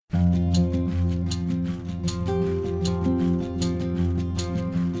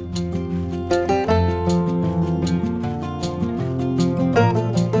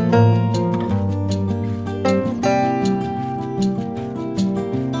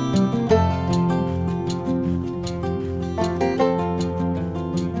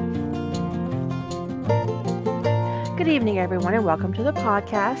everyone, and welcome to the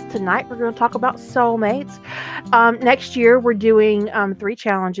podcast. Tonight, we're going to talk about soulmates. Next year, we're doing 3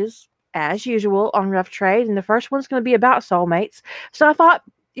 challenges, as usual, on Rough Trade, and the first one's going to be about soulmates. So I thought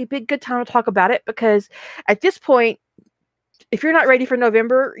it'd be a good time to talk about it because at this point, if you're not ready for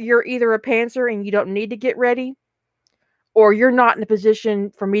November, you're either a pantser and you don't need to get ready, or you're not in a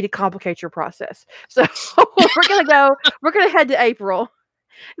position for me to complicate your process. So we're going to head to April.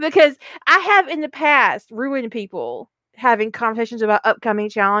 Because I have in the past ruined people having conversations about upcoming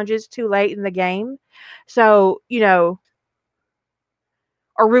challenges too late in the game. So,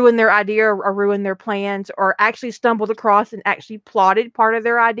 or ruin their idea or ruin their plans or actually stumbled across and actually plotted part of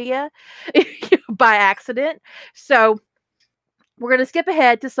their idea by accident. So we're going to skip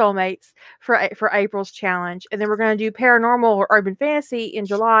ahead to soulmates for April's challenge. And then we're going to do paranormal or urban fantasy in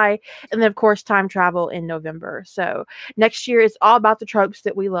July. And then, of course, time travel in November. So next year is all about the tropes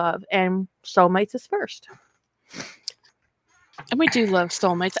that we love. And soulmates is first. And we do love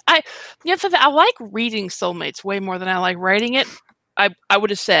soulmates. I like reading soulmates way more than I like writing it. I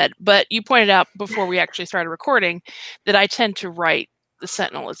would have said, but you pointed out before we actually started recording that I tend to write the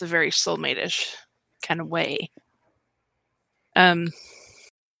Sentinel as a very soulmate-ish kind of way. Because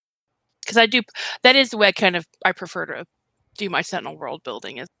that is the way I prefer to do my Sentinel world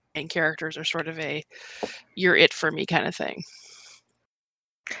building, as main characters are sort of you're it for me kind of thing.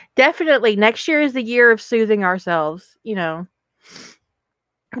 Definitely. Next year is the year of soothing ourselves,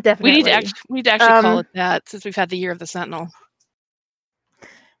 Definitely. We need to actually call it that, since we've had the year of the Sentinel.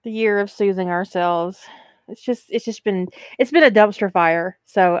 The year of soothing ourselves. It's been a dumpster fire.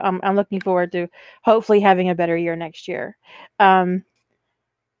 So I'm looking forward to hopefully having a better year next year.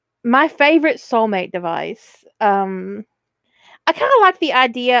 My favorite soulmate device. I kind of like the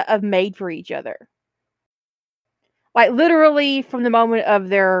idea of made for each other. Like literally from the moment of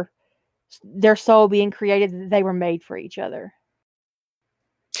their soul being created, they were made for each other.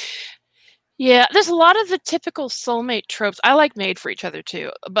 Yeah, there's a lot of the typical soulmate tropes. I like made for each other too,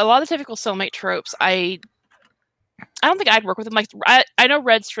 but a lot of the typical soulmate tropes, I don't think I'd work with them. Like I know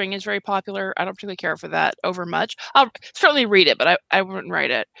Red String is very popular. I don't particularly care for that over much. I'll certainly read it, but I wouldn't write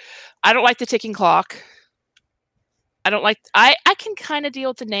it. I don't like the ticking clock. I don't like. I can kind of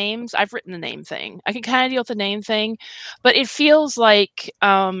deal with the names. I've written the name thing. I can kind of deal with the name thing, but it feels like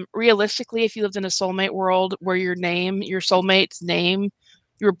realistically, if you lived in a soulmate world where your soulmate's name.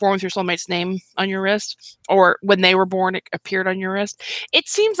 You were born with your soulmate's name on your wrist, or when they were born, it appeared on your wrist. It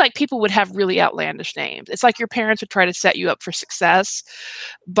seems like people would have really outlandish names. It's like your parents would try to set you up for success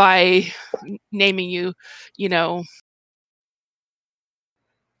by naming you,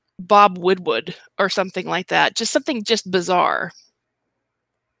 Bob Woodwood or something like that. Just something just bizarre.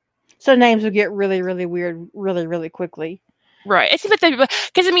 So names would get really, really weird really, really quickly. Right. I think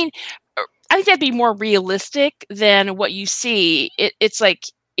because I think that'd be more realistic than what you see. It's like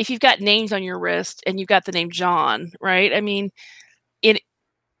if you've got names on your wrist and you've got the name John, right? I mean, for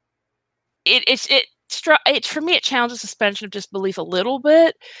me, it challenges suspension of disbelief a little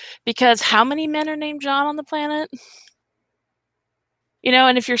bit, because how many men are named John on the planet?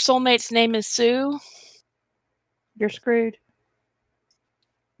 And if your soulmate's name is Sue, you're screwed.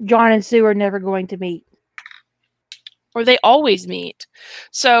 John and Sue are never going to meet. Or they always meet.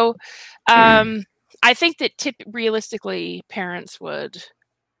 So I think that realistically parents would,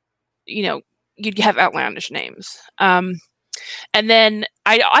 you'd have outlandish names. And then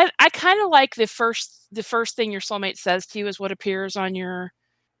I kind of like the first thing your soulmate says to you is what appears on your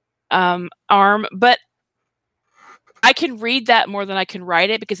arm. But I can read that more than I can write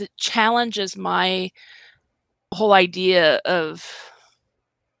it, because it challenges my whole idea of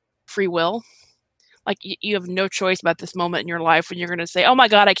free will. Like you have no choice about this moment in your life when you're going to say, "Oh my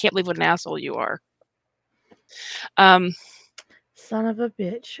God, I can't believe what an asshole you are." Son of a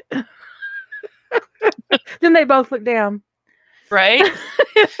bitch. Then they both look down. Right?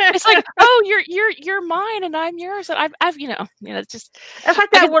 It's like, oh, you're mine and I'm yours, and I've it's just. It's like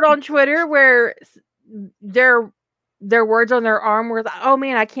that one on Twitter where their words on their arm were like, "Oh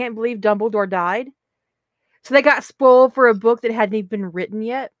man, I can't believe Dumbledore died." So they got spoiled for a book that hadn't even been written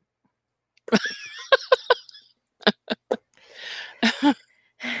yet.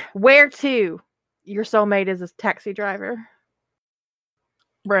 Where to? Your soulmate is a taxi driver.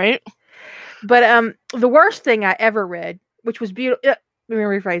 Right. But the worst thing I ever read, which was beautiful. Let me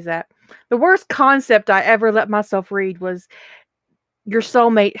rephrase that. The worst concept I ever let myself read was your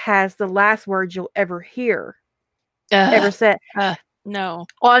soulmate has the last words you'll ever hear. Ever said. No.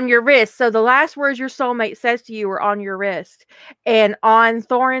 On your wrist. So the last words your soulmate says to you are on your wrist. And on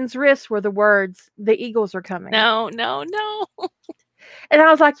Thorin's wrist were the words, "The Eagles are coming." No. And I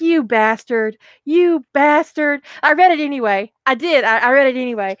was like, you bastard, you bastard. I read it anyway. I did. I read it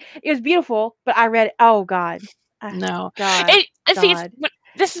anyway. It was beautiful, but I read it. Oh, God. No. God. See, God.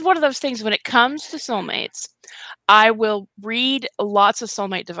 this is one of those things when it comes to soulmates, I will read lots of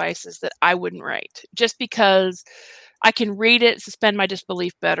soulmate devices that I wouldn't write just because I can read it, suspend my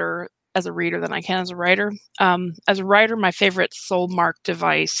disbelief better as a reader than I can as a writer. As a writer, my favorite soul mark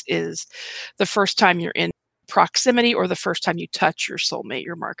device is the first time you're in proximity or the first time you touch your soulmate,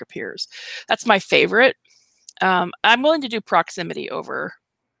 your mark appears. That's my favorite. I'm willing to do proximity over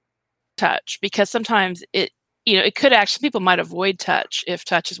touch because sometimes it could actually, people might avoid touch if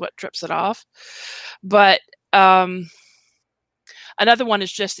touch is what trips it off. But another one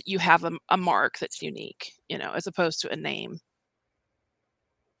is just that you have a mark that's unique, as opposed to a name,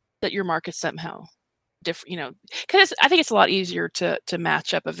 that your mark is somehow different, because I think it's a lot easier to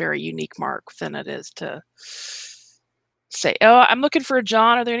match up a very unique mark than it is to say, oh, I'm looking for a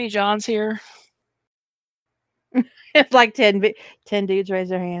John. Are there any Johns here? It's like 10 dudes raise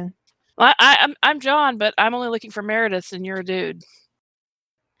their hand. Well, I'm John, but I'm only looking for Meredith, and you're a dude.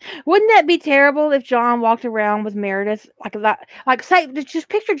 Wouldn't that be terrible if John walked around with Meredith like that? Like, say, just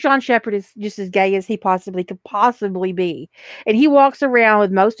picture John Shepherd as just as gay as he could possibly be, and he walks around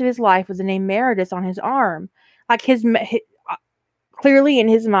with most of his life with the name Meredith on his arm, like his clearly in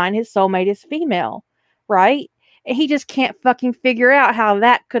his mind, his soulmate is female, right? And he just can't fucking figure out how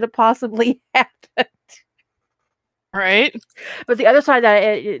that could have possibly happened. Right. But the other side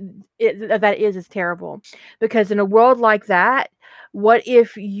that that is terrible, because in a world like that, what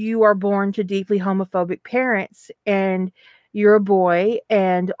if you are born to deeply homophobic parents and you're a boy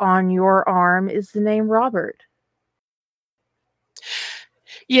and on your arm is the name Robert?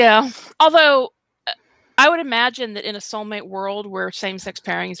 Yeah. Although I would imagine that in a soulmate world where same-sex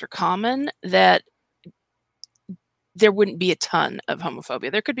pairings are common, that there wouldn't be a ton of homophobia.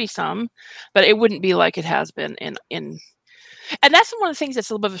 There could be some, but it wouldn't be like it has been in and that's one of the things that's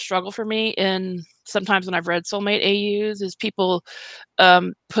a little bit of a struggle for me in sometimes when I've read soulmate AUs is people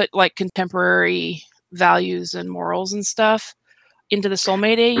put like contemporary values and morals and stuff into the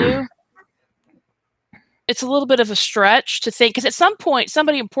soulmate AU. It's a little bit of a stretch to think, because at some point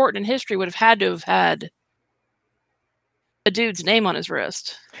somebody important in history would have had a dude's name on his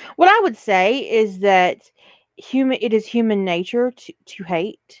wrist. What I would say is that it is human nature to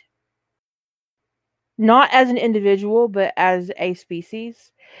hate. Not as an individual, but as a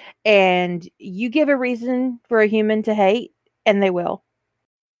species. And you give a reason for a human to hate, and they will.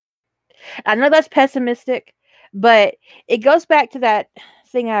 I know that's pessimistic, but it goes back to that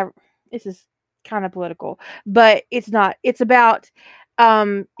thing this is kind of political, but it's not. It's about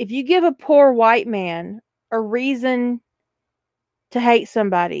if you give a poor white man a reason to hate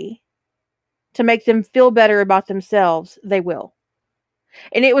somebody, to make them feel better about themselves, they will.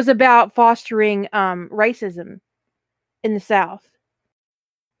 And it was about fostering racism in the South.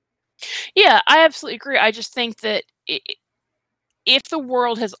 Yeah, I absolutely agree. I just think that if the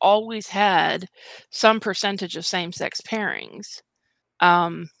world has always had some percentage of same-sex pairings,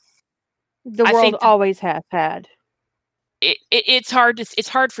 the world always has had. It's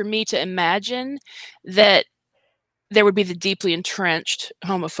hard for me to imagine that there would be the deeply entrenched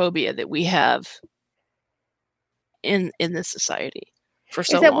homophobia that we have in this society for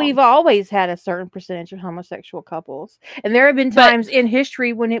so long. Is that we've always had a certain percentage of homosexual couples, and there have been times in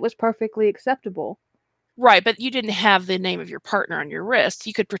history when it was perfectly acceptable. Right, but you didn't have the name of your partner on your wrist.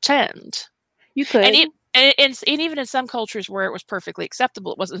 You could pretend. You could. And even in some cultures where it was perfectly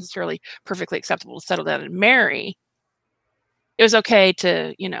acceptable, it wasn't necessarily perfectly acceptable to settle down and marry. It was okay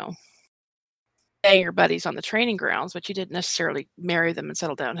to, bang your buddies on the training grounds, but you didn't necessarily marry them and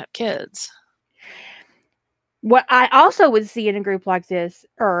settle down and have kids. What I also would see in a group like this,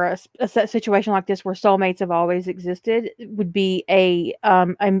 or a situation like this where soulmates have always existed, would be an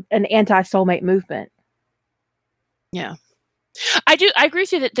anti-soulmate movement. Yeah. I agree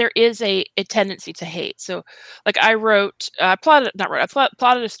with you that there is a tendency to hate. So, like I plotted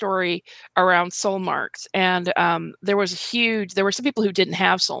a story around soul marks, and there were some people who didn't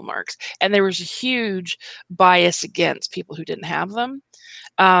have soul marks, and there was a huge bias against people who didn't have them.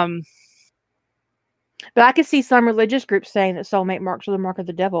 But I could see some religious groups saying that soulmate marks are the mark of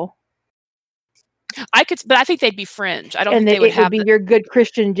the devil. But I think they'd be fringe. I don't think they would have. It would be your good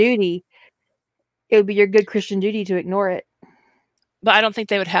Christian duty. It would be your good Christian duty to ignore it. But I don't think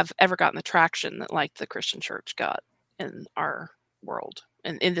they would have ever gotten the traction that like the Christian church got in our world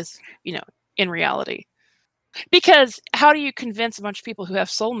and in this, in reality. Because how do you convince a bunch of people who have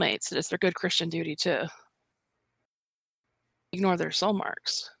soulmates that it's their good Christian duty to ignore their soul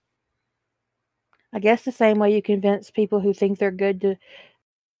marks? I guess the same way you convince people who think they're good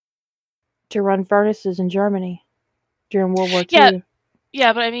to run furnaces in Germany during World War Yeah, II.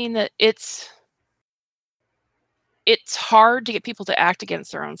 yeah, but I mean that it's hard to get people to act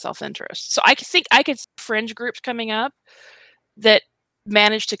against their own self-interest. So I think I could see fringe groups coming up that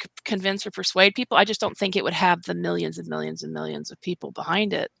manage to convince or persuade people. I just don't think it would have the millions and millions and millions of people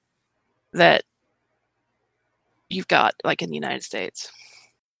behind it that you've got, like, in the United States.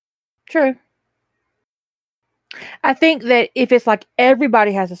 True. I think that if it's like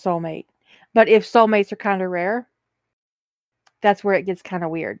everybody has a soulmate, but if soulmates are kind of rare, that's where it gets kind of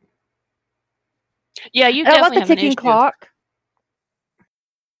weird. Yeah, you I like definitely the have an ticking issue. clock.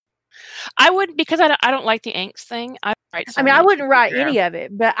 I wouldn't, because I don't like the angst thing. I mean, I wouldn't write any of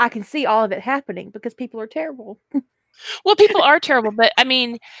it, but I can see all of it happening because people are terrible. Well, people are terrible, but I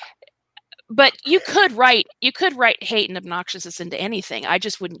mean, but you could write hate and obnoxiousness into anything. I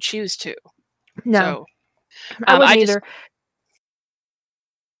just wouldn't choose to. No, so, I wouldn't either.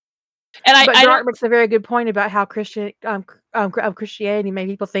 And but Dark makes a very good point about how Christianity made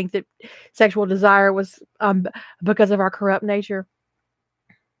people think that sexual desire was because of our corrupt nature.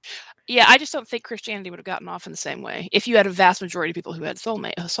 Yeah, I just don't think Christianity would have gotten off in the same way if you had a vast majority of people who had soul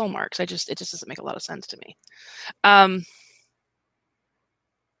marks. It just doesn't make a lot of sense to me. I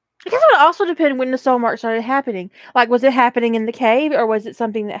guess it would also depend when the soul mark started happening. Like, was it happening in the cave, or was it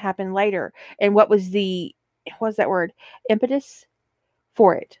something that happened later? And what was that word? Impetus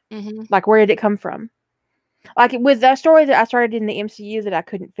for it? Mm-hmm. Like, where did it come from? Like with that story that I started in the MCU that I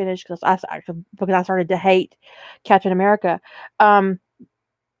couldn't finish because I started to hate Captain America.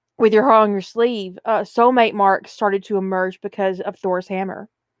 With your heart on your sleeve, soulmate marks started to emerge because of Thor's hammer.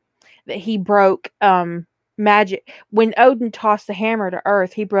 That he broke magic. When Odin tossed the hammer to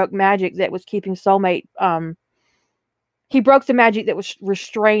Earth, he broke magic that was keeping soulmate. He broke the magic that was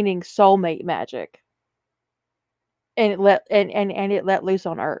restraining soulmate magic, and it let loose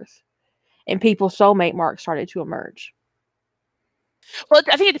on Earth, and people's soulmate marks started to emerge. Well,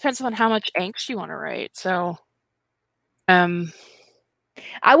 I think it depends on how much angst you want to write. So,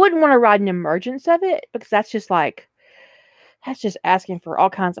 I wouldn't want to write an emergence of it because that's just asking for all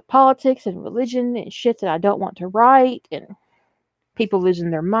kinds of politics and religion and shit that I don't want to write, and people losing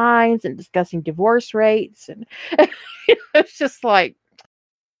their minds and discussing divorce rates, and it's just like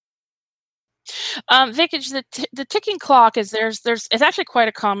Vintage, the ticking clock is it's actually quite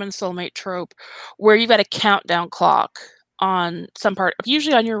a common soulmate trope where you've got a countdown clock on some part,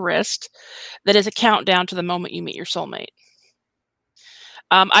 usually on your wrist, that is a countdown to the moment you meet your soulmate.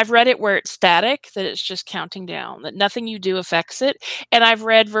 I've read it where it's static, that it's just counting down, that nothing you do affects it. And I've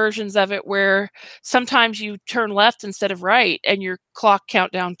read versions of it where sometimes you turn left instead of right and your clock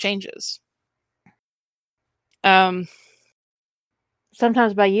countdown changes. Sometimes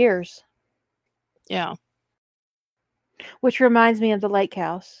by years. Yeah. Which reminds me of the lake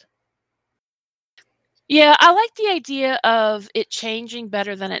house. Yeah, I like the idea of it changing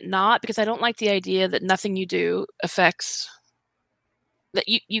better than it not, because I don't like the idea that nothing you do affects, that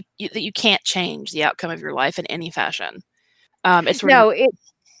you can't change the outcome of your life in any fashion. It's well, I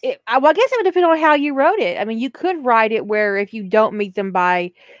guess it would depend on how you wrote it. I mean, you could write it where if you don't meet them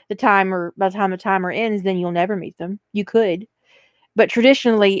by the time the timer ends, then you'll never meet them. You could, but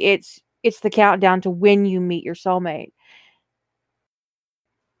traditionally, it's the countdown to when you meet your soulmate.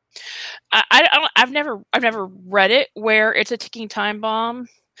 I've never read it where it's a ticking time bomb.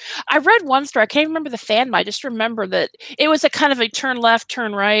 I read one story. I can't remember the fan, but I just remember that it was a kind of a turn left,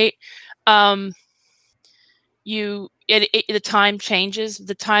 turn right. The time changes.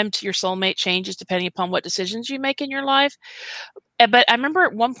 The time to your soulmate changes depending upon what decisions you make in your life. But I remember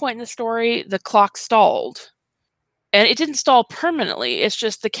at one point in the story, the clock stalled. And it didn't stall permanently. It's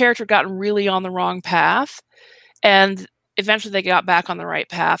just the character got really on the wrong path. And eventually they got back on the right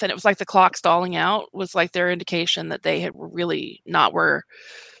path. And it was like the clock stalling out was like their indication that they were really not where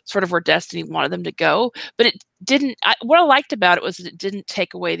destiny wanted them to go. But it didn't. What I liked about it was that it didn't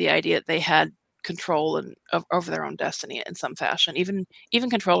take away the idea that they had control over their own destiny in some fashion, even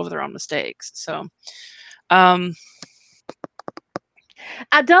control over their own mistakes. So,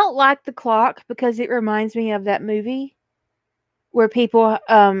 I don't like the clock because it reminds me of that movie where people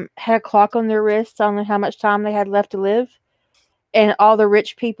had a clock on their wrists on how much time they had left to live, and all the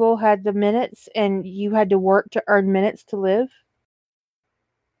rich people had the minutes, and you had to work to earn minutes to live.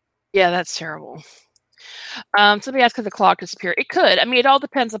 Yeah, that's terrible. Somebody asked, could the clock disappear? It could. I mean, it all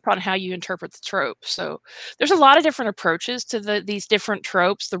depends upon how you interpret the trope. So there's a lot of different approaches to these different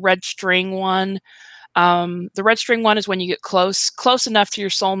tropes. The red string one. The red string one is when you get close enough to your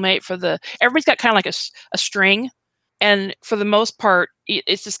soulmate everybody's got kind of like a string and for the most part,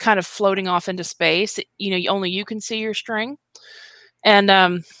 it's just kind of floating off into space. Only you can see your string,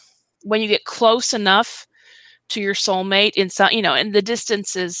 and when you get close enough to your soulmate, and the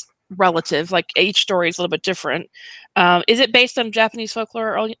distance is relative. Like each story is a little bit different. Is it based on Japanese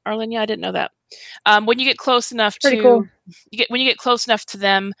folklore, Arlene? I didn't know that. When you get close enough Cool. when you get close enough to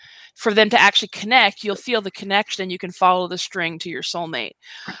them, for them to actually connect, you'll feel the connection, and you can follow the string to your soulmate.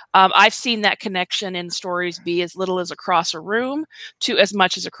 I've seen that connection in stories be as little as across a room to as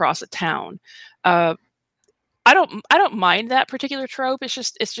much as across a town. I don't mind that particular trope.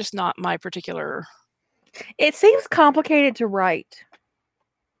 It's just not my particular. It seems complicated to write.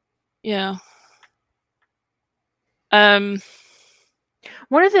 Yeah. One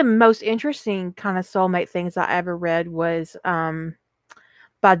of the most interesting kind of soulmate things I ever read was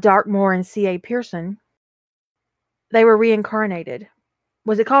by Darkmoor and C.A. Pearson. They were reincarnated.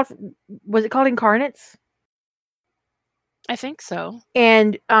 Was it called Incarnates? I think so.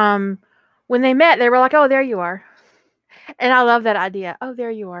 And when they met, they were like, "Oh, there you are." And I love that idea. "Oh,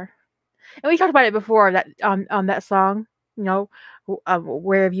 there you are." And we talked about it before, that on that song,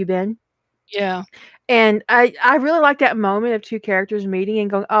 "Where Have You Been?" Yeah. And I really like that moment of two characters meeting and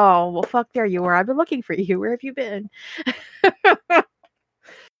going, "Oh, well, fuck, there you are. I've been looking for you. Where have you been?"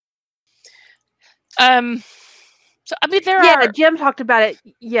 So I mean, Jim talked about it.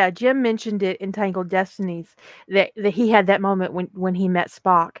 Yeah, Jim mentioned it in Tangled Destinies that he had that moment when he met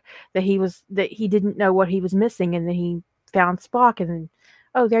Spock, that he didn't know what he was missing, and then he found Spock, and then,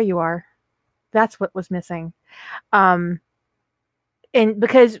 "Oh, there you are. That's what was missing." And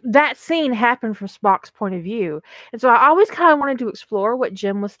because that scene happened from Spock's point of view, and so I always kind of wanted to explore what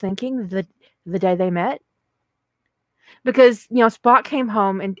Jim was thinking the day they met, because Spock came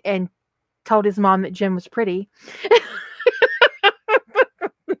home and told his mom that Jim was pretty.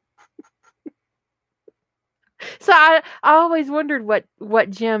 So I always wondered what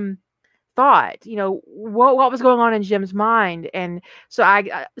Jim thought, what was going on in Jim's mind, and so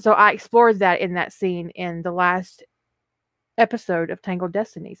I explored that in that scene in the last episode of Tangled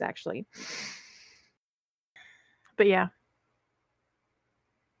Destinies, actually. But yeah,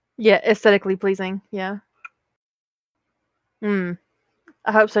 aesthetically pleasing. Yeah. I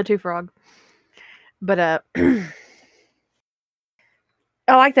hope so too, Frog. But I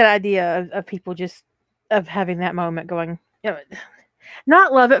like that idea of people just of having that moment going,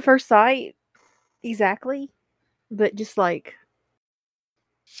 not love at first sight, exactly, but just like.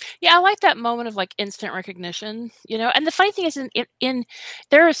 Yeah, I like that moment of like instant recognition, And the funny thing is, in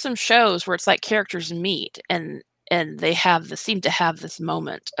there are some shows where it's like characters meet and they seem to have this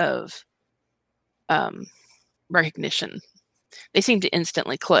moment of recognition. They seem to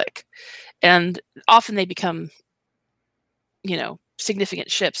instantly click, and often they become, significant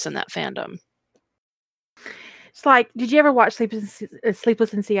ships in that fandom. It's like, did you ever watch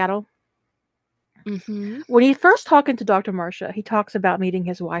Sleepless in Seattle? Mm-hmm. When he's first talking to Dr. Marcia, he talks about meeting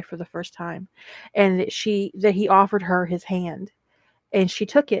his wife for the first time, and that he offered her his hand, and she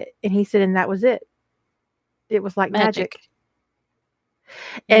took it, and he said, and that was it. It was like magic.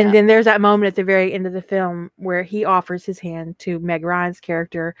 And Yeah. then there's that moment at the very end of the film where he offers his hand to Meg Ryan's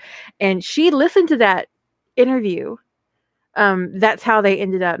character, and she listened to that interview. That's how they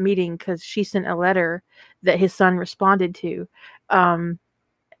ended up meeting, because she sent a letter that his son responded to. And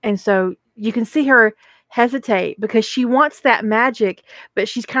so you can see her hesitate because she wants that magic, but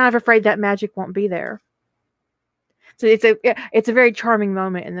she's kind of afraid that magic won't be there. So it's a very charming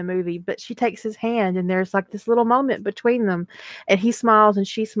moment in the movie, but she takes his hand and there's like this little moment between them, and he smiles and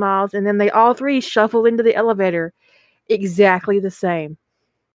she smiles, and then they all three shuffle into the elevator exactly the same.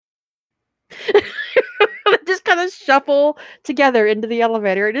 Just kind of shuffle together into the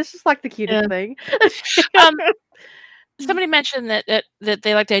elevator. It's just like the cutest thing. Somebody mentioned that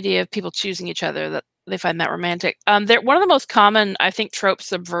they like the idea of people choosing each other, that they find that romantic. They're one of the most common, I think, trope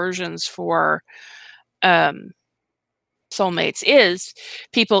subversions for soulmates is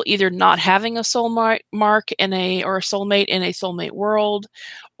people either not having a soul mark or a soulmate in a soulmate world,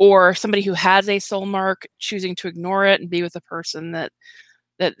 or somebody who has a soul mark choosing to ignore it and be with a person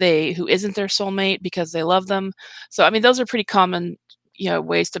who isn't their soulmate because they love them. So I mean, those are pretty common,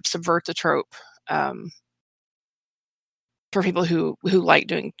 ways to subvert the trope. For people who like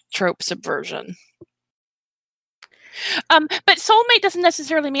doing trope subversion. But soulmate doesn't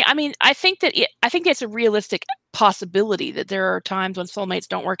necessarily mean, I think it's a realistic possibility that there are times when soulmates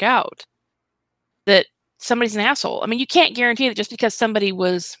don't work out, that somebody's an asshole. I mean, you can't guarantee that just because somebody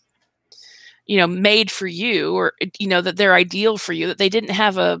was, made for you, or, that they're ideal for you, that they didn't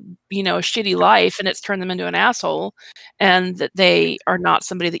have a shitty life and it's turned them into an asshole, and that they are not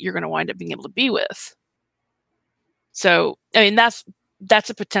somebody that you're going to wind up being able to be with. So, I mean, that's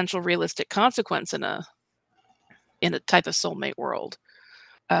a potential realistic consequence in a type of soulmate world.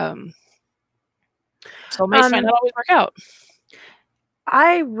 Soulmates might not always work out.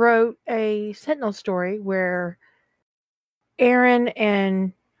 I wrote a Sentinel story where Aaron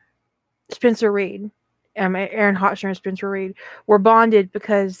and Spencer Reed, Aaron Hotchner and Spencer Reed, were bonded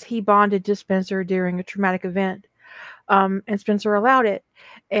because he bonded to Spencer during a traumatic event. And Spencer allowed it.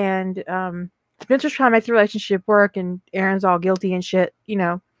 And Spencer's trying to make the relationship work, and Aaron's all guilty and shit,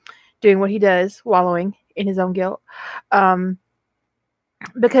 doing what he does, wallowing in his own guilt.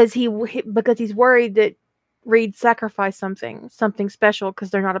 Because he's worried that Reed sacrificed something special because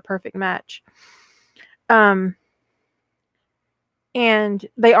they're not a perfect match. And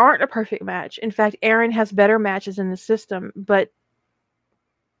they aren't a perfect match. In fact, Aaron has better matches in the system, but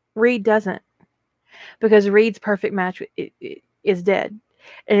Reed doesn't, because Reed's perfect match is dead,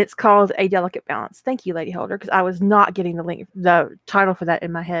 and it's called A Delicate Balance. Thank you, Lady Holder, because I was not getting the title for that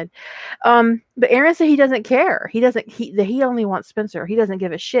in my head. But Aaron said he doesn't care. He only wants Spencer. He doesn't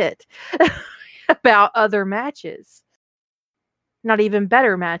give a shit about other matches, not even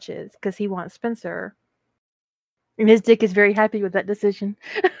better matches, because he wants Spencer. And his dick is very happy with that decision.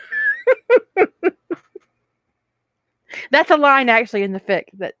 That's a line actually in the fic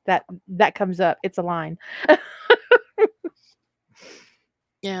that comes up. It's a line.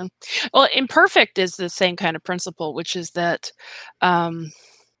 Yeah. Well, Imperfect is the same kind of principle, which is that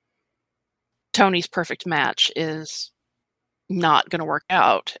Tony's perfect match is not going to work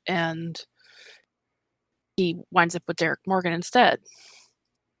out, and he winds up with Derek Morgan instead.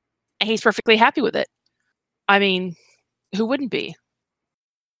 And he's perfectly happy with it. I mean, who wouldn't be?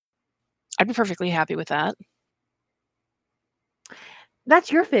 I'd be perfectly happy with that. That's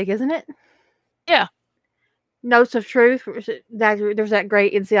your fic, isn't it? Yeah. Notes of Truth. There's that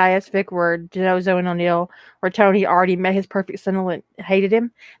great NCIS fic where DeNozo and O'Neill, where Tony already met his perfect Sentinel and hated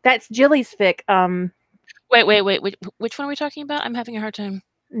him. That's Jilly's fic. Wait. Which one are we talking about? I'm having a hard time.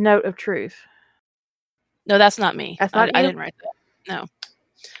 Note of Truth. No, that's not me. That's not you? I didn't write that. No.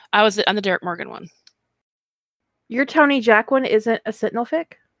 I'm the Derek Morgan one. Your Tony Jack one isn't a Sentinel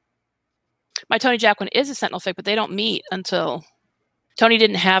fic? My Tony Jack one is a Sentinel fic, but they don't meet until Tony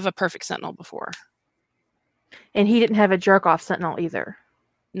didn't have a perfect Sentinel before. And he didn't have a jerk-off Sentinel either?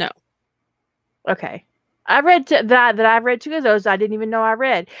 No. Okay. I read I read two of those I didn't even know I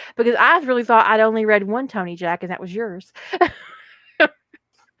read, because I really thought I'd only read one Tony Jack, and that was yours.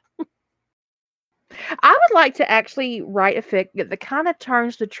 I would like to actually write a fic that kind of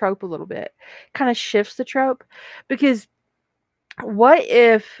turns the trope a little bit, kind of shifts the trope, because what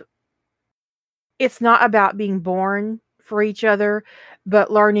if it's not about being born for each other,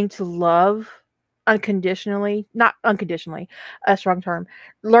 but learning to love unconditionally? Not unconditionally, a strong term.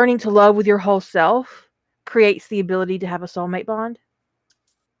 Learning to love with your whole self creates the ability to have a soulmate bond.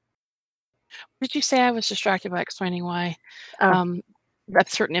 Did you say I was distracted by explaining why that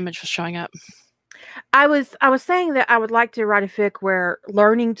certain image was showing up? I was saying that I would like to write a fic where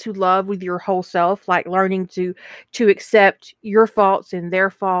learning to love with your whole self, like learning to accept your faults and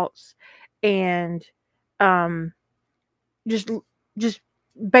their faults, and just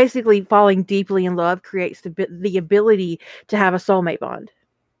basically falling deeply in love creates the ability to have a soulmate bond.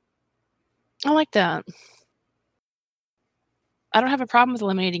 I like that. I don't have a problem with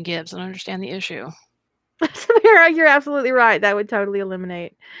eliminating Gibbs. I don't understand the issue. You're absolutely right. That would totally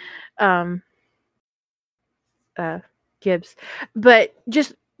eliminate Gibbs. But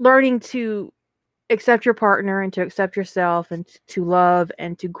just learning to accept your partner and to accept yourself and to love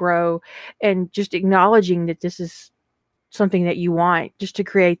and to grow, and just acknowledging that this is something that you want, just to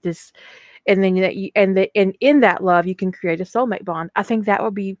create this, and then and in that love you can create a soulmate bond. I think that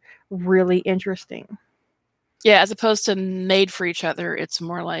would be really interesting. Yeah, as opposed to made for each other, it's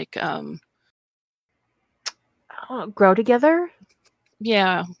more like grow together.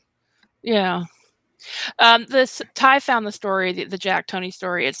 Yeah. This Ty found the story, the Jack Tony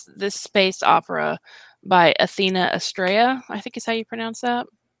story. It's this space opera by Athena Estrella, I think is how you pronounce that.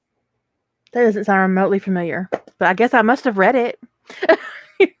 That doesn't sound remotely familiar, but I guess I must have read it.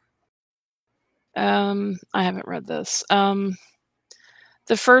 I haven't read this.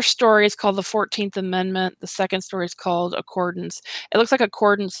 The first story is called The 14th Amendment. The second story is called Accordance. It looks like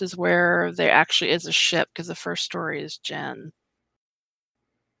Accordance is where there actually is a ship, because the first story is Jen.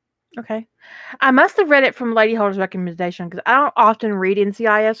 Okay. I must have read it from Lady Holder's recommendation, because I don't often read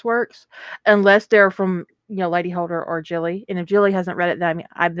NCIS works unless they're from, Lady Holder or Jilly. And if Jilly hasn't read it,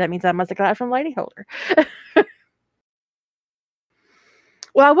 that means I must have got it from Lady Holder.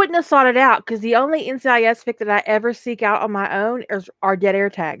 Well, I wouldn't have sought it out, because the only NCIS fic that I ever seek out on my own are dead air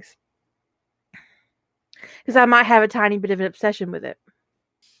tags. Because I might have a tiny bit of an obsession with it.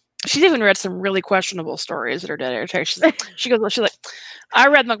 She's even read some really questionable stories that are dead air tag. She's like, I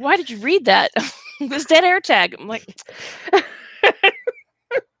read them. Like, why did you read that? This dead air tag. I'm like,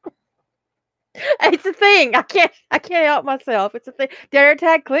 it's a thing. I can't help myself. It's a thing. Dead air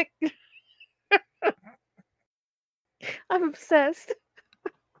tag. Click. I'm obsessed.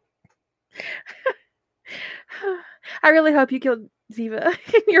 I really hope you kill Ziva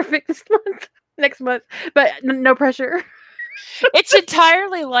in your fic this month, next month, but no pressure. It's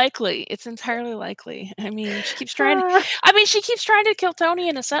entirely likely. It's entirely likely. I mean, she keeps trying to kill Tony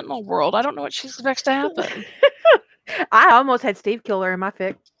in a Sentinel world. I don't know what she expects to happen. I almost had Steve kill her in my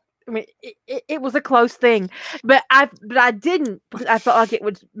fic. I mean, it was a close thing, but I didn't, because I felt like it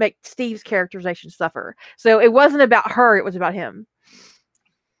would make Steve's characterization suffer. So it wasn't about her; it was about him.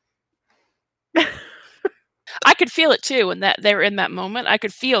 I could feel it too, and that they were in that moment. I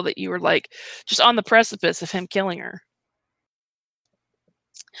could feel that you were like just on the precipice of him killing her.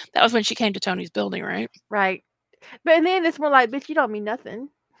 That was when she came to Tony's building, right? Right. But then it's more like, bitch, you don't mean nothing.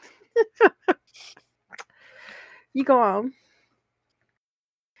 You go on.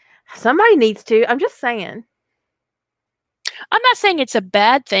 Somebody needs to. I'm just saying. I'm not saying it's a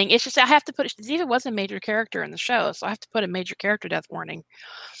bad thing. It's just I have to put it. Ziva was a major character in the show, so I have to put a major character death warning.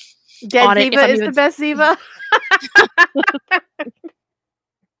 Dead Ziva is the best Ziva.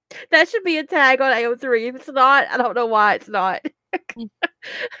 That should be a tag on AO3. If it's not, I don't know why it's not.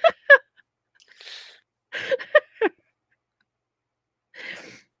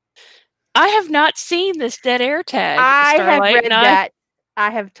 I have not seen this dead air tag. I have read that. I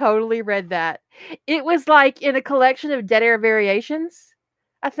have totally read that. It was like in a collection of dead air variations,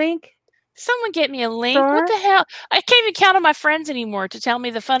 I think. Someone get me a link. What the hell? I can't even count on my friends anymore to tell me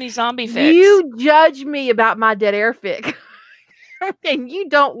the funny zombie fics. You judge me about my dead air fic. And you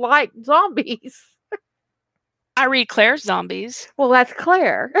don't like zombies. I read Claire's zombies. Well, that's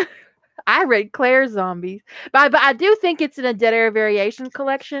Claire. I read Claire's zombies. But I do think it's in a dead air variation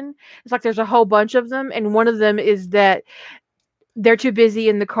collection. It's like there's a whole bunch of them. And one of them is that they're too busy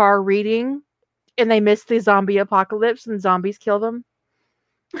in the car reading and they miss the zombie apocalypse and zombies kill them.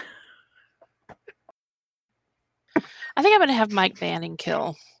 I think I'm going to have Mike Banning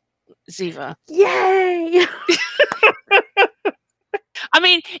kill Ziva. Yay! I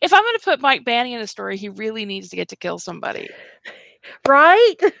mean, if I'm going to put Mike Banning in a story, he really needs to get to kill somebody.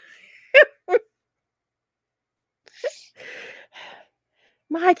 Right?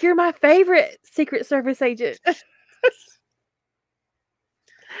 Mike, you're my favorite Secret Service agent.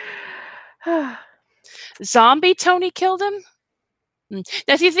 Zombie Tony killed him?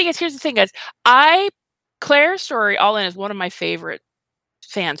 Now, here's the thing, guys. Claire's story, All In, is one of my favorite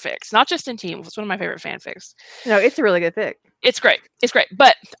fanfics. Not just in Teen Wolf, it's one of my favorite fanfics. No, it's a really good fic. It's great. It's great.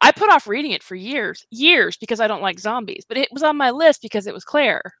 But I put off reading it for years, because I don't like zombies. But it was on my list because it was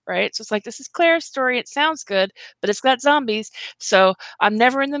Claire, right? So it's like, this is Claire's story. It sounds good, but it's got zombies. So I'm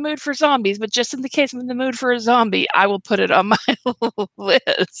never in the mood for zombies. But just in the case I'm in the mood for a zombie, I will put it on my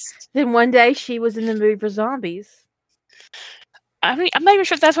list. Then one day she was in the mood for zombies. I mean, I'm not even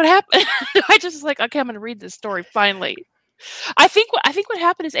sure if that's what happened. I just was like, okay, I'm going to read this story finally. I think what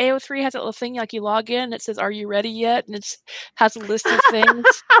happened is AO3 has that little thing like you log in and it says, "Are you ready yet?" and it has a list of things.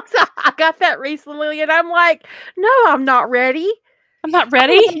 I got that recently, and I'm like, "No, I'm not ready. I'm not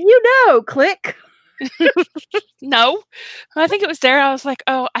ready." Click. No, I think it was there. I was like,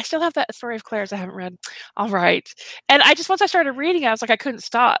 "Oh, I still have that story of Claire's I haven't read." All right, and once I started reading, I was like, I couldn't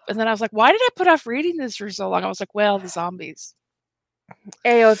stop, and then I was like, "Why did I put off reading this for so long?" I was like, "Well, the zombies."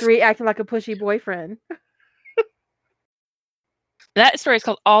 AO3 acting like a pushy boyfriend. That story is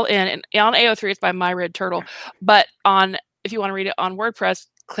called All In, and on AO3 it's by My Red Turtle. But if you want to read it on WordPress,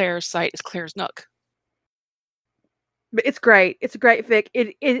 Claire's site is Claire's Nook. But it's great. It's a great fic.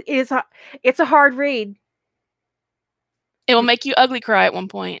 It's a hard read. It will make you ugly cry at one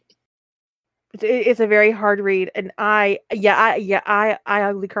point. It's a very hard read, and I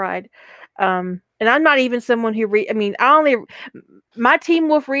ugly cried. And I'm not even someone who read. I mean, my Teen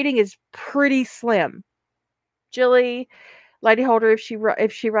Wolf reading is pretty slim. Jilly, Lady Holder, if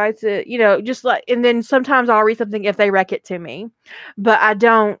she writes it, just like, and then sometimes I'll read something if they rec it to me, but I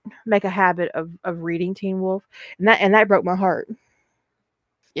don't make a habit of reading Teen Wolf, and that broke my heart.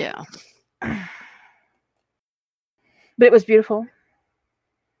 Yeah, but it was beautiful.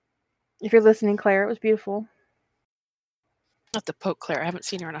 If you're listening, Claire, it was beautiful. Not to poke Claire, I haven't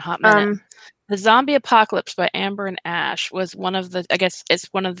seen her in a hot minute. The Zombie Apocalypse by Amber and Ash was one of the. I guess it's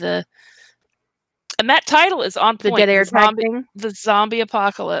one of the. And that title is on point. The dead air thing? The Zombie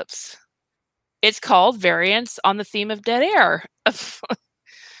Apocalypse. It's called Variants on the Theme of Dead Air.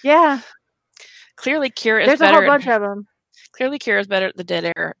 Yeah. Clearly, Kira is There's a better. whole bunch of them. Clearly, Kira's better at the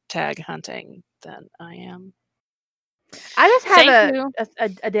dead air tag hunting than I am. I just Thank have you.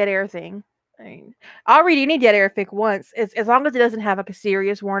 a dead air thing. I mean, I'll read any dead air fic once, as long as it doesn't have like a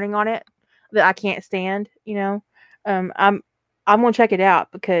serious warning on it that I can't stand. You know, I'm gonna check it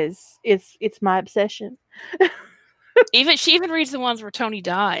out because it's my obsession. She even reads the ones where Tony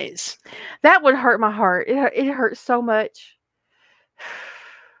dies. That would hurt my heart. It hurts so much.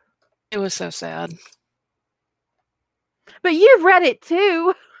 It was so sad. But you've read it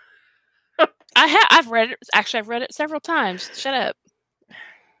too. I've read it. Actually, I've read it several times. Shut up.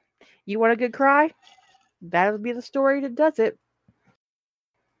 You want a good cry? That'll be the story that does it.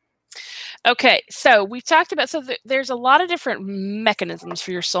 Okay, so we've talked about there's a lot of different mechanisms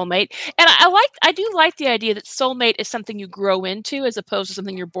for your soulmate, and I do like the idea that soulmate is something you grow into as opposed to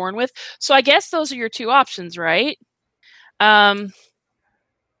something you're born with. So I guess those are your two options, right?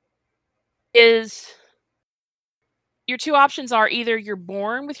 Your two options are either you're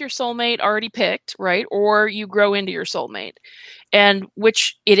born with your soulmate already picked, right, or you grow into your soulmate, and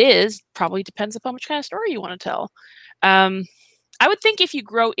which it is probably depends upon which kind of story you want to tell. I would think if you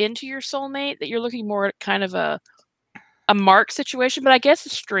grow into your soulmate that you're looking more at kind of a mark situation, but I guess a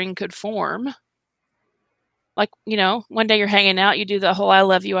string could form. Like, one day you're hanging out, you do the whole I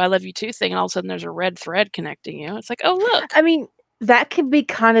love you too thing, and all of a sudden there's a red thread connecting you. It's like, oh, look. I mean, that could be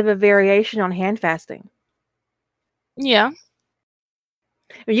kind of a variation on hand fasting. Yeah.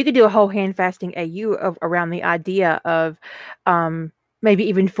 I mean, you could do a whole hand fasting AU around the idea of maybe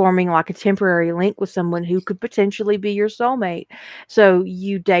even forming like a temporary link with someone who could potentially be your soulmate. So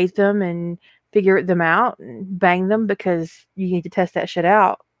you date them and figure them out and bang them because you need to test that shit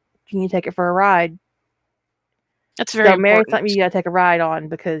out. You need to take it for a ride. That's very important. Marry something you gotta take a ride on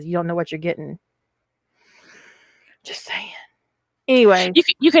because you don't know what you're getting. Just saying. Anyway,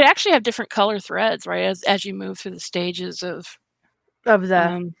 you could actually have different color threads, right, as you move through the stages of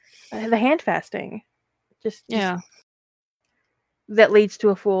the hand fasting. Just that leads to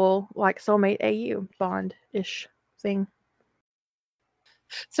a full like soulmate AU bond-ish thing.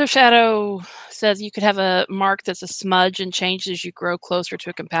 So Shadow says you could have a mark that's a smudge and changes as you grow closer to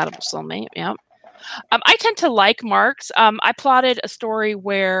a compatible soulmate. Yeah. I tend to like marks. I plotted a story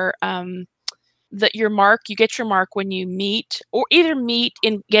where that you get your mark when you meet, or either meet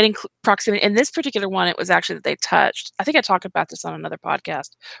in getting proximity. In this particular one, it was actually that they touched. I think I talked about this on another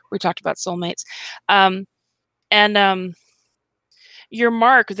podcast where we talked about soulmates. Your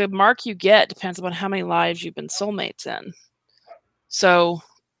mark, the mark you get depends upon how many lives you've been soulmates in. So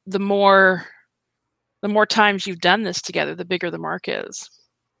the more times you've done this together, the bigger the mark is.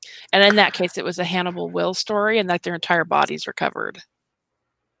 And in that case, it was a Hannibal Will story, and like their entire bodies are covered.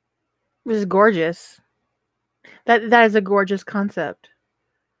 Which is gorgeous. That is a gorgeous concept.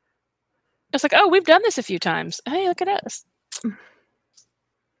 It's like, oh, we've done this a few times. Hey, look at us.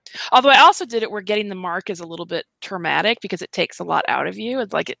 Although I also did it where getting the mark is a little bit traumatic because it takes a lot out of you.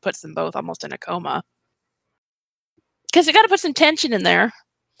 It's like it puts them both almost in a coma. Because you got to put some tension in there.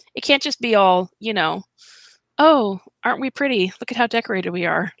 It can't just be all, oh, aren't we pretty? Look at how decorated we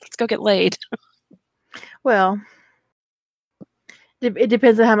are. Let's go get laid. Well, it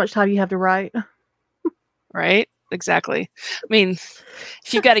depends on how much time you have to write. Right? Exactly. I mean,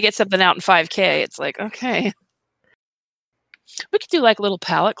 if you've got to get something out in 5K, it's like, okay. We could do like little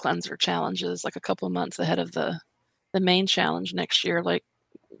palette cleanser challenges, like a couple of months ahead of the main challenge next year. Like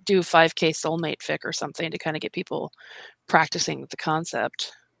do 5K soulmate fic or something to kind of get people practicing with the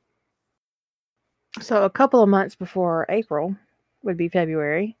concept. So a couple of months before April would be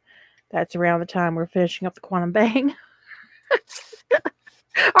February. That's around the time we're finishing up the Quantum Bang.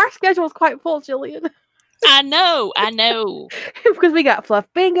 Our schedule is quite full, Jillian. I know. Because we got Fluff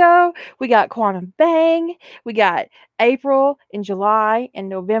Bingo, we got Quantum Bang, we got April and July and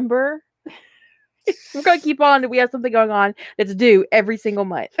November. We're going to keep on. We have something going on that's due every single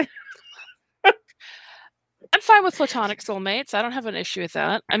month. I'm fine with platonic soulmates. I don't have an issue with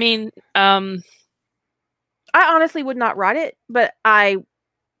that. I mean, I honestly would not write it, but I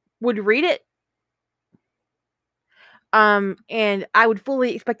would read it. And I would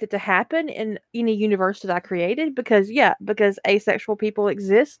fully expect it to happen in any universe that I created because asexual people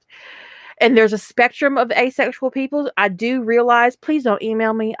exist. And there's a spectrum of asexual people. I do realize, please don't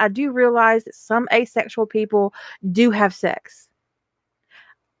email me. I do realize that some asexual people do have sex.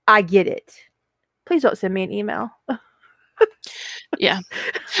 I get it. Please don't send me an email. Yeah.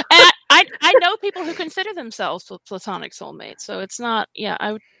 And I know people who consider themselves platonic soulmates. So it's not,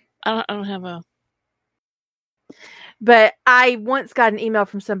 I don't have a. But I once got an email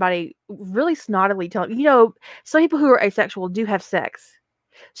from somebody really snottily telling, some people who are asexual do have sex.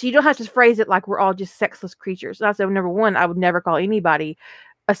 So you don't have to phrase it like we're all just sexless creatures. And I said, number one, I would never call anybody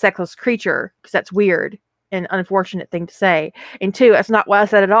a sexless creature because that's weird and unfortunate thing to say. And two, that's not what I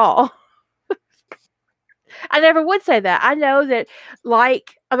said at all. I never would say that. I know that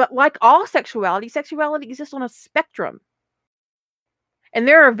like all sexuality exists on a spectrum. And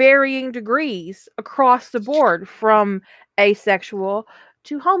there are varying degrees across the board from asexual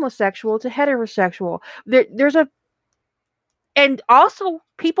to homosexual to heterosexual. And also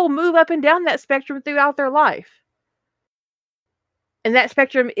people move up and down that spectrum throughout their life. And that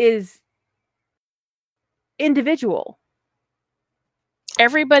spectrum is individual.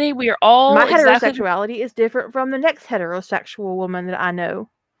 Everybody, we are all my heterosexuality is different from the next heterosexual woman that I know.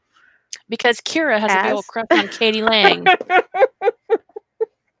 Because Kira has a big old crush on Katie Lang.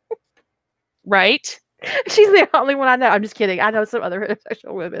 Right? She's the only one I know. I'm just kidding. I know some other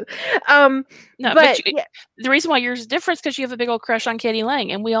heterosexual women. No, but the reason why yours is different is because you have a big old crush on Katie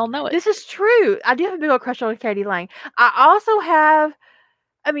Lang, and we all know it. This is true. I do have a big old crush on Katie Lang. I also have,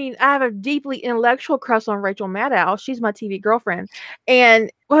 I have a deeply intellectual crush on Rachel Maddow. She's my TV girlfriend.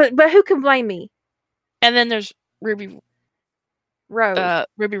 But who can blame me? And then there's Ruby Rose.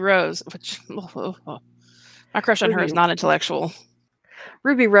 Ruby Rose, which my crush on her is not intellectual.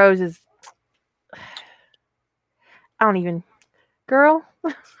 Ruby Rose is, I don't even, girl.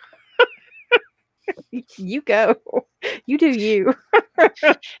 You go. You do you. But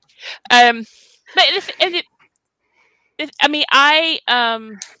I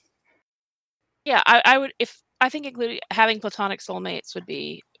would, I think including having platonic soulmates would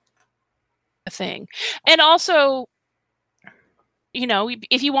be a thing. And also,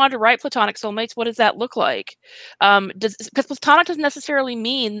 if you wanted to write platonic soulmates, what does that look like? Because platonic doesn't necessarily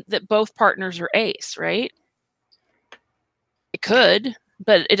mean that both partners are ace, right? It could,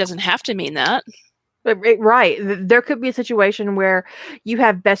 but it doesn't have to mean that. Right. There could be a situation where you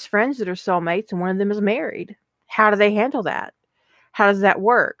have best friends that are soulmates and one of them is married. How do they handle that? How does that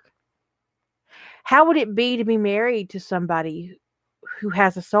work? How would it be to be married to somebody who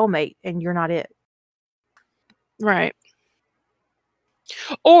has a soulmate and you're not it? Right.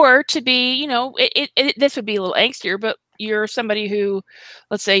 Or to be, this would be a little angstier, but you're somebody who,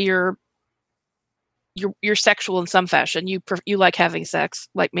 let's say you're sexual in some fashion. You like having sex,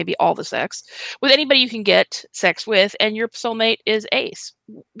 like maybe all the sex, with anybody you can get sex with, and your soulmate is ace.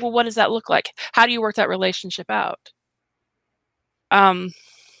 Well, what does that look like? How do you work that relationship out?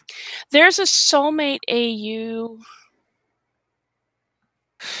 There's a soulmate AU.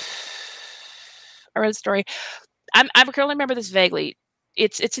 I read a story. I can only remember this vaguely.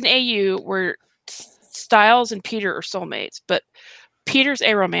 It's an AU where Stiles and Peter are soulmates, but Peter's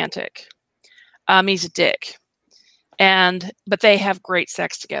aromantic. He's a dick, but they have great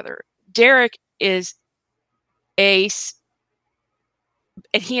sex together. Derek is ace,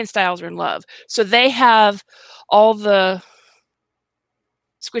 and he and Stiles are in love, so they have all the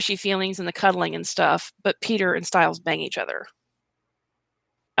squishy feelings and the cuddling and stuff. But Peter and Stiles bang each other.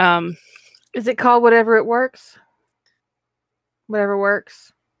 Is it called Whatever It Works? Whatever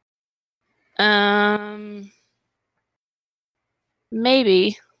Works.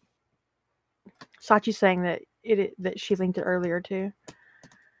 Maybe. Sachi saying that that she linked it earlier too.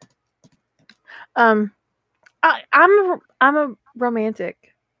 I'm a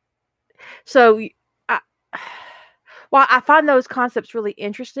romantic, so I find those concepts really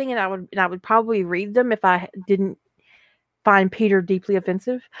interesting, and I would probably read them if I didn't find Peter deeply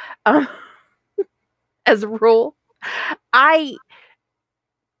offensive. As a rule, I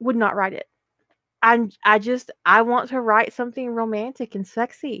would not write it. I want to write something romantic and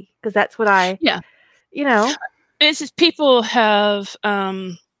sexy because that's what I. It's just people have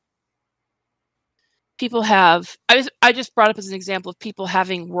I just brought up as an example of people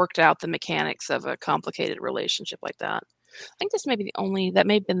having worked out the mechanics of a complicated relationship like that. I think this may be that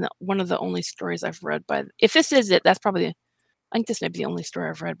may have been one of the only stories I've read if this is it, that's probably, I think this may be the only story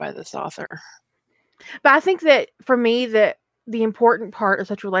I've read by this author. But I think that for me, that the important part of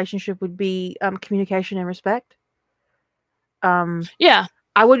such a relationship would be communication and respect. Yeah.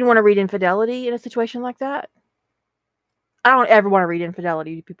 I wouldn't want to read infidelity in a situation like that. I don't ever want to read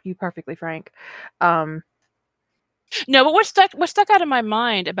infidelity, to be perfectly frank. No, but what stuck out of my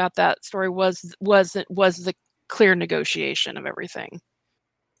mind about that story was the clear negotiation of everything.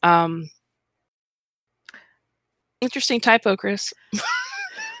 Interesting typo, Chris.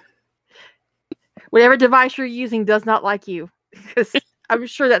 Whatever device you're using does not like you. I'm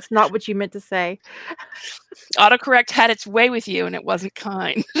sure that's not what you meant to say. Autocorrect had its way with you, and it wasn't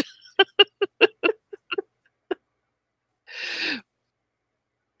kind.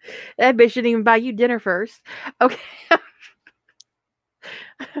 That bitch didn't even buy you dinner first. Okay.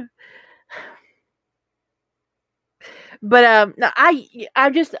 But no,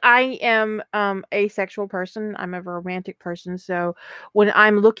 I am asexual person. I'm a romantic person. So when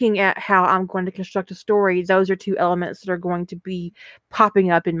I'm looking at how I'm going to construct a story, those are two elements that are going to be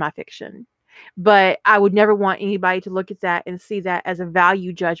popping up in my fiction. But I would never want anybody to look at that and see that as a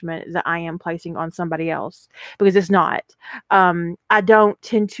value judgment that I am placing on somebody else, because it's not. I don't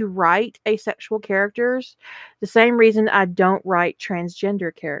tend to write asexual characters, the same reason I don't write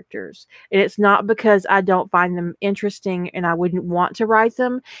transgender characters. And it's not because I don't find them interesting and I wouldn't want to write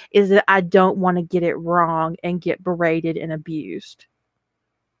them, is that I don't want to get it wrong and get berated and abused.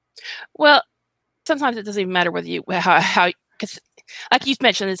 Well, sometimes it doesn't even matter whether you how because, like you've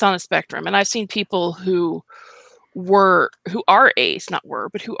mentioned, it's on a spectrum, and I've seen people who are ace, not were,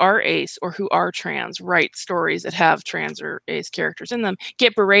 but who are ace or who are trans write stories that have trans or ace characters in them,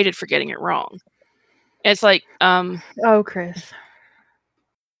 get berated for getting it wrong. And it's like, oh, Chris.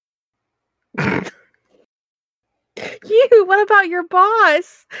 You, what about your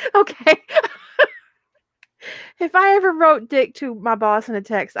boss? Okay. If I ever wrote dick to my boss in a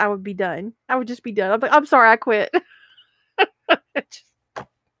text, I would be done. I would just be done. I'm like, I'm sorry, I quit.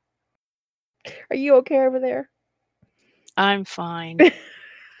 Are you okay over there? I'm fine.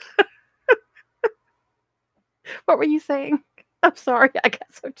 What were you saying? I'm sorry, I got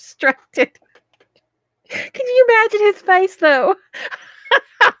so distracted. Can you imagine his face, though?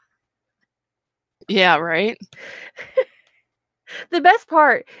 Yeah, right? The best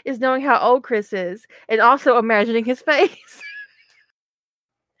part is knowing how old Chris is and also imagining his face.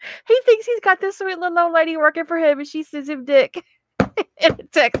 He thinks he's got this sweet little old lady working for him and she sends him dick in a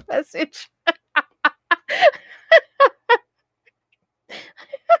text message.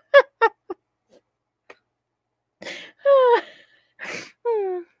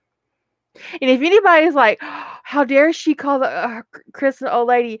 And if anybody's like, how dare she call Chris an old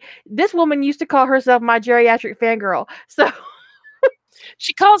lady? This woman used to call herself my geriatric fangirl. So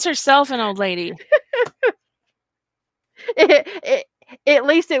she calls herself an old lady. At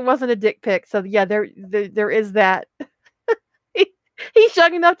least it wasn't a dick pic. So yeah, there is that. He's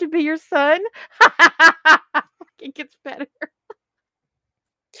young enough to be your son. It gets better.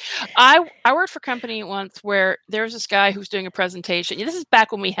 I worked for a company once where there was this guy who was doing a presentation. This is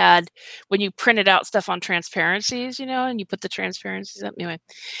back when you printed out stuff on transparencies, and you put the transparencies up. Anyway,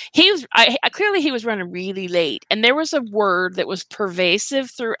 clearly he was running really late, and there was a word that was pervasive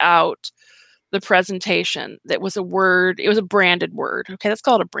throughout the presentation. That was a word. It was a branded word. Okay, let's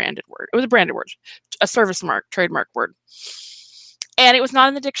call it a branded word. It was a branded word, a service mark, trademark word, and it was not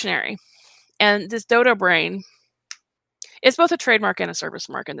in the dictionary. And this dodo brain. It's both a trademark and a service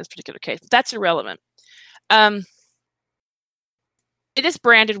mark in this particular case. But that's irrelevant. This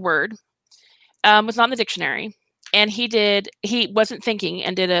branded word was not in the dictionary, and he wasn't thinking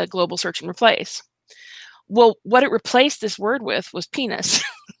and did a global search and replace. Well, what it replaced this word with was penis.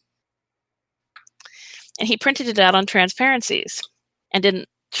 And he printed it out on transparencies and didn't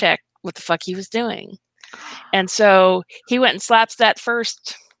check what the fuck he was doing. And so he went and slaps that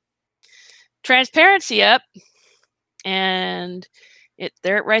first transparency up, and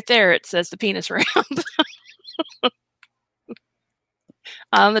right there, it says the penis ramp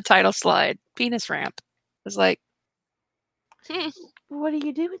on the title slide. Penis ramp. It's like, what do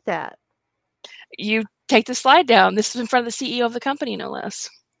you do with that? You take the slide down. This is in front of the CEO of the company, no less.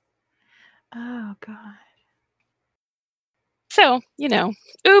 Oh God. So,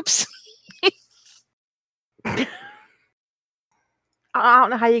 oops. I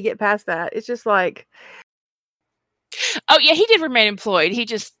don't know how you get past that. It's just like, oh yeah, he did remain employed. He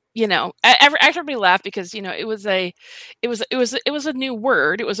just, everybody laughed because it was a new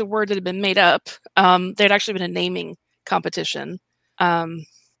word. It was a word that had been made up. There'd actually been a naming competition for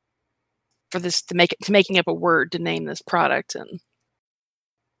this to making up a word to name this product. And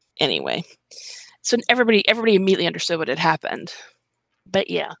anyway, so everybody immediately understood what had happened. But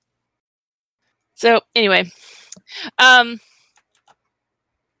yeah. So anyway,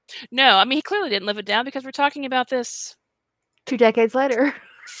 no, I mean, he clearly didn't live it down because we're talking about this 2 decades later.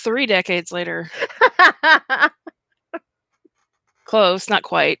 3 decades later. Close, not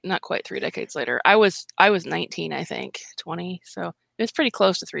quite 3 decades later. I was 19, I think, 20. So it was pretty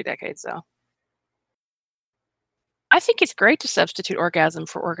close to 3 decades, though. I think it's great to substitute orgasm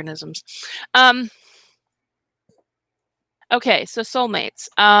for organisms. Okay, so soulmates.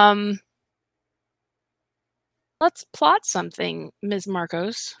 Let's plot something, Ms.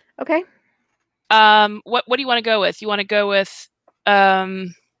 Marcos. Okay. What do you want to go with? You want to go with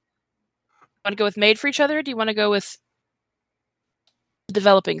made for each other? Or do you want to go with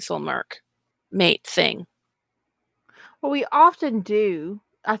developing soul mark mate thing? Well, we often do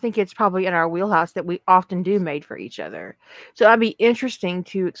I think it's probably in our wheelhouse that we often do made for each other. So that'd be interesting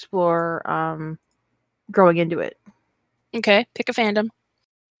to explore growing into it. Okay, pick a fandom.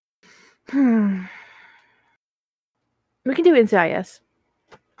 We can do NCIS.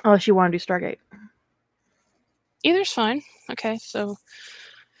 Unless you want to do Stargate. Either's fine. Okay, so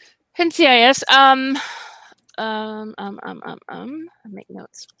NCIS. Make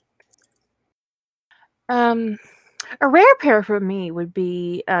notes. A rare pair for me would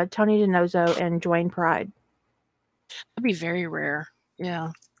be Tony DiNozzo and Dwayne Pride. That'd be very rare.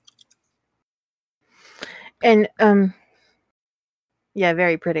 Yeah. And yeah,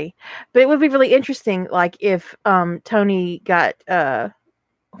 very pretty. But it would be really interesting, like if Tony got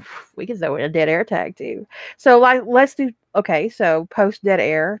we could throw in a Dead Air tag too. So like let's do okay, so post Dead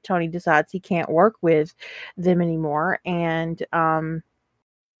Air, Tony decides he can't work with them anymore and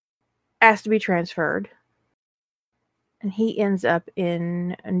asked to be transferred. And he ends up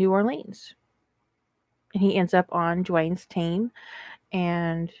in New Orleans. And he ends up on Dwayne's team.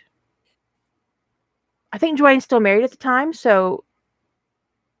 And I think Dwayne's still married at the time, so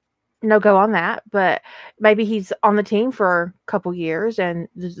no go on that. But maybe he's on the team for a couple years and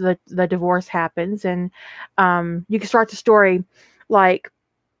the divorce happens. And you can start the story like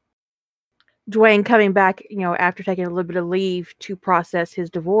Dwayne coming back, after taking a little bit of leave to process his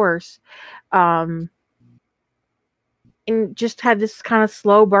divorce. And just have this kind of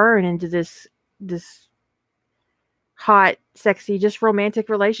slow burn into this hot, sexy, just romantic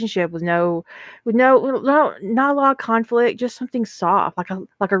relationship with not a lot of conflict, just something soft,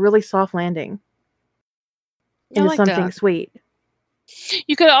 like a really soft landing into like something that. sweet.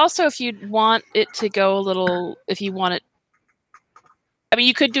 You could also, if you want it to go a little, if you want it, I mean,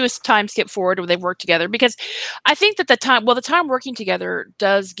 you could do a time skip forward where they've worked together, because I think that the time working together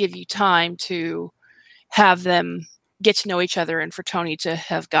does give you time to have them get to know each other and for Tony to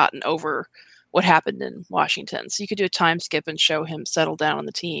have gotten over what happened in Washington. So you could do a time skip and show him settle down on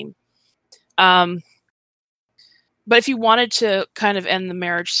the team. But if you wanted to kind of end the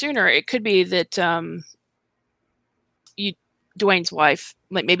marriage sooner, it could be that Dwayne's wife,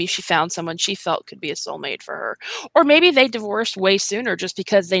 like maybe she found someone she felt could be a soulmate for her. Or maybe they divorced way sooner just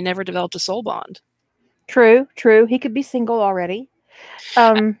because they never developed a soul bond. True. He could be single already.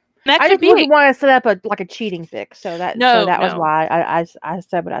 I just wouldn't want to set up a cheating fix, so that was why I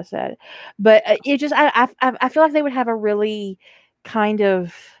said what I said. But it just I feel like they would have a really kind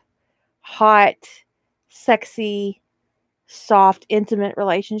of hot, sexy, soft, intimate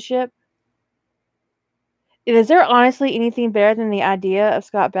relationship. Is there honestly anything better than the idea of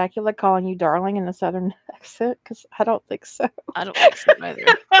Scott Bakula calling you darling in a southern accent? Because I don't think so. I don't think so either.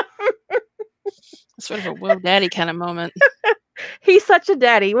 It's sort of a whoa daddy kind of moment. He's such a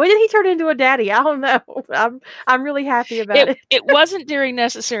daddy. When did he turn into a daddy? I don't know. I'm really happy about it. It wasn't during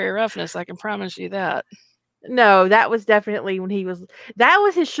Necessary Roughness, I can promise you that. No, that was definitely when that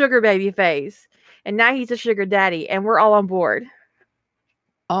was his sugar baby phase. And now he's a sugar daddy, and we're all on board.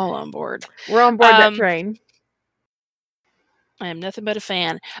 All on board. We're on board that train. I am nothing but a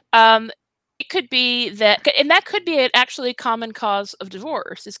fan. It could be that, and that could be actually a common cause of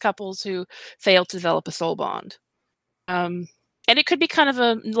divorce, is couples who fail to develop a soul bond. And it could be kind of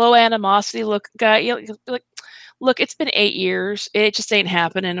a low animosity guy. Like, look, it's been 8 years. It just ain't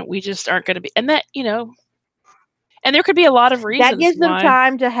happening. We just aren't going to be. And that, and there could be a lot of reasons. That gives them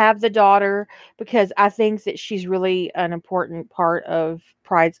time to have the daughter, because I think that she's really an important part of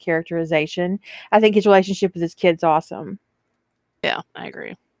Pride's characterization. I think his relationship with his kid's awesome. Yeah, I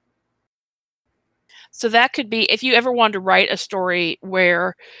agree. So that could be, if you ever wanted to write a story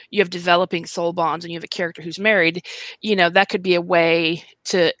where you have developing soul bonds and you have a character who's married, that could be a way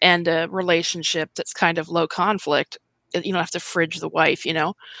to end a relationship that's kind of low conflict. You don't have to fridge the wife,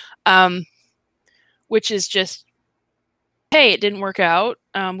 which is just, hey, it didn't work out.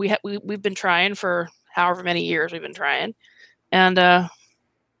 We've been trying for however many years we've been trying, and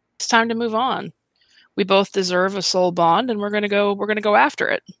it's time to move on. We both deserve a soul bond, and we're gonna go after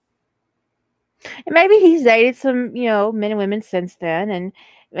it. And maybe he's dated some, men and women since then, and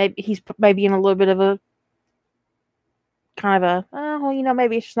maybe he's in a little bit of a kind of a,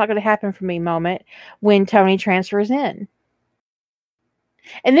 maybe it's just not going to happen for me moment when Tony transfers in.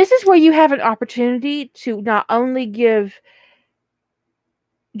 And this is where you have an opportunity to not only give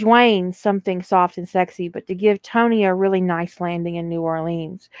Dwayne something soft and sexy, but to give Tony a really nice landing in New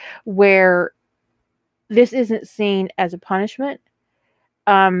Orleans, where this isn't seen as a punishment,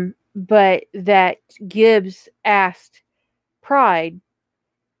 but that Gibbs asked Pride,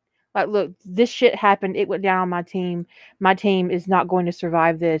 like, look, this shit happened. It went down on my team. My team is not going to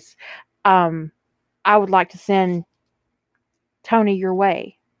survive this. I would like to send Tony your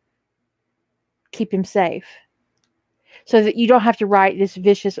way. Keep him safe. So that you don't have to write this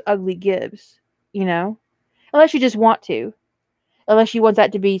vicious, ugly Gibbs, you know? Unless you just want to. Unless you want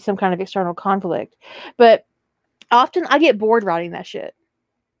that to be some kind of external conflict. But often I get bored writing that shit.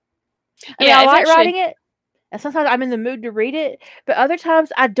 I mean, I like writing it, and sometimes I'm in the mood to read it, but other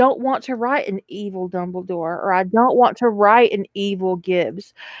times I don't want to write an evil Dumbledore, or I don't want to write an evil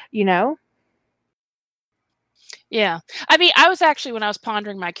Gibbs, you know? Yeah. I mean, I was actually, when I was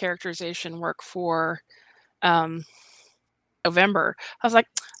pondering my characterization work for November, I was like,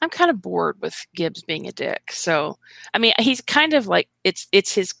 I'm kind of bored with Gibbs being a dick. So, I mean, he's kind of like,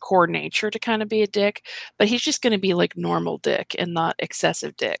 it's his core nature to kind of be a dick, but he's just going to be like normal dick and not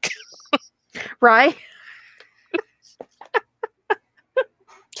excessive dick. Right?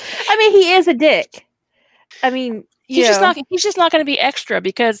 I mean, he is a dick. I mean, he's just not going to be extra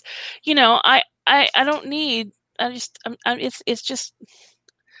because, you know, I don't need, I'm just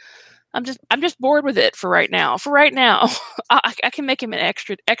bored with it for right now. For right now, I can make him an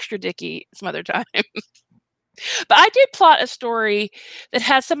extra dicky some other time. But I did plot a story that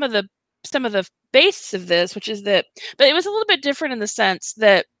has some of the basis of this, which is that, but it was a little bit different in the sense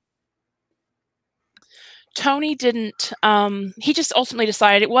that Tony didn't. He just ultimately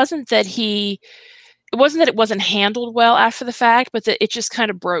decided it wasn't that it wasn't handled well after the fact, but that it just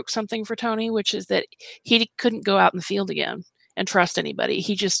kind of broke something for Tony, which is that he couldn't go out in the field again and trust anybody.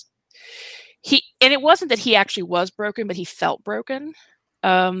 And it wasn't that he actually was broken, but he felt broken.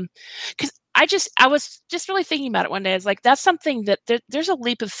 Because I was just really thinking about it one day. It's like, that's something that there's a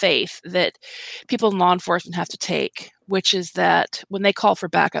leap of faith that people in law enforcement have to take, which is that when they call for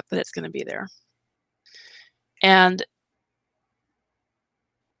backup, that it's going to be there. And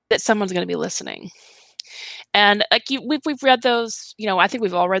that someone's going to be listening. And like we've read those, you know, I think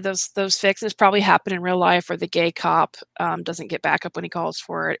we've all read those fics. Probably happen in real life where the gay cop doesn't get backup when he calls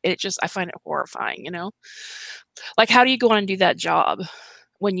for it. I find it horrifying, you know? Like, how do you go on and do that job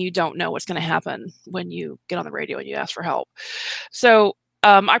when you don't know what's going to happen when you get on the radio and you ask for help? So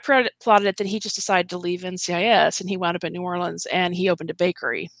I plotted it that he just decided to leave NCIS and he wound up in New Orleans and he opened a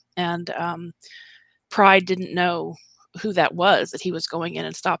bakery. And Pride didn't know who that was that he was going in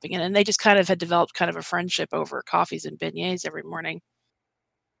and stopping in, and they just kind of had developed kind of a friendship over coffees and beignets every morning.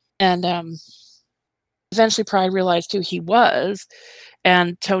 And eventually Pride realized who he was,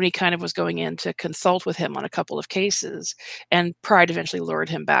 and Tony kind of was going in to consult with him on a couple of cases, and Pride eventually lured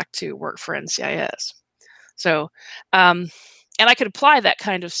him back to work for NCIS. So and I could apply that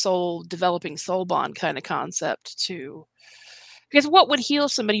kind of developing soul bond kind of concept to, because what would heal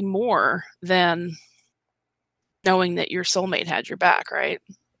somebody more than knowing that your soulmate had your back, right?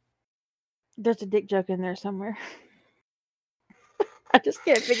 There's a dick joke in there somewhere. I just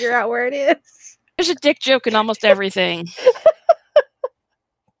can't figure out where it is. There's a dick joke in almost everything.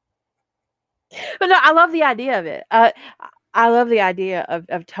 But no, I love the idea of it. I love the idea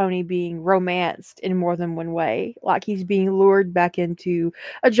of Tony being romanced in more than one way. Like, he's being lured back into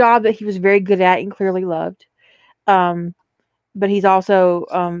a job that he was very good at and clearly loved. But he's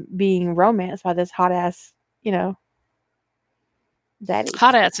also being romanced by this hot ass, you know, daddy.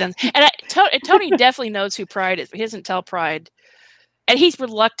 Hot ass. And Tony definitely knows who Pride is, but he doesn't tell Pride. And he's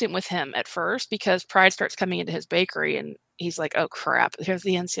reluctant with him at first because Pride starts coming into his bakery and he's like, oh crap, here's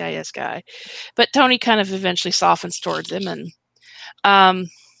the NCIS guy. But Tony kind of eventually softens towards him. And I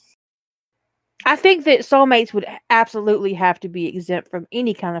think that soulmates would absolutely have to be exempt from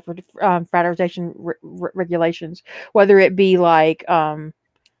any kind of fraternization regulations, whether it be like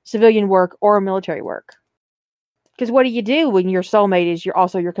civilian work or military work. Because what do you do when your soulmate is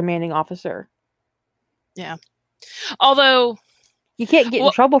also your commanding officer? Yeah. Although you can't get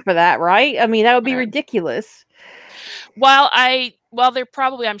in trouble for that, right? I mean, that would be ridiculous. While there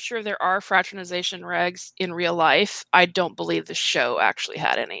probably, I'm sure there are fraternization regs in real life, I don't believe the show actually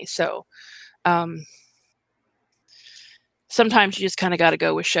had any. So sometimes you just kind of got to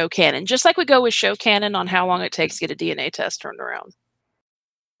go with show canon, just like we go with show canon on how long it takes to get a DNA test turned around.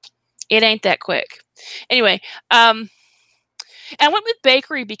 It ain't that quick. Anyway, and I went with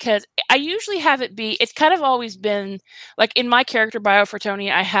bakery because I usually have it be, it's kind of always been, like in my character bio for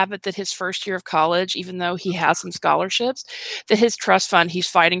Tony, I have it that his first year of college, even though he has some scholarships, that his trust fund, he's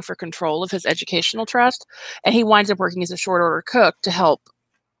fighting for control of his educational trust, and he winds up working as a short order cook to help,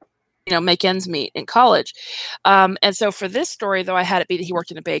 you know, make ends meet in college. And so for this story, though, I had it be that he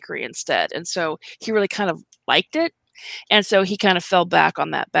worked in a bakery instead. And so he really kind of liked it. And so he kind of fell back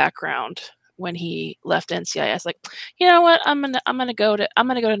on that background when he left NCIS. Like, you know what? I'm gonna go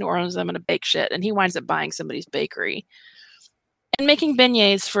to New Orleans. I'm gonna bake shit. And he winds up buying somebody's bakery. making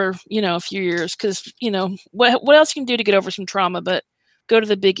beignets for, a few years because, what else you can do to get over some trauma but go to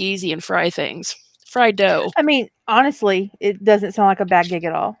the Big Easy and fry things. Fried dough. I mean, honestly, it doesn't sound like a bad gig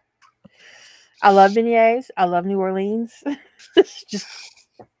at all. I love beignets. I love New Orleans. This just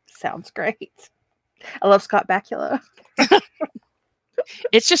sounds great. I love Scott Bakula.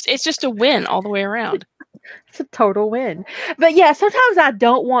 It's just a win all the way around. It's a total win. But yeah, sometimes I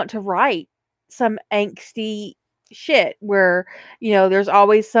don't want to write some angsty shit where, there's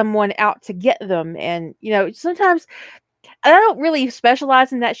always someone out to get them. And, sometimes I don't really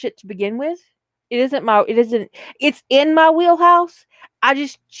specialize in that shit to begin with. It's in my wheelhouse. I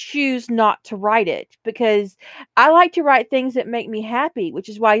just choose not to write it because I like to write things that make me happy, which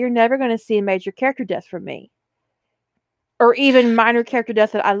is why you're never going to see a major character death from me. Or even minor character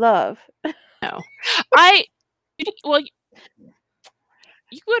death that I love. No. You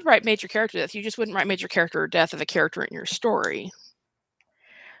would write major character death. You just wouldn't write major character death of a character in your story.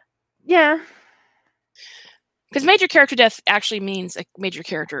 Yeah. Because major character death actually means a major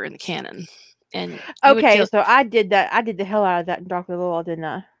character in the canon. And okay, so I did that. I did the hell out of that in Darkly Loyal, didn't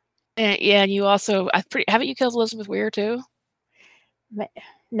I? And you also, haven't you killed Elizabeth Weir too?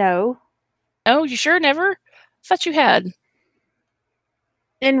 No. Oh, you sure? Never? I thought you had.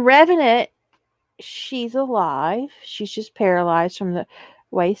 In Revenant, she's alive. She's just paralyzed from the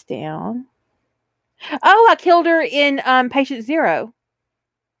waist down. Oh, I killed her in Patient Zero.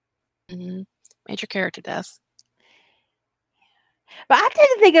 Mm-hmm. Major character death. But I tend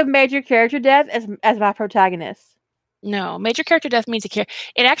to think of major character death as my protagonist. No, major character death means it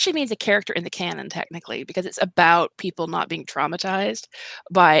actually means a character in the canon technically because it's about people not being traumatized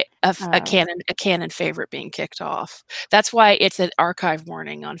by a canon favorite being kicked off. That's why it's an archive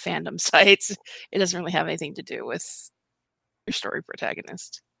warning on fandom sites. It doesn't really have anything to do with your story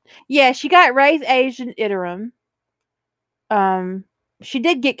protagonist. Yeah, she got raised Asian interim. She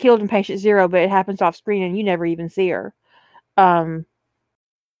did get killed in Patient Zero, but it happens off screen and you never even see her. Let's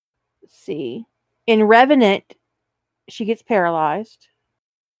see. In Revenant, she gets paralyzed.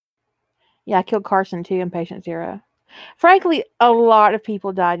 Yeah, I killed Carson too in Patient Zero. Frankly, a lot of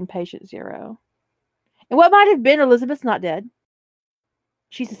people died in Patient Zero. And what might have been Elizabeth's not dead.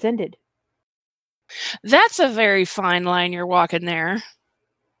 She's ascended. That's a very fine line you're walking there.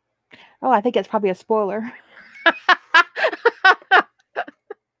 Oh, I think that's probably a spoiler.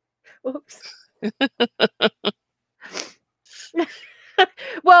 Oops.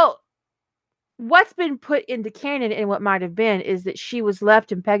 Well, what's been put into canon and what might have been is that she was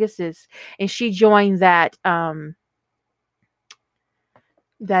left in Pegasus and she joined that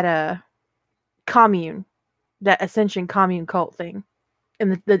commune, that Ascension commune cult thing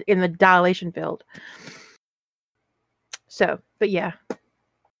in the dilation field. So, but yeah.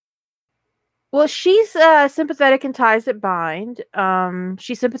 Well, she's sympathetic in Ties That Bind.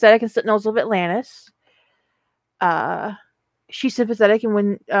 She's sympathetic in Sentinels of Atlantis. She's sympathetic in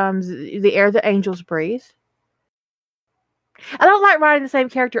When the Air the Angels Breathe. I don't like writing the same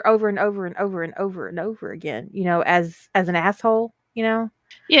character over and over and over and over and over again, as an asshole,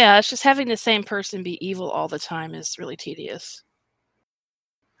 Yeah, it's just having the same person be evil all the time is really tedious.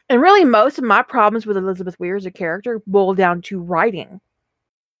 And really, most of my problems with Elizabeth Weir as a character boil down to writing.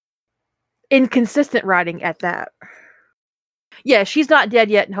 Inconsistent writing at that. Yeah, she's not dead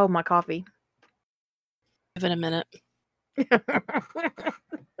yet and hold my coffee. Give it a minute.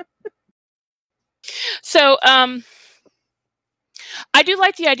 So, I do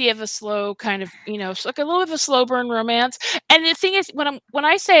like the idea of a slow kind of, like a little bit of a slow burn romance. And the thing is, when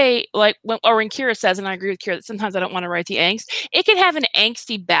I say when Kira says, and I agree with Kira that sometimes I don't want to write the angst, it can have an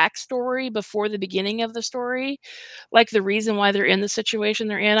angsty backstory before the beginning of the story, like the reason why they're in the situation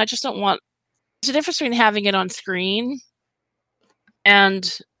they're in. I just don't want. There's a difference between having it on screen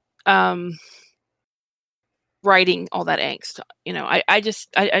and writing all that angst.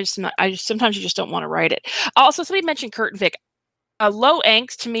 Sometimes you just don't want to write it. Also, somebody mentioned Curtin Vic. Low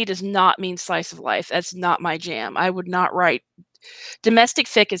angst to me does not mean slice of life. That's not my jam. I would not write. Domestic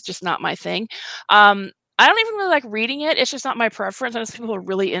fic is just not my thing. I don't even really like reading it. It's just not my preference. I know some people are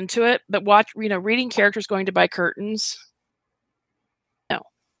really into it, but reading characters going to buy curtains. No,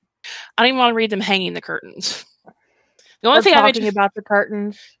 I don't even want to read them hanging the curtains. The only thing talking about the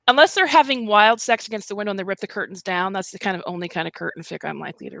curtains, unless they're having wild sex against the window and they rip the curtains down, that's the only kind of curtain fic I'm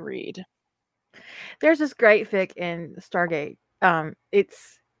likely to read. There's this great fic in Stargate.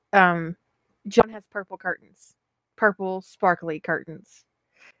 It's John has purple curtains, purple sparkly curtains,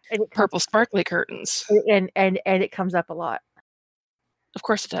 and purple sparkly curtains, and it comes up a lot. Of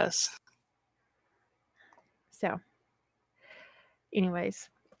course it does. So, anyways,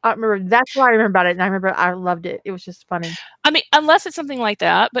 I remember that's what I remember about it, and I remember I loved it. It was just funny. I mean, unless it's something like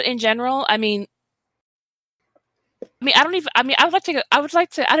that, but in general, I mean, I don't even. I mean, I would like to. I would like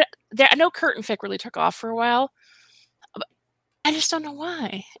to. I know Curtain Fic really took off for a while. But I just don't know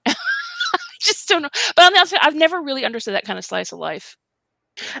why. I just don't know. But on the outside, I've never really understood that kind of slice of life.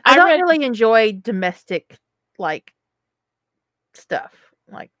 I don't really enjoy domestic like stuff,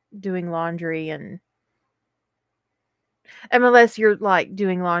 like doing laundry and unless you're like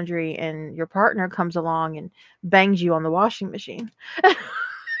doing laundry and your partner comes along and bangs you on the washing machine.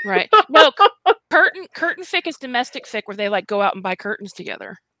 Right. No, curtain fic is domestic fic where they like go out and buy curtains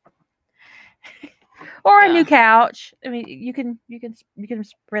together. Or a new couch. I mean, you can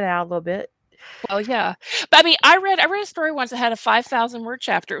spread out a little bit. Well, yeah. But I mean, I read a story once that had a 5,000 word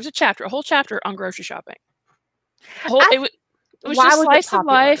chapter. It was a whole chapter on grocery shopping. It was just slice of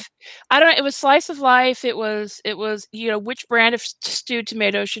life. I don't know. It was slice of life. It was, which brand of stewed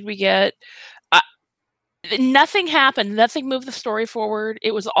tomato should we get? Nothing happened. Nothing moved the story forward.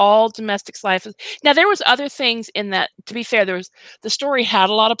 It was all domestic life. Now, there was other things in that, to be fair, the story had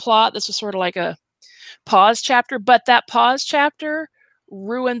a lot of plot. This was sort of like a pause chapter, but that pause chapter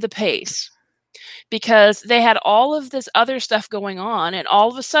ruined the pace because they had all of this other stuff going on, and all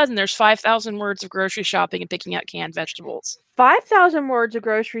of a sudden there's 5,000 words of grocery shopping and picking out canned vegetables. 5,000 words of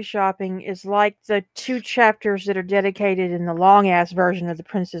grocery shopping is like the 2 chapters that are dedicated in the long-ass version of The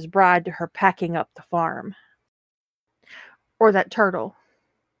Princess Bride to her packing up the farm. Or that turtle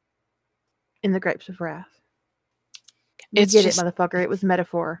in The Grapes of Wrath. You get it, motherfucker. It was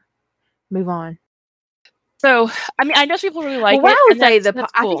metaphor. Move on. So, I mean, I know people really like it. I would say I think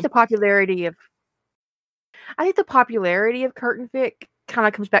the popularity of Curtain Fic kind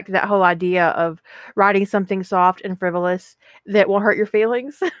of comes back to that whole idea of writing something soft and frivolous that won't hurt your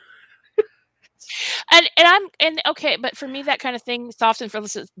feelings. Okay, but for me, that kind of thing, soft and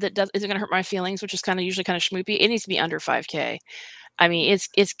frivolous, isn't going to hurt my feelings, which is usually kind of schmoopy. It needs to be under 5K. I mean,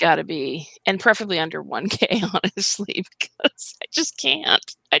 it's got to be, and preferably under 1K, honestly, because I just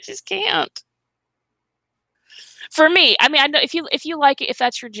can't. For me, I mean, I know if you like it, if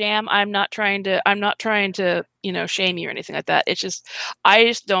that's your jam, I'm not trying to, shame you or anything like that. It's just,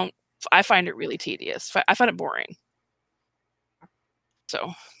 I find it really tedious. I find it boring.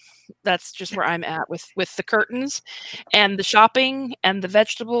 So that's just where I'm at with the curtains and the shopping and the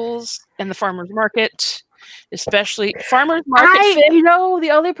vegetables and the farmer's market, especially farmer's market. The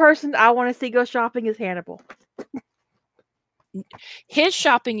only person I want to see go shopping is Hannibal. His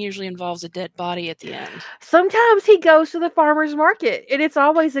shopping usually involves a dead body at the end. Sometimes he goes to the farmer's market, and it's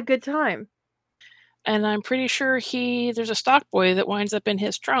always a good time. And I'm pretty sure there's a stock boy that winds up in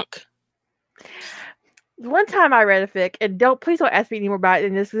his trunk. One time I read a fic, and please don't ask me any more about it.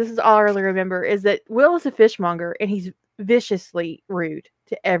 And this is all I really remember, is that Will is a fishmonger, and he's viciously rude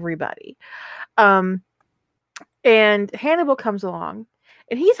to everybody. And Hannibal comes along.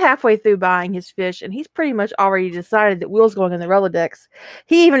 And he's halfway through buying his fish, and he's pretty much already decided that Will's going in the Rolodex.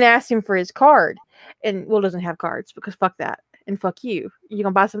 He even asked him for his card, and Will doesn't have cards because fuck that and fuck you. You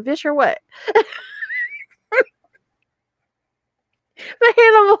gonna buy some fish or what? But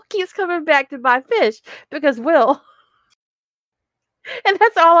Hannibal keeps coming back to buy fish because Will. And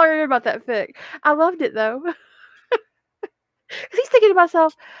that's all I remember about that fic. I loved it though. Because he's thinking to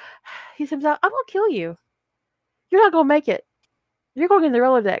himself, I'm gonna kill you. You're not gonna make it. You're going in the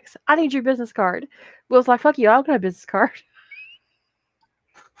Rolodex. I need your business card. Will's like, fuck you, I don't got a business card.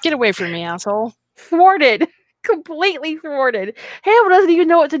 Get away from me, asshole. Thwarted. Completely thwarted. Hannibal doesn't even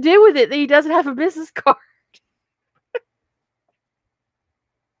know what to do with it, that he doesn't have a business card.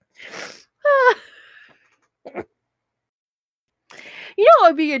 It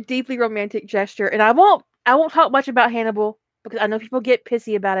would be a deeply romantic gesture, and I won't talk much about Hannibal, because I know people get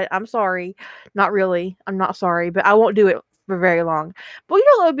pissy about it. I'm sorry. Not really. I'm not sorry, but I won't do it for very long. But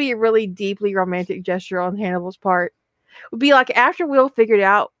it would be a really deeply romantic gesture on Hannibal's part. It would be like after Will figured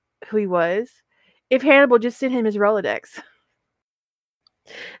out who he was, if Hannibal just sent him his Rolodex.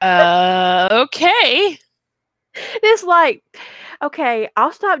 Okay. It's like, okay,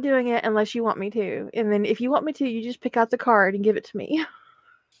 I'll stop doing it unless you want me to. And then if you want me to, you just pick out the card and give it to me.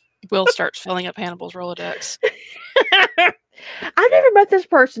 Will starts filling up Hannibal's Rolodex. I've never met this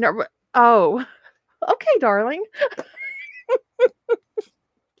person. Oh, okay, darling.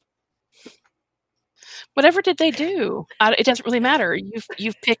 Whatever did they do? It doesn't really matter.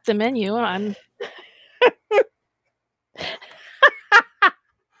 You've picked the menu. I'm.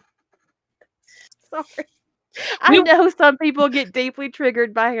 Sorry. I know some people get deeply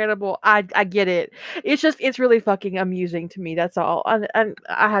triggered by Hannibal. I get it. It's really fucking amusing to me. That's all. I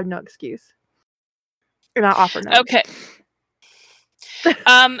have no excuse. And I offer no. Okay.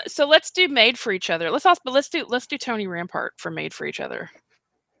 So let's do Made for Each Other. Let's do Tony Rampart for Made for Each Other.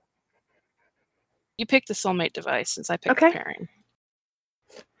 You pick the soulmate device since I picked the pairing.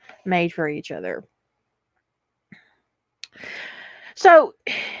 Made for Each Other. So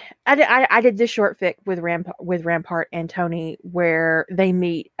I did this short fic with Rampart and Tony where they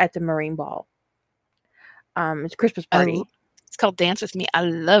meet at the Marine Ball. It's a Christmas party. It's called Dance With Me. I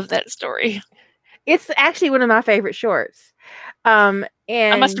love that story. It's actually one of my favorite shorts. And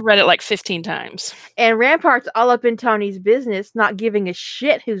I must have read it like 15 times. And Rampart's all up in Tony's business, not giving a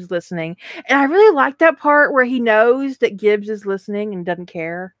shit who's listening. And I really like that part where he knows that Gibbs is listening and doesn't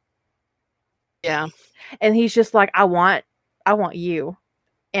care. Yeah. And he's just like, I want you.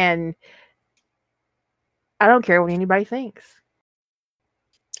 And I don't care what anybody thinks.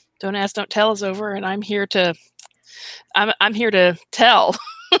 Don't ask, don't tell is over, and I'm here to tell.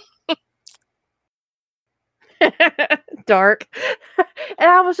 Dark. And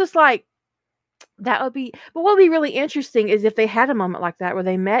I was just like, that would be, but what would be really interesting is if they had a moment like that where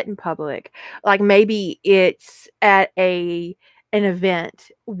they met in public. Like maybe it's at an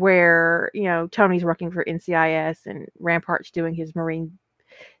event where, Tony's working for NCIS and Rampart's doing his Marine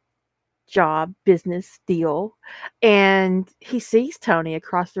job, business deal, and he sees Tony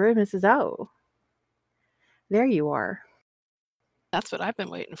across the room and says, "Oh, there you are." That's what I've been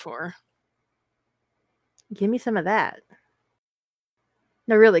waiting for. Give me some of that.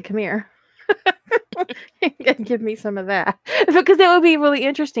 No, really, come here. Give me some of that. Because it would be really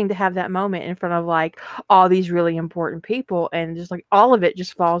interesting to have that moment in front of like all these really important people and just like all of it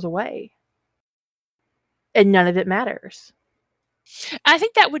just falls away. And none of it matters. I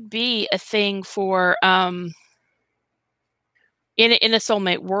think that would be a thing for in a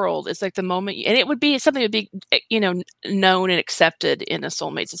soulmate world. It's like the moment, and it would be something that would be known and accepted in a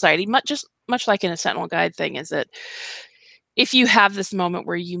soulmate society, much like in a Sentinel Guide thing, is that if you have this moment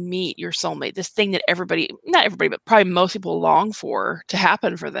where you meet your soulmate, this thing that not everybody, but probably most people long for to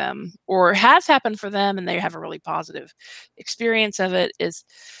happen for them, or has happened for them, and they have a really positive experience of it, is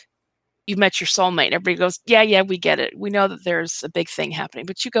you've met your soulmate. And everybody goes, yeah, we get it. We know that there's a big thing happening,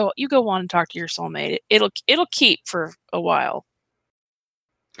 but you go on and talk to your soulmate. It'll keep for a while.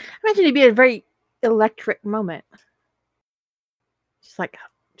 I imagine it'd be a very electric moment. Just like,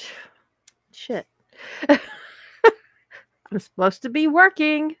 shit. I'm supposed to be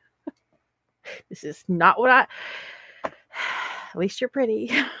working. This is not what at least you're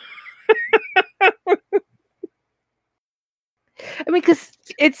pretty. I mean, because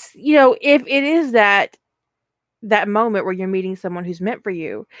it's, if it is that moment where you're meeting someone who's meant for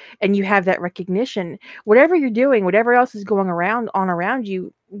you and you have that recognition, whatever you're doing, whatever else is going around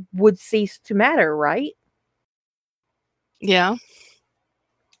you would cease to matter, right? Yeah.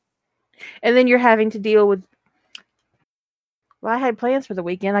 And then you're having to deal with, well, I had plans for the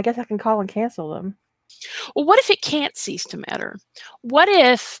weekend. I guess I can call and cancel them. Well, what if it can't cease to matter? What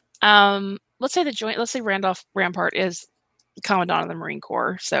if, let's say Randolph Rampart is Commandant of the Marine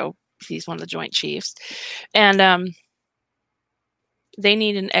Corps, so he's one of the Joint Chiefs, and they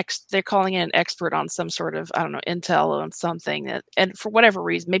need they're calling in an expert on some sort of, I don't know, intel on something that, and for whatever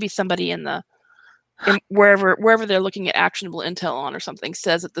reason, maybe somebody in wherever they're looking at actionable intel on or something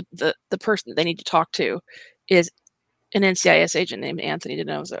says that the person that they need to talk to is an NCIS agent named Anthony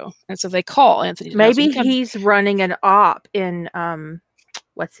DiNozzo, and so they call Anthony DiNozzo. Maybe he's running an op in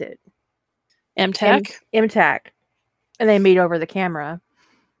what's it? MTAC. MTAC, and they meet over the camera.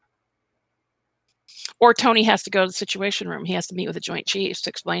 Or Tony has to go to the Situation Room. He has to meet with the Joint Chiefs to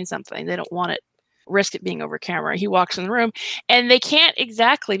explain something. They don't want it risk it being over camera. He walks in the room, and they can't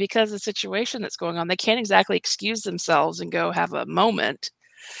exactly, because of the situation that's going on, they can't exactly excuse themselves and go have a moment.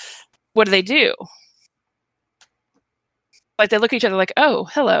 What do? Like they look at each other like, "Oh,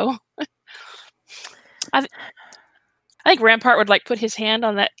 hello." I think Rampart would like put his hand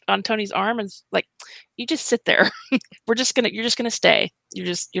on Tony's arm and like, "You just sit there. You're just gonna stay.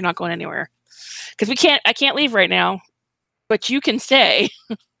 You're not going anywhere. Because I can't leave right now, but you can stay."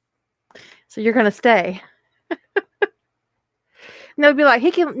 So you're gonna stay. No, it'd be like,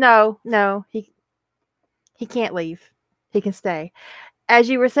 he can't leave. He can stay. As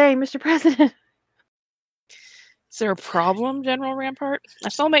you were saying, Mr. President. Is there a problem, General Rampart? My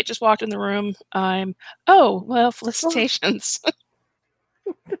soulmate just walked in the room. Oh, felicitations.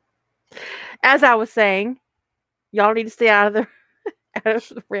 As I was saying, y'all need to stay out of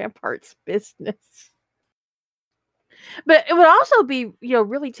the Rampart's business. But it would also be,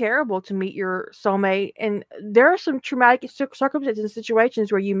 really terrible to meet your soulmate. And there are some traumatic circumstances and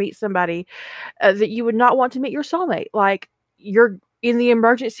situations where you meet somebody that you would not want to meet your soulmate. Like you're in the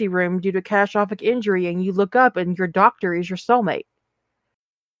emergency room due to catastrophic injury and you look up and your doctor is your soulmate.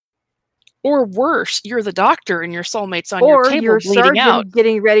 Or worse, you're the doctor and your soulmate's on your Or table you're a bleeding out. surgeon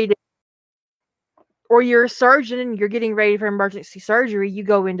getting ready to, or you're a surgeon and you're getting ready for emergency surgery. You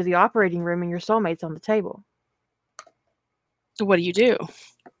go into the operating room and your soulmate's on the table. What do you do?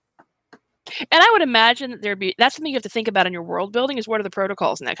 And I would imagine that that's something you have to think about in your world building, is what are the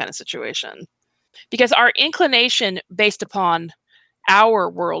protocols in that kind of situation? Because our inclination based upon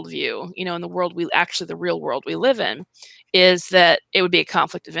our worldview, you know, in the world the real world we live in, is that it would be a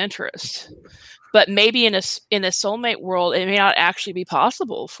conflict of interest. But maybe in a soulmate world, it may not actually be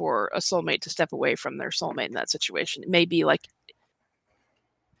possible for a soulmate to step away from their soulmate in that situation. It may be like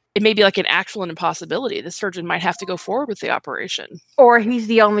an actual impossibility. The surgeon might have to go forward with the operation. Or he's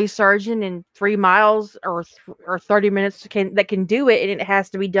the only surgeon in 3 miles or 30 minutes that can do it, and it has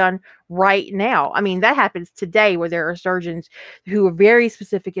to be done right now. I mean, that happens today, where there are surgeons who are very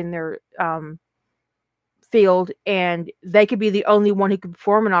specific in their field, and they could be the only one who could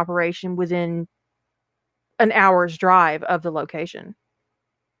perform an operation within an hour's drive of the location,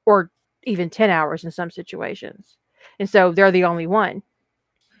 or even 10 hours in some situations. And so they're the only one.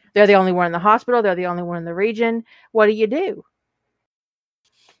 They're the only one in the hospital. They're the only one in the region. What do? You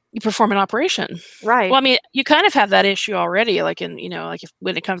perform an operation. Right. Well, I mean, you kind of have that issue already, like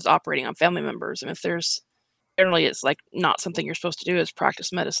when it comes to operating on family members. And if there's, generally it's like not something you're supposed to do is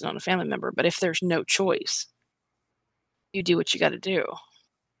practice medicine on a family member. But if there's no choice, you do what you got to do.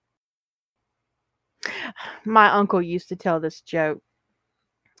 My uncle used to tell this joke,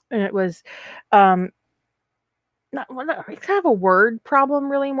 and it was, it's kind of a word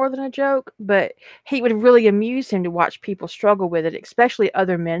problem, really, more than a joke, but he would really amuse him to watch people struggle with it, especially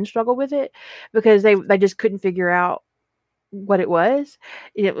other men struggle with it, because they just couldn't figure out what it was.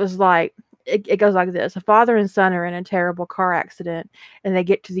 It was like, it goes like this. A father and son are in a terrible car accident, and they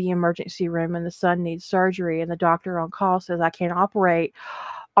get to the emergency room, and the son needs surgery, and the doctor on call says, I can't operate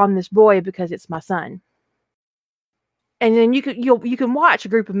on this boy because it's my son. And then you can watch a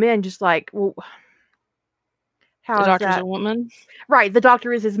group of men just like, well, how the doctor's a woman? Right. The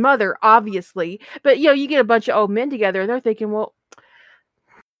doctor is his mother, obviously. But, you get a bunch of old men together and they're thinking, well,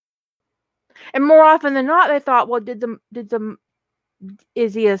 and more often than not, they thought, well,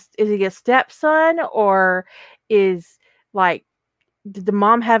 is he a stepson, or did the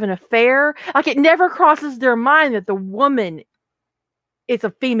mom have an affair? Like, it never crosses their mind that the woman is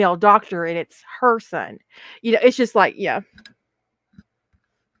a female doctor and it's her son. It's just like, yeah.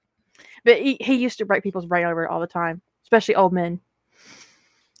 But he used to break people's brain over it all the time, especially old men.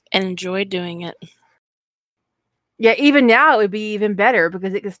 And enjoyed doing it. Yeah, even now it would be even better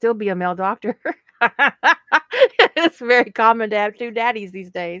because it could still be a male doctor. It's very common to have two daddies these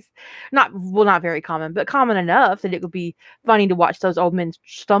days. Not very common, but common enough that it would be funny to watch those old men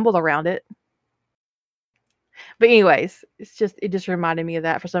stumble around it. But anyways, it just reminded me of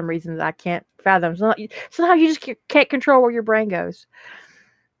that for some reason that I can't fathom. Sometimes you just can't control where your brain goes.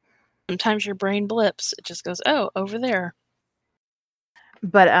 Sometimes your brain blips. It just goes, oh, over there.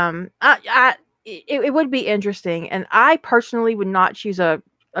 But it would be interesting, and I personally would not choose a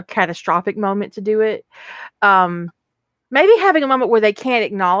catastrophic moment to do it. Maybe having a moment where they can't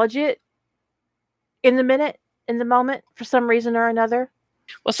acknowledge it in the moment for some reason or another.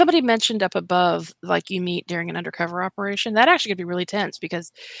 Well, somebody mentioned up above, like you meet during an undercover operation. That actually could be really tense, because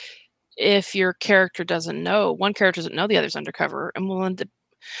if your character doesn't know, one character doesn't know the other's undercover, and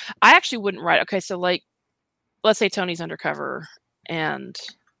I actually wouldn't write. Okay, so like, let's say Tony's undercover, and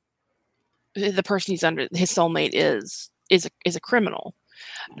the person he's under, his soulmate is a criminal.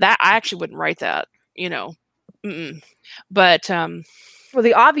 That I actually wouldn't write that, But well,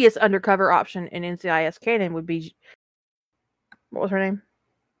 the obvious undercover option in NCIS canon would be, what was her name?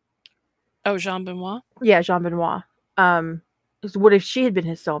 Oh, Jean Benoit. Yeah, Jean Benoit. What if she had been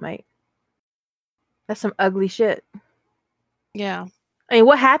his soulmate? That's some ugly shit. Yeah. I mean,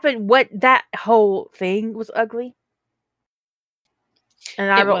 what happened? That whole thing was ugly.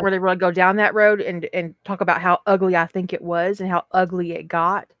 And I don't really want to go down that road and talk about how ugly I think it was and how ugly it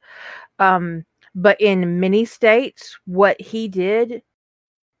got. But in many states, what he did,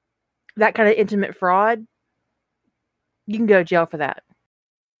 that kind of intimate fraud, you can go to jail for that.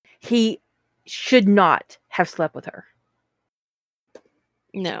 He should not have slept with her.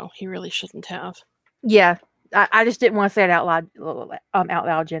 No, he really shouldn't have. Yeah. I just didn't want to say it out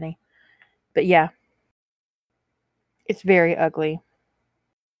loud, Jenny. But yeah, it's very ugly.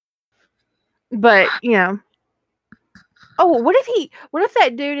 But oh, what if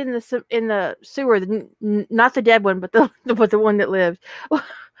that dude in the sewer, not the dead one, but the one that lived,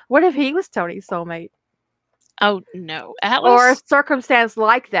 what if he was Tony's soulmate? Oh no, Atlas, or a circumstance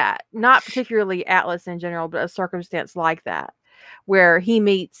like that, not particularly Atlas in general, but a circumstance like that, where he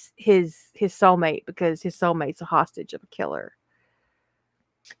meets his soulmate because his soulmate's a hostage of a killer.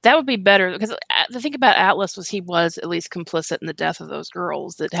 That would be better, because the thing about Atlas was he was at least complicit in the death of those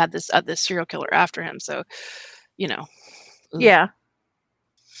girls that had this serial killer after him. So, you know, yeah.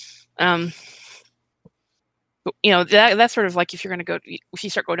 You know, that's sort of like if you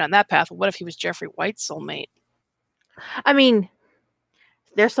start going down that path. What if he was Jeffrey White's soulmate? I mean,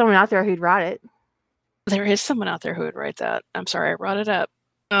 there's someone out there who'd write it. There is someone out there who would write that. I'm sorry, I brought it up.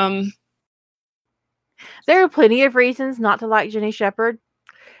 There are plenty of reasons not to like Jenny Shepard.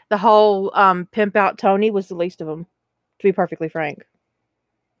 The whole pimp out Tony was the least of them, to be perfectly frank.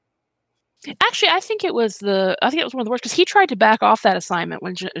 Actually, I think it was one of the worst, because he tried to back off that assignment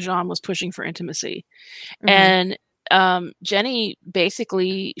when Jean was pushing for intimacy. Mm-hmm. And Jenny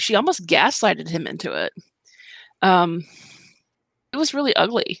basically, she almost gaslighted him into it. It was really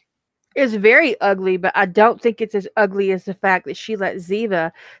ugly. It's very ugly, but I don't think it's as ugly as the fact that she let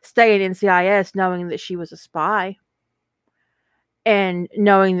Ziva stay in NCIS knowing that she was a spy. And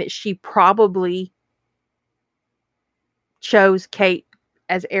knowing that she probably chose Kate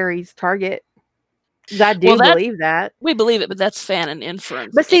as Ares' target. I do believe that. We believe it, but that's fanon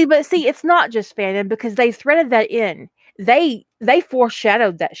inference. But see, it's not just fanon, because they threaded that in. They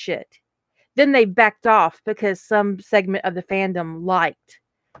foreshadowed that shit. Then they backed off because some segment of the fandom liked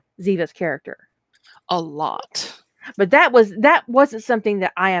Ziva's character a lot. But that wasn't something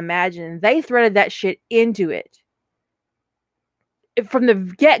that I imagined. They threaded that shit into it. From the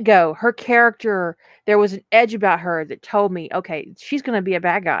get-go, her character, there was an edge about her that told me, okay, she's going to be a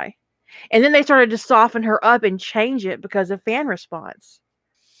bad guy. And then they started to soften her up and change it because of fan response.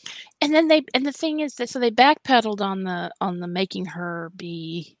 And then the thing is that, so they backpedaled on the making her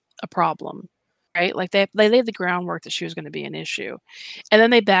be a problem, right? Like they laid the groundwork that she was going to be an issue, and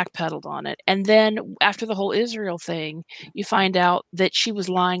then they backpedaled on it. And then after the whole Israel thing, you find out that she was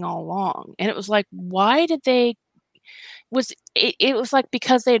lying all along. And it was like, why did they? It was like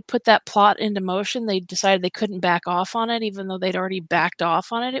because they had put that plot into motion, they decided they couldn't back off on it, even though they'd already backed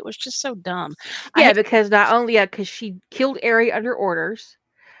off on it. It was just so dumb. Yeah, because not only because she killed Ari under orders,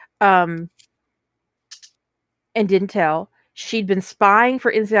 and didn't tell. She'd been spying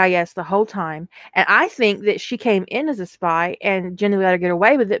for NCIS the whole time, and I think that she came in as a spy, and Jenny let her get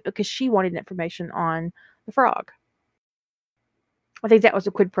away with it because she wanted information on the frog. I think that was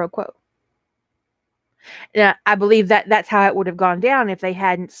a quid pro quo. Now, I believe that that's how it would have gone down if they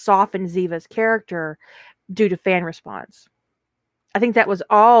hadn't softened Ziva's character due to fan response. I think that was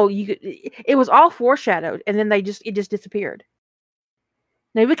all it was all foreshadowed, and then it just disappeared.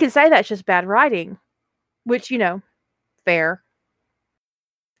 Now we can say that's just bad writing, which, fair.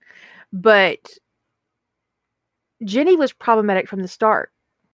 But Jenny was problematic from the start.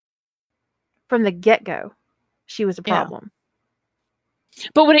 From the get-go, she was a problem. Yeah.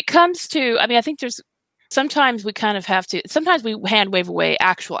 But when it comes to, I think sometimes we kind of have to, sometimes we hand wave away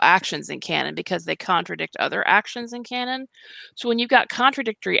actual actions in canon because they contradict other actions in canon. So when you've got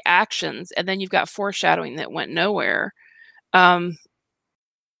contradictory actions and then you've got foreshadowing that went nowhere, I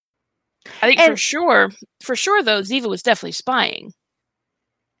think for sure though, Ziva was definitely spying.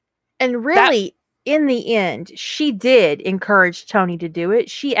 And really, in the end, she did encourage Tony to do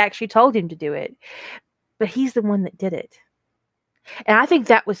it. She actually told him to do it. But he's the one that did it. And I think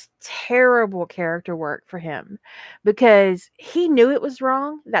that was terrible character work for him because he knew it was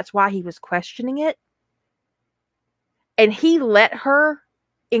wrong. That's why he was questioning it. And he let her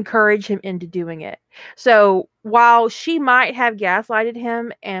encourage him into doing it. So while she might have gaslighted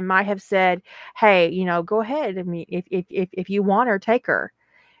him and might have said, hey, go ahead. I mean, if you want her, take her.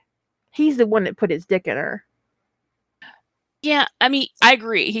 He's the one that put his dick in her. Yeah, I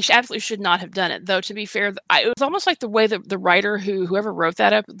agree. He absolutely should not have done it. Though, to be fair, it was almost like the way that the writer whoever wrote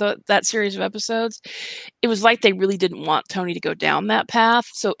that series of episodes, it was like they really didn't want Tony to go down that path.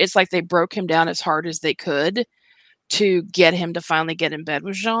 So it's like they broke him down as hard as they could to get him to finally get in bed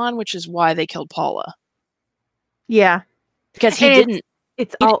with Jean, which is why they killed Paula. Yeah. Because he didn't.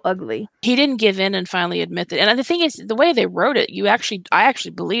 It's all ugly. He didn't give in and finally admit that. And the thing is, the way they wrote it, I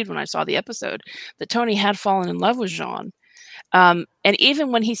actually believed when I saw the episode that Tony had fallen in love with Jean. And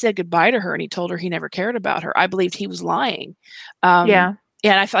even when he said goodbye to her and he told her he never cared about her, I believed he was lying. Yeah.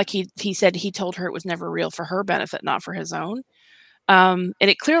 And I feel like he said he told her it was never real for her benefit, not for his own. And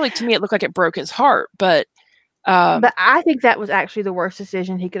it clearly, to me, it looked like it broke his heart. But I think that was actually the worst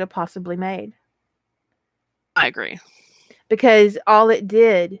decision he could have possibly made. I agree. Because all it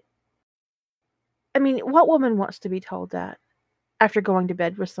did, what woman wants to be told that after going to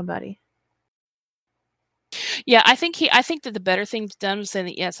bed with somebody? Yeah, I think that the better thing done was saying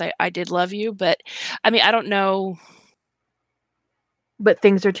that, yes, I did love you, but I don't know. but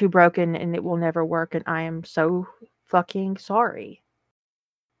things are too broken and it will never work, and I am so fucking sorry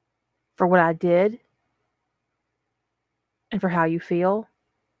for what I did and for how you feel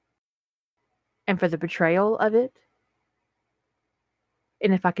and for the betrayal of it.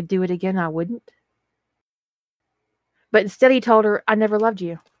 And if I could do it again, I wouldn't. But instead, he told her, I never loved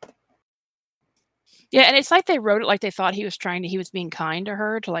you. Yeah, and it's like they wrote it like they thought he was being kind to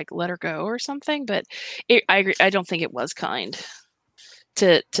her to like let her go or something. But I agree, I don't think it was kind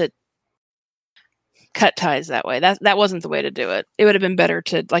to cut ties that way. That wasn't the way to do it. It would have been better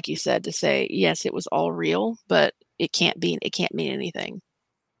to, like you said, to say yes, it was all real, but it can't mean anything.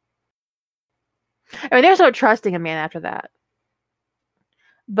 I mean, there's no trusting a man after that.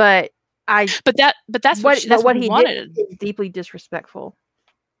 But that's what he wanted. Did is deeply disrespectful.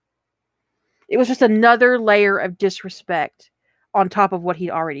 It was just another layer of disrespect on top of what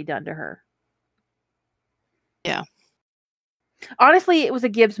he'd already done to her. Yeah. Honestly, it was a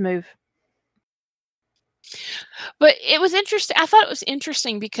Gibbs move. But it was interesting. I thought it was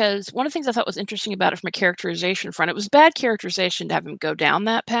interesting because one of the things I thought was interesting about it from a characterization front, it was bad characterization to have him go down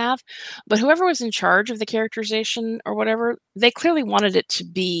that path. But whoever was in charge of the characterization or whatever, they clearly wanted it to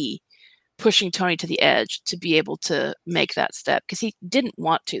be pushing Tony to the edge to be able to make that step because he didn't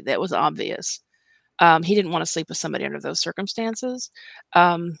want to. That was obvious. He didn't want to sleep with somebody under those circumstances.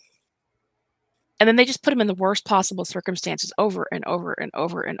 And then they just put him in the worst possible circumstances over and over and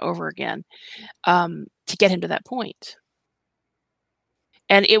over and over again to get him to that point.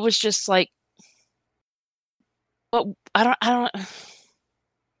 And it was just like, well, I don't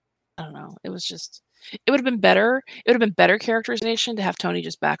know. It was just, it would have been better. It would have been better characterization to have Tony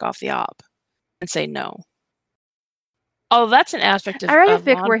just back off the op and say no. Oh, that's an aspect of. I read a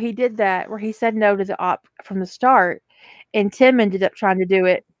fic where he did that, where he said no to the op from the start, and Tim ended up trying to do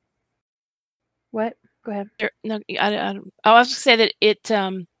it. What? Go ahead. No, I was to say that it.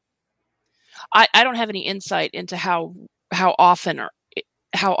 I don't have any insight into how often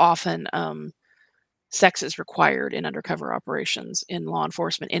sex is required in undercover operations in law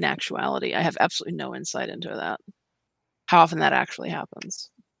enforcement. In actuality, I have absolutely no insight into that. How often that actually happens.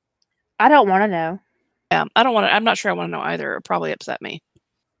 I don't want to know. Yeah, I don't want to. I'm not sure I want to know either. It probably upset me.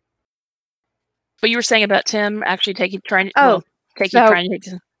 But you were saying about Tim actually trying to take.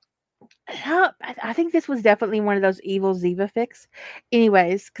 I think this was definitely one of those evil Ziva fics.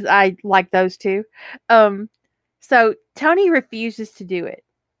 Anyways, because I like those too. So Tony refuses to do it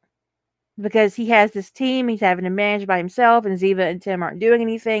because he has this team. He's having to manage by himself, and Ziva and Tim aren't doing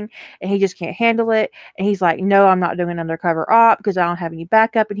anything, and he just can't handle it. And he's like, "No, I'm not doing an undercover op because I don't have any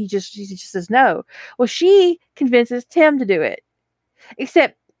backup." And he just says no. Well, she convinces Tim to do it,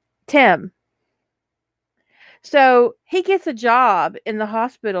 except Tim. So he gets a job in the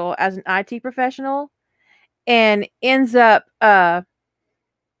hospital as an IT professional and ends up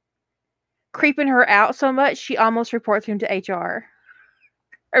creeping her out so much she almost reports him to HR.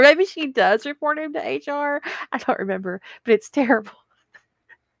 Or maybe she does report him to HR. I don't remember, but it's terrible.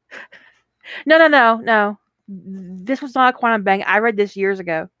 No. This was not a quantum bang. I read this years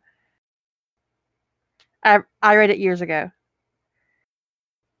ago. I read it years ago.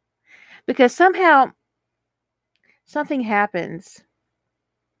 Because somehow something happens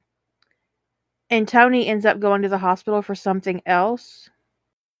and Tony ends up going to the hospital for something else.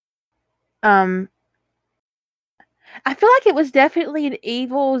 I feel like it was definitely an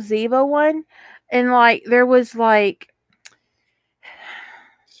evil Ziva one, and like there was like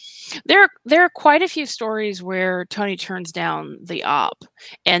there are quite a few stories where Tony turns down the op,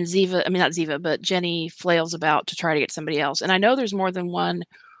 and not Ziva, but Jenny flails about to try to get somebody else. And I know there's more than one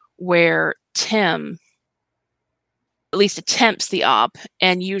where Tim at least attempts the op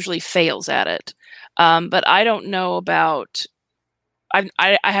and usually fails at it. But I don't know about.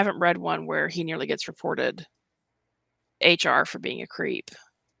 I haven't read one where he nearly gets reported HR for being a creep.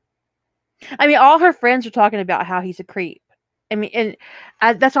 I mean, all her friends are talking about how he's a creep. I mean, and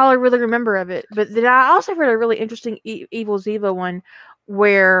that's all I really remember of it. But then I also read a really interesting Evil Ziva one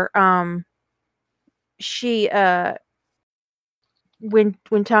where she when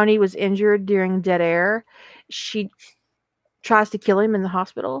Tony was injured during Dead Air, she tries to kill him in the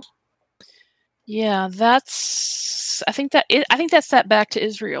hospital. Yeah, I think that's that Back to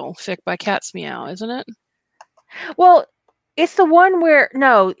Israel fic by Cat's Meow, isn't it? Well, it's the one where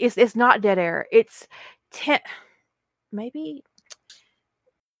no, it's not Dead Air. It's maybe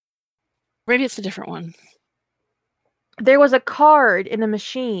it's a different one. There was a card in a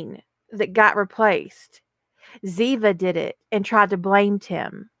machine that got replaced. Ziva did it and tried to blame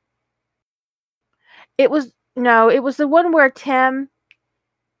Tim. It was the one where Tim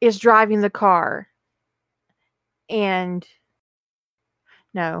is driving the car and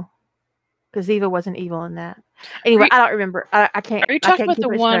No, because Ziva wasn't evil in that. Anyway, I don't remember. I can't. Are you talking about keep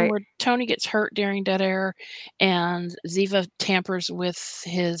the it one straight. where Tony gets hurt during Dead Air, and Ziva tampers with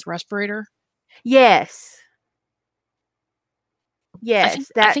his respirator? Yes.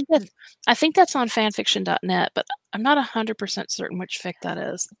 Yes, I think that's on fanfiction.net, but I'm not 100% certain which fic that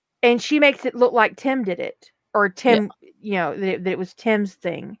is. And she makes it look like Tim did it, or Tim, that it was Tim's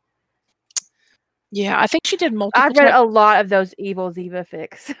thing. Yeah, I think she did multiple. I've read a lot of those evil Ziva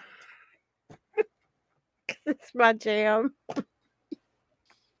fics. It's my jam. Well,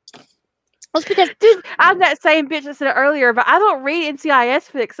 because dude, I'm that same bitch I said earlier, but I don't read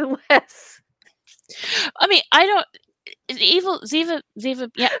NCIS fics unless. I mean, I don't. Evil Ziva.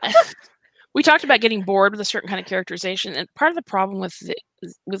 Yeah, we talked about getting bored with a certain kind of characterization, and part of the problem with the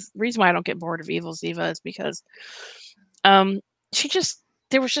reason why I don't get bored of Evil Ziva is because,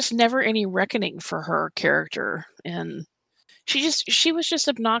 there was just never any reckoning for her character, and she was just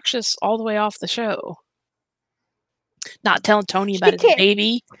obnoxious all the way off the show. Not telling Tony about his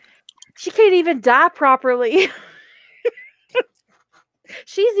baby. She can't even die properly.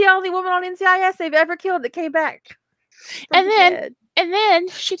 She's the only woman on NCIS they've ever killed that came back. And then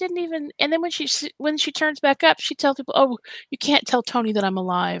she didn't even. And then when she turns back up, she tells people, "Oh, you can't tell Tony that I'm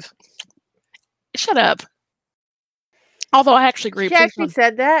alive." Shut up. Although I actually agree. She actually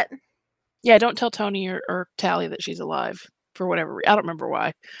said that. Yeah, don't tell Tony or Tally that she's alive for whatever reason. I don't remember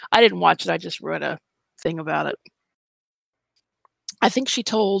why. I didn't watch it. I just read a thing about it. I think she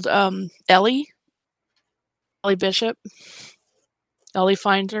told Ellie Bishop. Ellie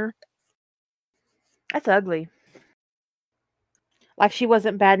finds her. That's ugly. Like she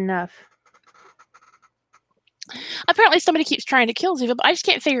wasn't bad enough. Apparently somebody keeps trying to kill Ziva, but I just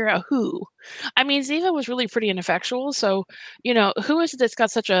can't figure out who. I mean, Ziva was really pretty ineffectual, so, who is it that's got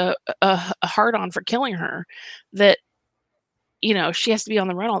such a hard-on for killing her that, she has to be on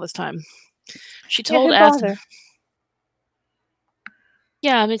the run all this time? She told Aston...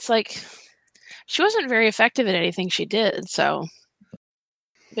 Yeah, I mean, it's like, she wasn't very effective at anything she did, so...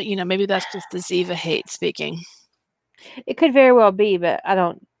 But, maybe that's just the Ziva hate speaking. It could very well be, but I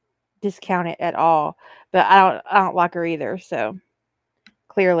don't discount it at all. But I don't like her either, so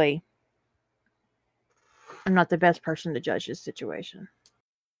clearly I'm not the best person to judge this situation.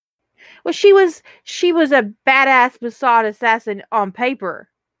 Well, she was a badass Mossad assassin on paper.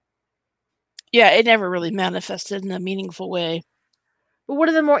 Yeah, it never really manifested in a meaningful way. But one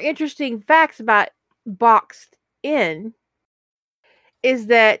of the more interesting facts about Boxed In is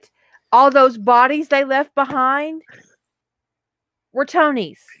that all those bodies they left behind were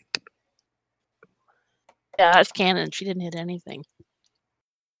Tony's. Yeah, that's canon. She didn't hit anything.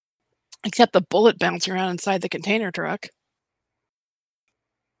 Except the bullet bounce around inside the container truck.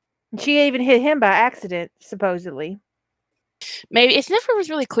 She even hit him by accident, supposedly. Maybe. It never was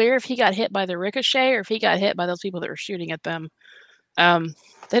really clear if he got hit by the ricochet or if he got hit by those people that were shooting at them. I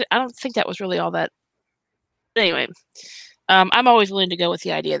don't think that was really all that... Anyway, I'm always willing to go with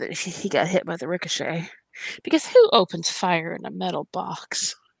the idea that he got hit by the ricochet. Because who opens fire in a metal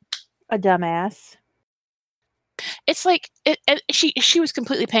box? A dumbass. It's like she was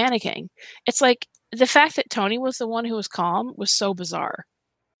completely panicking. It's like the fact that Tony was the one who was calm was so bizarre.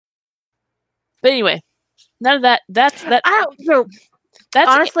 But anyway, none of that. That's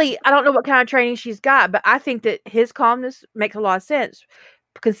honestly, I don't know what kind of training she's got, but I think that his calmness makes a lot of sense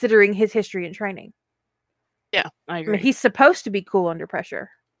considering his history and training. Yeah, I agree. I mean, he's supposed to be cool under pressure.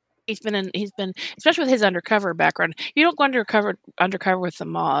 He's been especially with his undercover background. You don't go undercover with the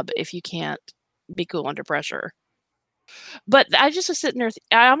mob if you can't be cool under pressure. But I just was sitting there.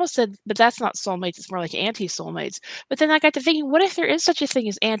 I almost said, but that's not soulmates. It's more like anti-soulmates. But then I got to thinking, what if there is such a thing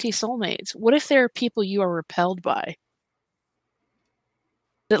as anti-soulmates? What if there are people you are repelled by?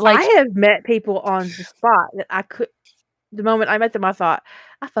 That, like, I have met people on the spot that I could. The moment I met them, I thought,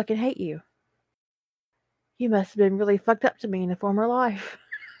 I fucking hate you. You must have been really fucked up to me in a former life.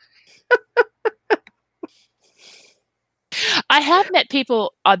 I have met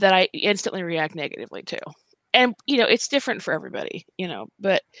people that I instantly react negatively to. And, it's different for everybody,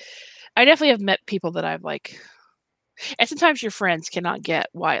 but I definitely have met people that I've like, and sometimes your friends cannot get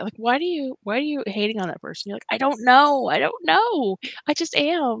why are you hating on that person? You're like, I don't know. I just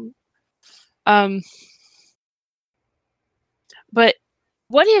am. But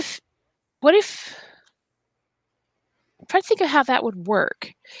what if try to think of how that would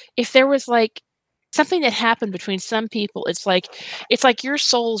work. If there was like something that happened between some people, it's like your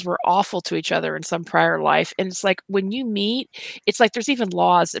souls were awful to each other in some prior life, and it's like when you meet, it's like there's even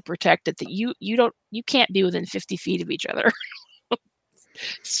laws that protect it, that you can't be within 50 feet of each other.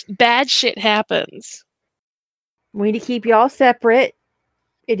 Bad shit happens. We need to keep y'all separate.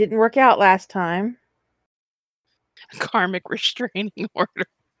 It didn't work out last time. Karmic restraining order.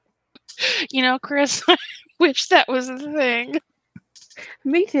 You know, Chris, I wish that was a thing.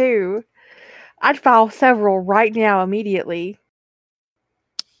 Me too. I'd file several right now immediately.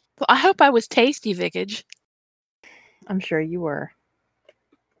 Well, I hope I was tasty, Vickage. I'm sure you were.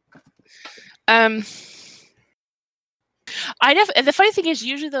 The funny thing is,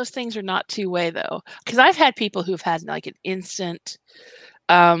 usually those things are not two-way though, because I've had people who've had like an instant.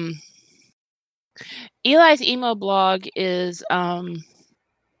 Eli's emo blog is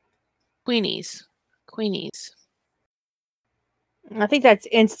Queenies. I think that's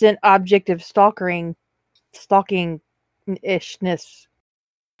instant objective stalking ishness,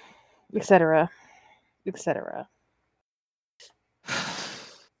 etc., etc.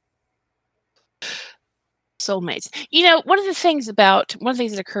 Soulmates. You know, one of the things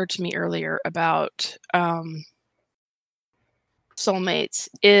that occurred to me earlier about soulmates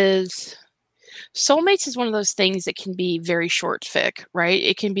is one of those things that can be very short fic, right?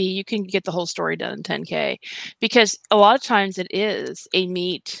 It can be, you can get the whole story done in 10K, because a lot of times it is a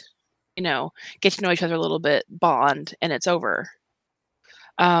meet, you know, get to know each other a little bit, bond, and it's over.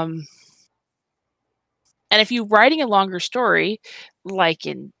 And if you're writing a longer story, like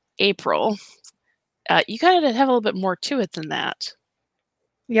in April, you gotta have a little bit more to it than that.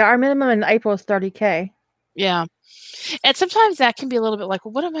 Yeah, our minimum in April is 30K. Yeah. And sometimes that can be a little bit like,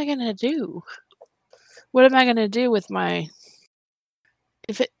 well, what am I going to do? What am I going to do with my...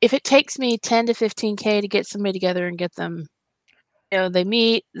 If it takes me 10 to 15K to get somebody together and get them, you know, they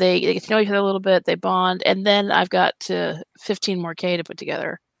meet, they get to know each other a little bit, they bond, and then I've got 15 more K to put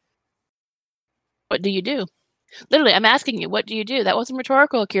together. What do you do? Literally, I'm asking you, what do you do? That wasn't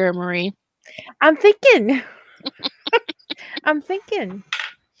rhetorical, Kira Marie. I'm thinking. I'm thinking.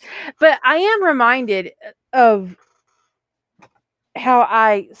 But I am reminded of how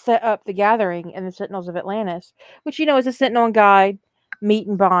I set up the gathering in the Sentinels of Atlantis, which, you know, is a Sentinel and Guide, meet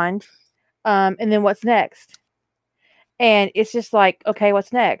and bond, and then what's next? And it's just like, okay,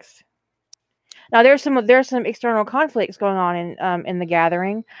 what's next? Now there's some external conflicts going on in the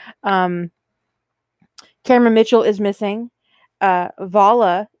gathering. Cameron Mitchell is missing.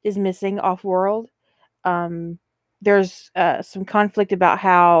 Vala is missing off world. There's some conflict about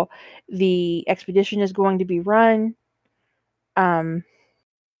how the expedition is going to be run, and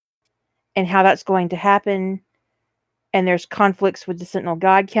how that's going to happen. And there's conflicts with the Sentinel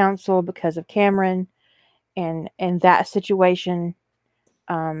Guide Council because of Cameron and that situation.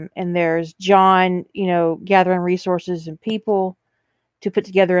 And there's John, you know, gathering resources and people to put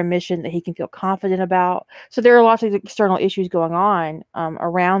together a mission that he can feel confident about. So there are lots of external issues going on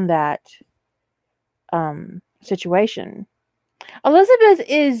around that situation. Elizabeth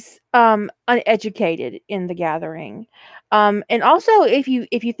is uneducated in the gathering, and also if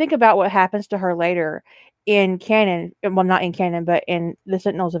you think about what happens to her later in canon, well, not in canon, but in the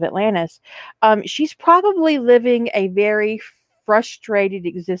Sentinels of Atlantis, she's probably living a very frustrated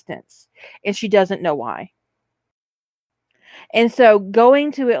existence, and she doesn't know why. And so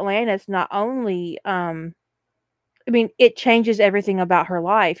going to Atlantis not only, I mean, it changes everything about her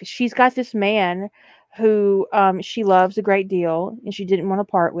life. She's got this man who she loves a great deal and she didn't want to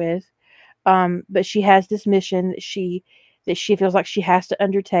part with. But she has this mission that she feels like she has to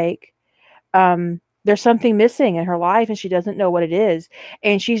undertake. There's something missing in her life and she doesn't know what it is.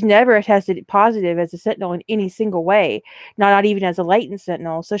 And she's never tested positive as a Sentinel in any single way, not even as a latent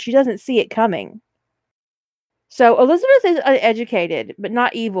Sentinel. So she doesn't see it coming. So Elizabeth is uneducated, but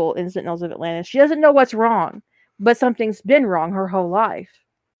not evil in Sentinels of Atlantis. She doesn't know what's wrong, but something's been wrong her whole life.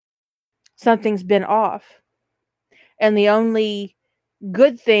 Something's been off. And the only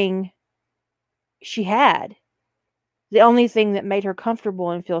good thing she had, the only thing that made her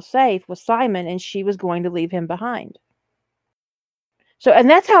comfortable and feel safe was Simon, and she was going to leave him behind. So, and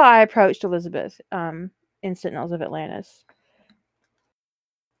that's how I approached Elizabeth in Sentinels of Atlantis.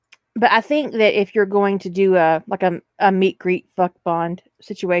 But I think that if you're going to do a meet greet fuck bond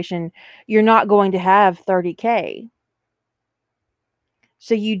situation, you're not going to have 30K.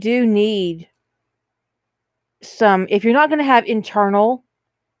 So you do need some, if you're not going to have internal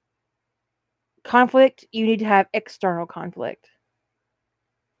conflict, you need to have external conflict.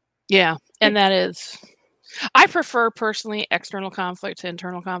 Yeah, and that is, I prefer personally external conflict to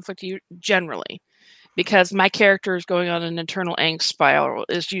internal conflict generally, because my character is going on an internal angst spiral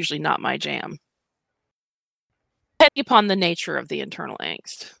is usually not my jam, depending upon the nature of the internal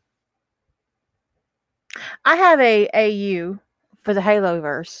angst. I have a AU for the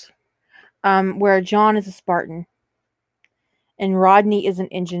Haloverse, where John is a Spartan and Rodney is an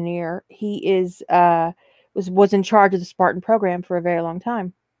engineer. He is was in charge of the Spartan program for a very long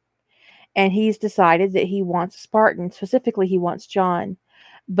time. And he's decided that he wants a Spartan. Specifically, he wants John,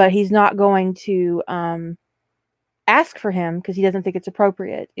 but he's not going to ask for him because he doesn't think it's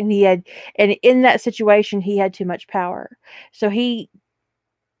appropriate. And in that situation, he had too much power. So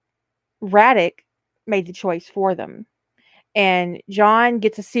Radek made the choice for them. And John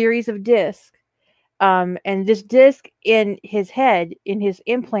gets a series of discs. And this disc in his head, in his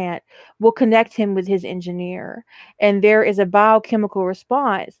implant, will connect him with his engineer. And there is a biochemical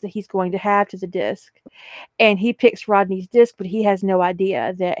response that he's going to have to the disc. And he picks Rodney's disc, but he has no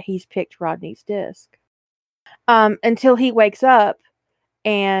idea that he's picked Rodney's disc. Until he wakes up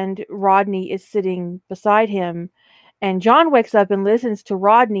and Rodney is sitting beside him. And John wakes up and listens to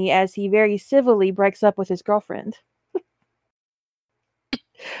Rodney as he very civilly breaks up with his girlfriend.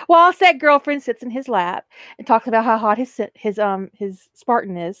 While said girlfriend sits in his lap and talks about how hot his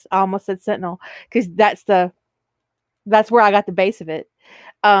Spartan is. I almost said Sentinel because that's where I got the base of it.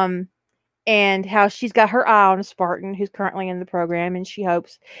 And how she's got her eye on a Spartan who's currently in the program, and she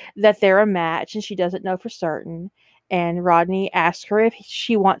hopes that they're a match, and she doesn't know for certain. And Rodney asks her if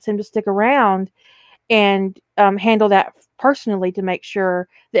she wants him to stick around and handle that personally to make sure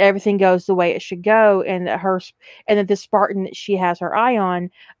that everything goes the way it should go, and that the Spartan that she has her eye on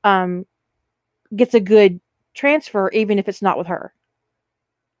gets a good transfer, even if it's not with her.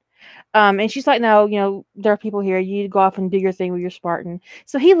 And she's like, no, there are people here. You need to go off and do your thing with your Spartan.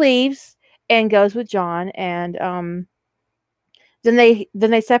 So he leaves and goes with John, and then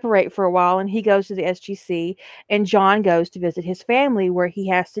they separate for a while, and he goes to the SGC, and John goes to visit his family, where he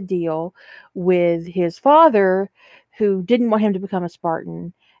has to deal with his father, who didn't want him to become a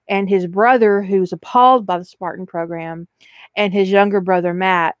Spartan, and his brother, who's appalled by the Spartan program, and his younger brother,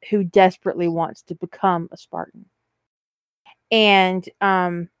 Matt, who desperately wants to become a Spartan. And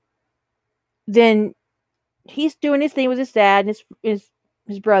then he's doing his thing with his dad and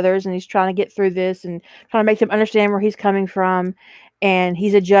his brothers, and he's trying to get through this and trying to make them understand where he's coming from, and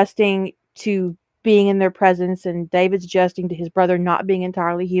he's adjusting to being in their presence, and David's adjusting to his brother not being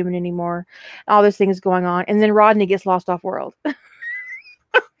entirely human anymore. All this thing is going on, and then Rodney gets lost off world.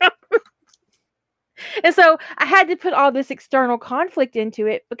 And so I had to put all this external conflict into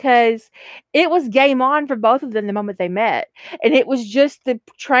it because it was game on for both of them the moment they met. And it was just the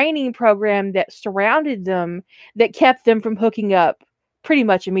training program that surrounded them that kept them from hooking up pretty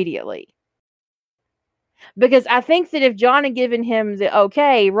much immediately. Because I think that if John had given him the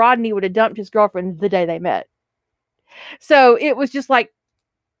okay, Rodney would have dumped his girlfriend the day they met. So it was just like,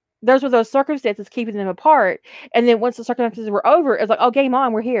 those were those circumstances keeping them apart. And then once the circumstances were over, it was like, oh, game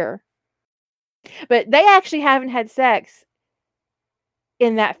on, we're here. But they actually haven't had sex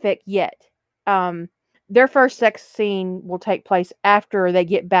in that fic yet. Their first sex scene will take place after they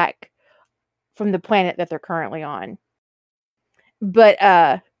get back from the planet that they're currently on. But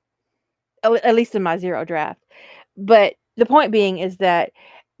at least in my zero draft. But the point being is that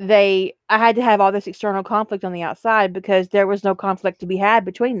I had to have all this external conflict on the outside because there was no conflict to be had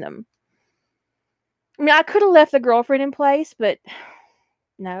between them. I mean, I could have left the girlfriend in place, but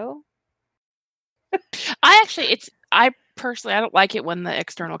no. I personally, I don't like it when the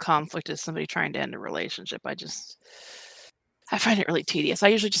external conflict is somebody trying to end a relationship. I find it really tedious. I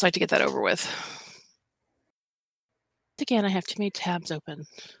usually just like to get that over with. Again, I have too many tabs open.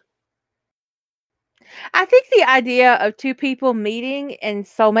 I think the idea of two people meeting and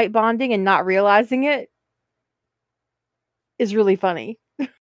soulmate bonding and not realizing it is really funny.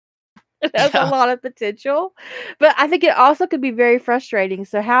 It has a lot of potential, but I think it also could be very frustrating.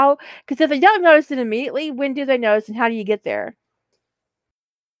 So because if they don't notice it immediately, when do they notice and how do you get there?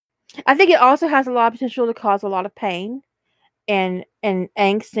 I think it also has a lot of potential to cause a lot of pain and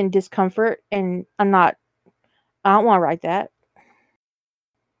angst and discomfort. And I don't want to write that.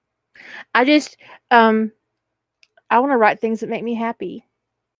 I just, I want to write things that make me happy.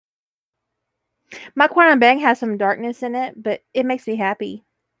 My Quantum Bang has some darkness in it, but it makes me happy.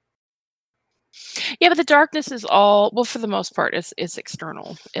 Yeah, but the darkness is all, well, for the most part, it's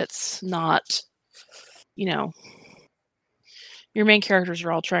external. It's not, your main characters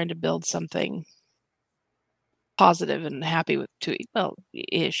are all trying to build something positive and happy with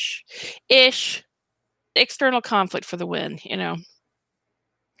ish. External conflict for the win,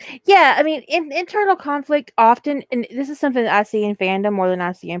 Yeah, I mean, internal conflict often, and this is something that I see in fandom more than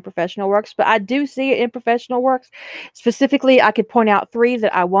I see in professional works, but I do see it in professional works. Specifically, I could point out 3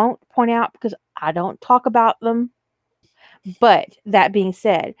 that I won't point out because I don't talk about them. But that being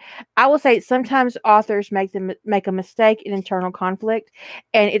said, I will say sometimes authors make a mistake in internal conflict,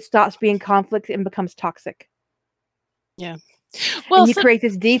 and it stops being conflict and becomes toxic. Yeah. Well, And you create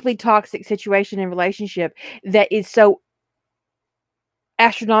this deeply toxic situation and relationship that is so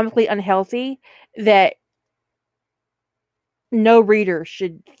astronomically unhealthy that no reader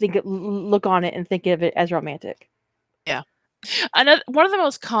should look on it and think of it as romantic. yeah. One of the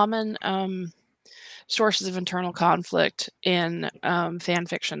most common sources of internal conflict in fan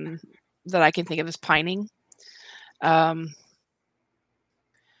fiction that I can think of is pining.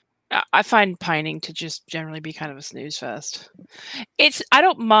 I find pining to just generally be kind of a snooze fest. I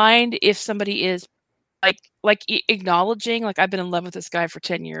don't mind if somebody is acknowledging, like, I've been in love with this guy for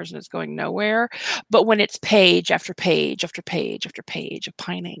 10 years and it's going nowhere. But when it's page after page after page after page of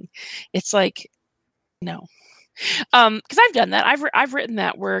pining, it's like, no. Because I've done that. I've written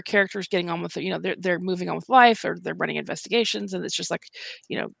that where a character's getting on with it, they're moving on with life, or they're running investigations, and it's just like,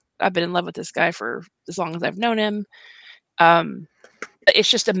 I've been in love with this guy for as long as I've known him. It's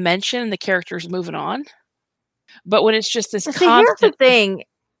just a mention and the character's moving on. But when it's just this See, here's the thing.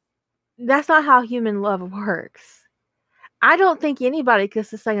 That's not how human love works. I don't think anybody could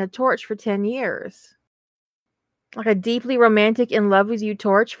sustain a torch for 10 years. Like a deeply romantic, in love with you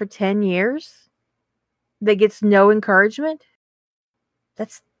torch for 10 years that gets no encouragement.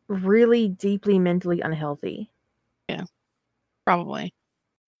 That's really deeply mentally unhealthy. Yeah, probably.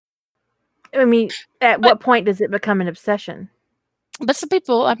 I mean, what point does it become an obsession? But some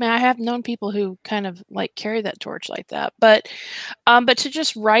people, I have known people who kind of like carry that torch like that. But to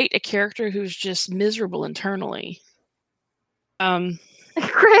just write a character who's just miserable internally.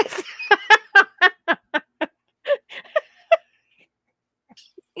 Chris.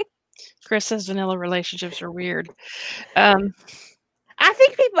 Chris says vanilla relationships are weird. I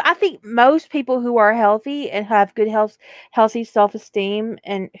think most people who are healthy and have good healthy self-esteem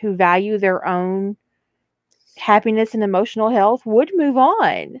and who value their own happiness and emotional health would move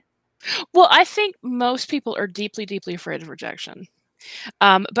on. Well, I think most people are deeply, deeply afraid of rejection.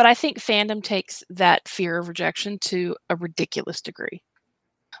 But I think fandom takes that fear of rejection to a ridiculous degree.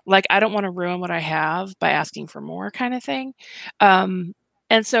 Like, I don't want to ruin what I have by asking for more kind of thing.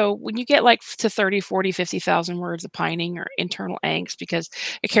 And so when you get like to 30, 40, 50,000 words of pining or internal angst because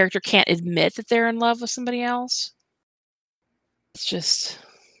a character can't admit that they're in love with somebody else, it's just...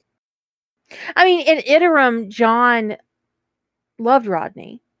 I mean, in Iterum, John loved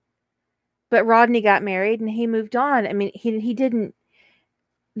Rodney, but Rodney got married and he moved on. I mean, he didn't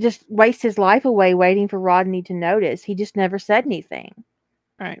just waste his life away waiting for Rodney to notice. He just never said anything.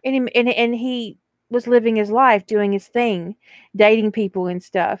 Right. And he was living his life, doing his thing, dating people and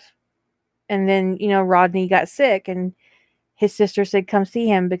stuff. And then, Rodney got sick and his sister said, come see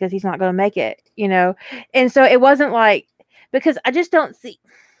him because he's not going to make it, And so it wasn't like, because I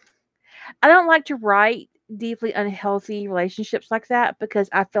don't like to write deeply unhealthy relationships like that because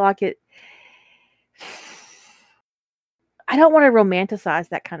I feel like I don't want to romanticize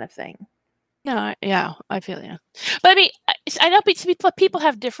that kind of thing. No, yeah, I feel you. But I mean, I know people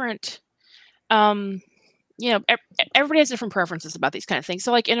have different, everybody has different preferences about these kind of things.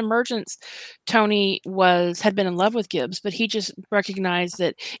 So like in Emergence, Tony had been in love with Gibbs, but he just recognized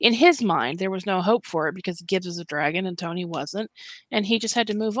that in his mind, there was no hope for it because Gibbs is a dragon and Tony wasn't. And he just had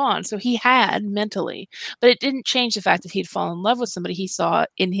to move on. So he had mentally, but it didn't change the fact that he'd fallen in love with somebody he saw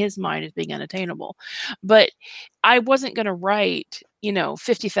in his mind as being unattainable. But I wasn't going to write,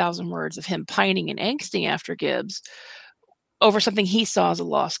 50,000 words of him pining and angsting after Gibbs over something he saw as a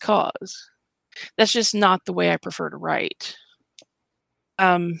lost cause. That's just not the way I prefer to write.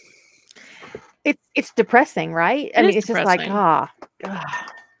 It's depressing, right? I mean, it's depressing. Just like,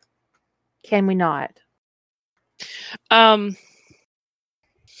 can we not?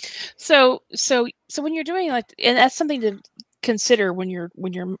 So when you're doing and that's something to consider when you're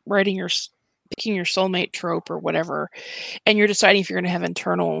writing picking your soulmate trope or whatever, and you're deciding if you're going to have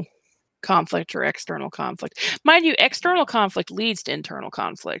internal conflict or external conflict. Mind you, external conflict leads to internal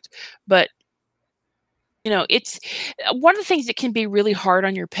conflict, but it's one of the things that can be really hard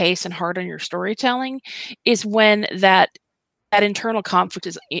on your pace and hard on your storytelling is when that internal conflict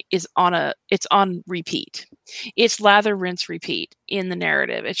is on repeat. It's lather, rinse, repeat in the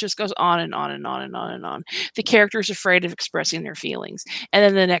narrative. It just goes on and on and on and on and on. The character's afraid of expressing their feelings. And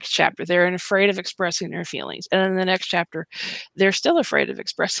then the next chapter, they're afraid of expressing their feelings. And then the next chapter, they're still afraid of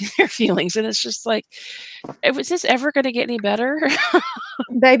expressing their feelings. And it's just like, is this ever going to get any better?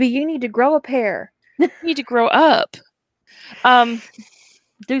 Baby, you need to grow a pair. You need to grow up.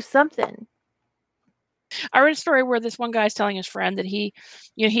 Do something. I read a story where this one guy's telling his friend that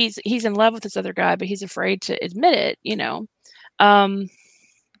he's in love with this other guy, but he's afraid to admit it,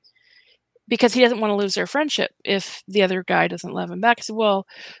 because he doesn't want to lose their friendship if the other guy doesn't love him back. I said, well,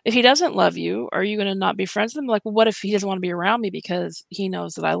 if he doesn't love you, are you going to not be friends with him? Like, well, what if he doesn't want to be around me because he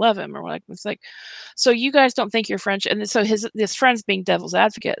knows that I love him? Or like, it's like, so you guys don't think your friendship, and so this friend's being devil's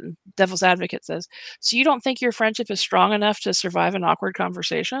advocate, and devil's advocate says, so you don't think your friendship is strong enough to survive an awkward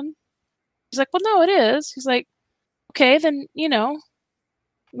conversation? He's like, well, no, it is. He's like, okay, then,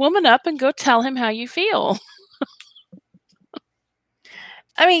 woman up and go tell him how you feel.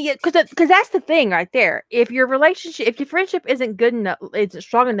 I mean, because that's the thing right there. If your friendship isn't good enough, isn't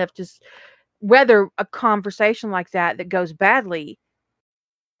strong enough to weather a conversation like that goes badly,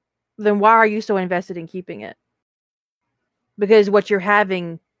 then why are you so invested in keeping it? Because what you're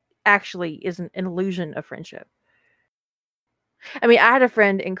having actually is an illusion of friendship. I mean, I had a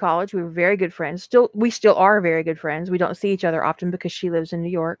friend in college. We were very good friends. We still are very good friends. We don't see each other often because she lives in New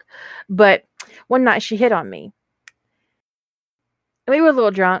York. But one night she hit on me. We were a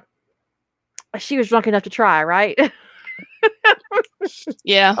little drunk. She was drunk enough to try, right?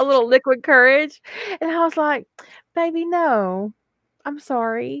 Yeah. A little liquid courage. And I was like, baby, no, I'm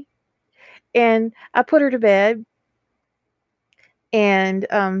sorry. And I put her to bed, and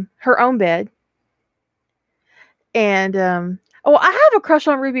her own bed. And I have a crush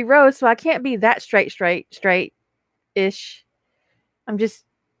on Ruby Rose, so I can't be that straight-ish.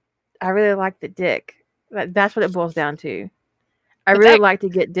 I really like the dick. That's what it boils down to. I really like to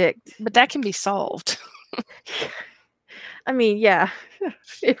get dicked. But that can be solved. I mean, yeah.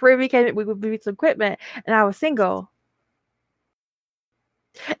 If Ruby came, we would be some equipment, and I was single.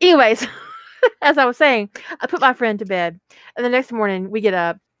 Anyways, as I was saying, I put my friend to bed, and the next morning we get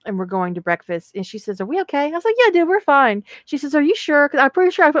up and we're going to breakfast, and she says, "Are we okay?" I was like, "Yeah, dude, we're fine." She says, "Are you sure? Because I'm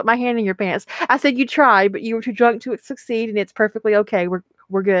pretty sure I put my hand in your pants." I said, "You tried, but you were too drunk to succeed, and it's perfectly okay. We're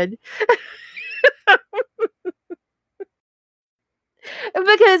good."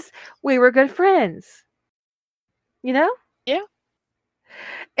 Because we were good friends, Yeah.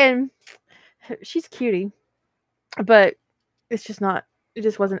 And she's cutie, but it's just not. It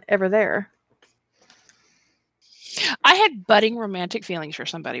just wasn't ever there. I had budding romantic feelings for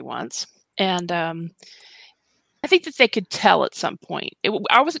somebody once, and I think that they could tell at some point.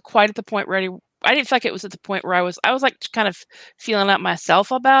 I wasn't quite at the point where I didn't feel like it was at the point where I was like kind of feeling out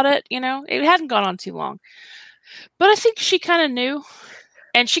myself about it. It hadn't gone on too long, but I think she kind of knew,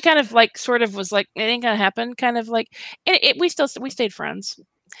 and she kind of like sort of was like, it ain't gonna happen, kind of like. We stayed friends,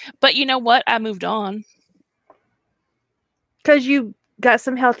 but you know what? I moved on because you got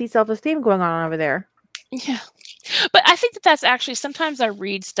some healthy self-esteem going on over there. Yeah. But I think that that's actually, sometimes I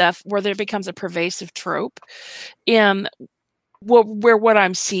read stuff where there becomes a pervasive trope in where what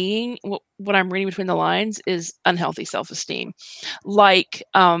I'm seeing, what I'm reading between the lines is unhealthy self-esteem. Like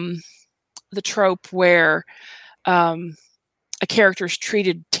the trope where a character is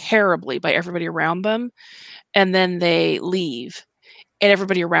treated terribly by everybody around them, and then they leave, and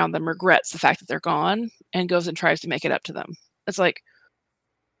everybody around them regrets the fact that they're gone and goes and tries to make it up to them. It's like,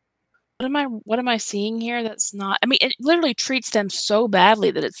 what am I seeing here? That's not, I mean, it literally treats them so badly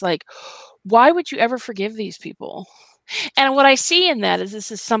that it's like, why would you ever forgive these people? And what I see in that is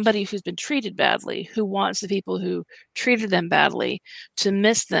this is somebody who's been treated badly, who wants the people who treated them badly to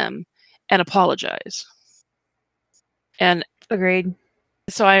miss them and apologize. And agreed.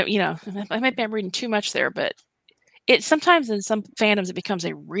 So I might be reading too much there, but it sometimes in some fandoms it becomes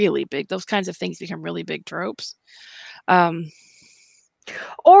those kinds of things become really big tropes.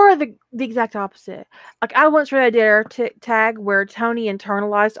 Or the exact opposite. Like, I once read a dare tag where Tony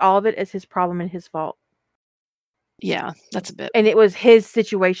internalized all of it as his problem and his fault. Yeah, that's a bit. And it was his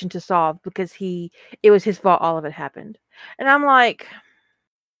situation to solve because it was his fault all of it happened. And I'm like,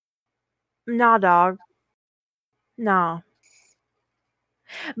 nah, dog. Nah.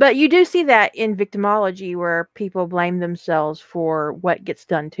 But you do see that in victimology where people blame themselves for what gets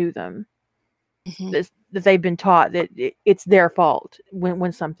done to them. Mm-hmm. That they've been taught that it's their fault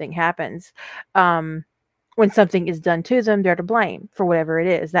when something happens. When something is done to them, they're to blame for whatever it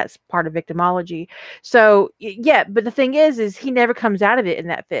is. That's part of victimology. So, yeah, but the thing is he never comes out of it in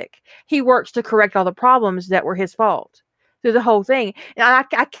that fic. He works to correct all the problems that were his fault through the whole thing. And I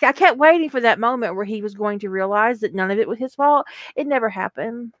kept waiting for that moment where he was going to realize that none of it was his fault. It never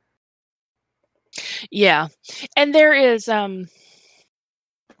happened. Yeah. And there is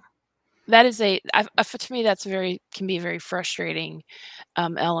that is to me that's can be a very frustrating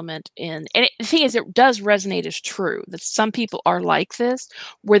element in, and the thing is, it does resonate as true that some people are like this,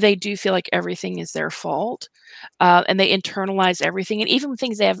 where they do feel like everything is their fault, and they internalize everything, and even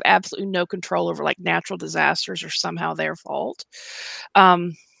things they have absolutely no control over, like natural disasters, are somehow their fault.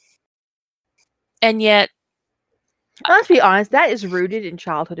 And yet, Let's be honest, that is rooted in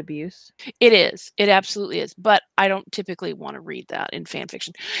childhood abuse. It is. It absolutely is. But I don't typically want to read that in fan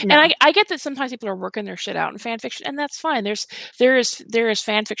fiction. No. And I get that sometimes people are working their shit out in fan fiction, and that's fine. There is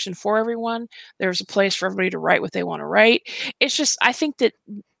fan fiction for everyone. There's a place for everybody to write what they want to write. It's just I think that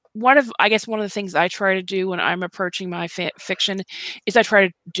one of the things I try to do when I'm approaching my fan fiction is I try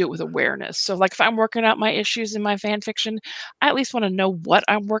to do it with awareness. So like if I'm working out my issues in my fan fiction, I at least want to know what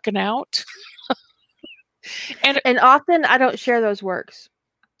I'm working out. And often I don't share those works.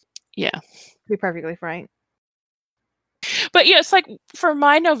 Yeah. To be perfectly frank. But yeah, it's like for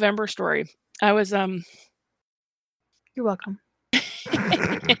my November story, I was You're welcome.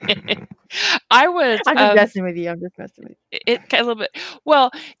 I was I'm just messing with you. It a little bit.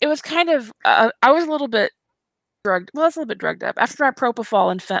 Well, it was kind of I was a little bit drugged. Well, I was a little bit drugged up after my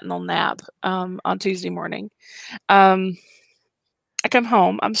propofol and fentanyl nap on Tuesday morning. I come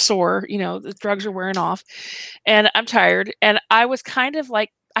home, I'm sore, the drugs are wearing off, and I'm tired. And I was kind of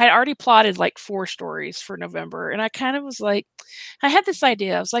like, I had already plotted like 4 stories for November, and I kind of was like, I had this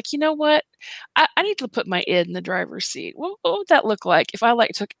idea. I was like, you know what? I need to put my id in the driver's seat. What would that look like if I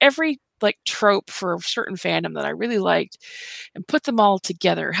took every trope for a certain fandom that I really liked and put them all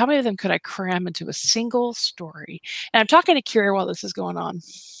together? How many of them could I cram into a single story? And I'm talking to Kira while this is going on,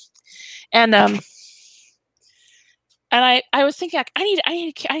 and I was thinking, I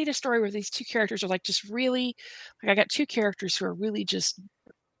need a story where these 2 characters are just really, I got 2 characters who are really just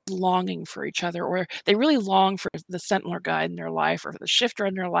longing for each other, or they really long for the Sentinel guide in their life, or the Shifter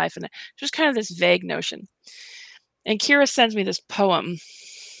in their life, and just kind of this vague notion. And Kira sends me this poem,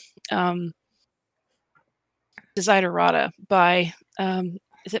 Desiderata by,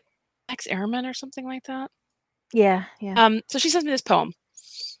 is it Max Ehrman or something like that? Yeah. So she sends me this poem,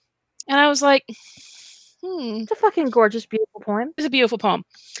 and I was like, It's a fucking gorgeous, beautiful poem. It's a beautiful poem.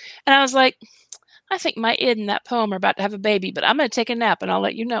 And I was like, I think my id and that poem are about to have a baby, but I'm going to take a nap and I'll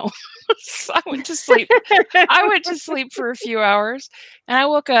let you know. So I went to sleep. I went to sleep for a few hours, and I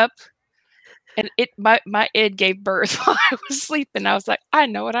woke up, and my id gave birth while I was sleeping. I was like, I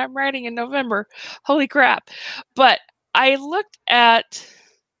know what I'm writing in November. Holy crap. But I looked at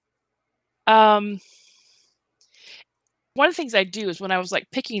one of the things I do is when I was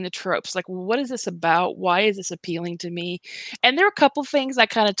picking the tropes, what is this about? Why is this appealing to me? And there are a couple things I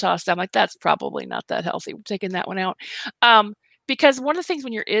kind of tossed out. I'm like, that's probably not that healthy. We're taking that one out. Because one of the things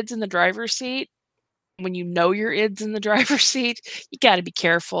when your id's in the driver's seat, when you know your id's in the driver's seat, you got to be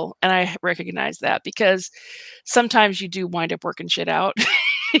careful. And I recognize that because sometimes you do wind up working shit out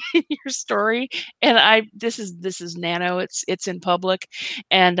in your story. And this is nano. It's in public,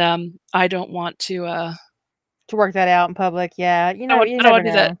 and I don't want to work that out in public. Yeah, you I don't want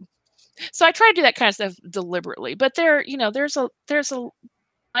to do that. know. So I try to do that kind of stuff deliberately. But there's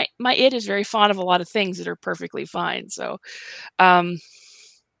my id is very fond of a lot of things that are perfectly fine. So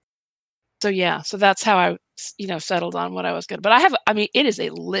yeah, so that's how I settled on what I was going to. But it is a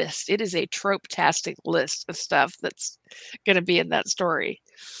list. It is a trope-tastic list of stuff that's going to be in that story.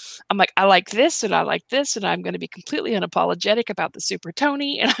 I'm like, I like this, and I like this, and I'm going to be completely unapologetic about the Super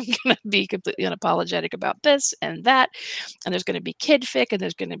Tony, and I'm going to be completely unapologetic about this and that, and there's going to be kid fic, and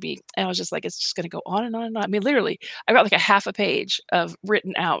there's going to be, and I was just like, it's just going to go on and on and on. I mean, literally, I got a half a page of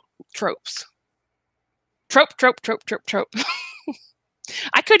written out tropes. Trope.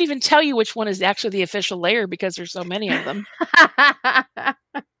 I couldn't even tell you which one is actually the official layer because there's so many of them.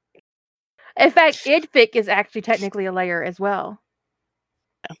 In fact, idfic is actually technically a layer as well.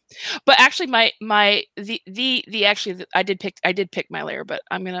 Yeah. But actually, I did pick my layer, but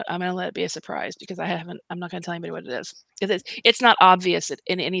I'm gonna let it be a surprise because I'm not gonna tell anybody what it is. It's not obvious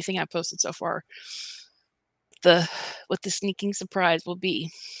in anything I've posted so far. What the sneaking surprise will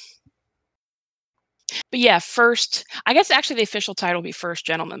be. But yeah, first, I guess actually the official title will be First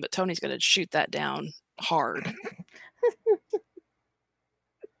Gentleman, but Tony's going to shoot that down hard.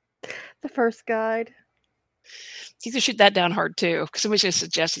 The first guide. He's going to shoot that down hard too, because somebody's going to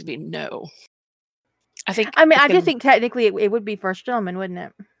suggest it'd be no. I think. I just think technically it would be First Gentleman, wouldn't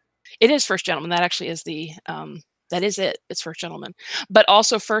it? It is First Gentleman. That actually is that is it. It's First Gentleman, but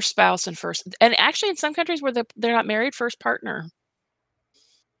also First Spouse and actually in some countries where they're not married, First Partner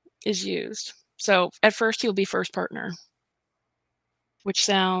is used. So at first he'll be First Partner, which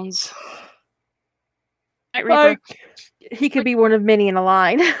sounds like he could be one of many in a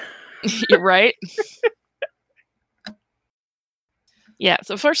line. You're right. Yeah,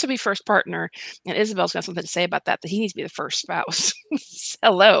 so first he'll be First Partner, and Isabel's got something to say about that he needs to be the first spouse.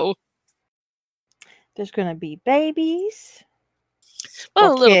 Hello. There's gonna be babies.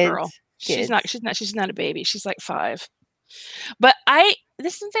 Well, a little girl. Kids. She's not a baby. She's like 5. But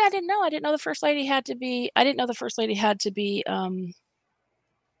this is the thing I didn't know. I didn't know the first lady had to be. I didn't know the first lady had to be.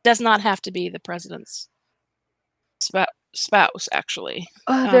 Does not have to be the president's spouse. Actually,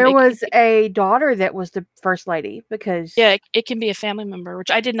 There was a daughter that was the first lady because it can be a family member, which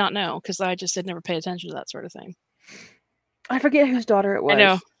I did not know because I just had never paid attention to that sort of thing. I forget whose daughter it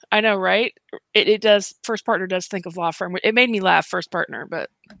was. I know, right? It does. First partner does think of law firm. It made me laugh. First partner, but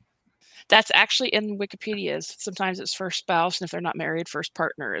that's actually in Wikipedia. Sometimes it's first spouse, and if they're not married, first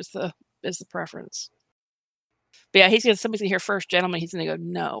partner is the preference. But yeah, somebody's gonna hear first gentleman. He's gonna go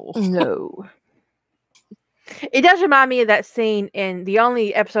no. It does remind me of that scene in the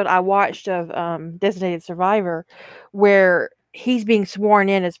only episode I watched of Designated Survivor, where he's being sworn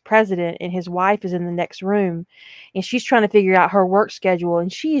in as president and his wife is in the next room and she's trying to figure out her work schedule,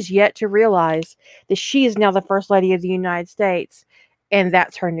 and she is yet to realize that she is now the first lady of the United States and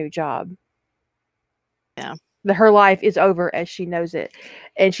that's her new job. Yeah. That her life is over as she knows it,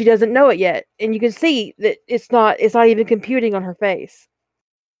 and she doesn't know it yet, and you can see that it's not even computing on her face.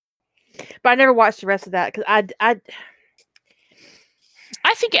 But I never watched the rest of that because I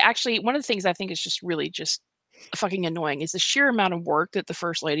think actually one of the things I think is just really just fucking annoying is the sheer amount of work that the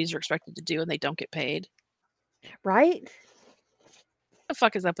first ladies are expected to do and they don't get paid. Right? What the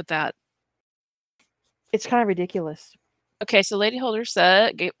fuck is up with that? It's kind of ridiculous. Okay, so Lady Holder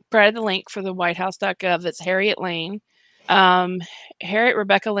provided the link for the whitehouse.gov. That's Harriet Lane. Harriet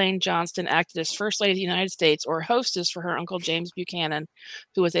Rebecca Lane Johnston acted as First Lady of the United States or hostess for her uncle James Buchanan,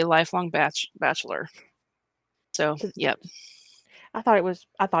 who was a lifelong bachelor. So, yep. I thought it was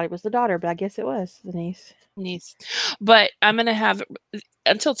the daughter, but I guess it was the niece. But I'm gonna have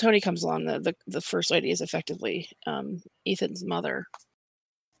until Tony comes along. The first lady is effectively Ethan's mother.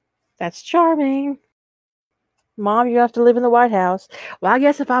 That's charming. Mom, you have to live in the White House. Well, I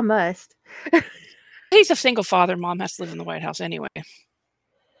guess if I must. He's a single father. Mom has to live in the White House anyway.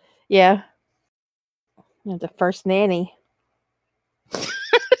 Yeah. The first nanny.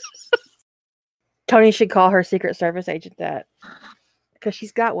 Tony should call her Secret Service agent that. Because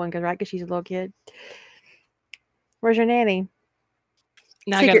she's got one, right? Because she's a little kid. Where's your nanny?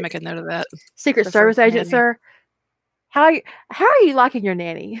 Now I gotta make a note of that. Secret Service agent, sir. How are you liking your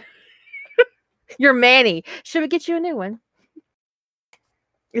nanny? Your Manny. Should we get you a new one?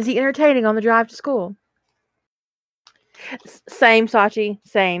 Is he entertaining on the drive to school? Same, Sachi.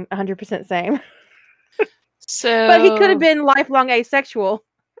 Same. 100% same. But he could have been lifelong asexual,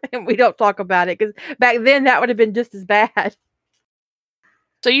 and we don't talk about it because back then that would have been just as bad.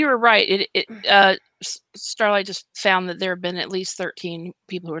 So you were right. Starlight just found that there have been at least 13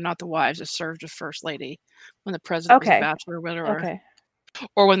 people who are not the wives that served as First Lady when the president was a bachelor or whatever. Okay.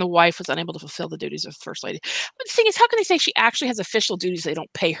 Or when the wife was unable to fulfill the duties of First Lady. But the thing is, how can they say she actually has official duties they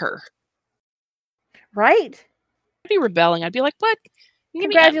don't pay her? Right? I'd be rebelling. I'd be like, what?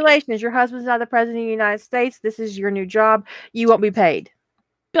 Congratulations, your husband's not the president of the United States. This is your new job. You won't be paid.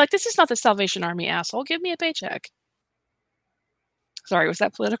 Be like, this is not the Salvation Army, asshole. Give me a paycheck. Sorry, was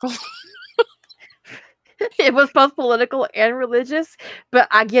that political? It was both political and religious, but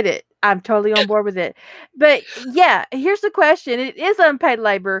I get it. I'm totally on board with it. But yeah, here's the question. It is unpaid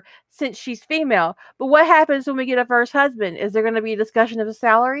labor since she's female. But what happens when we get a first husband? Is there going to be a discussion of a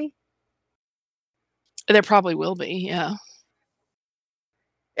salary? There probably will be, yeah.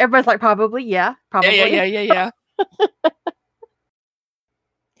 Everybody's like, probably, yeah. Probably. Yeah.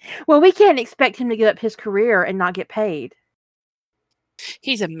 Well, we can't expect him to give up his career and not get paid.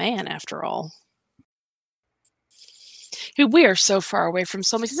 He's a man, after all. We are so far away from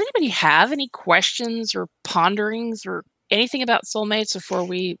soulmates. Does anybody have any questions or ponderings or anything about soulmates before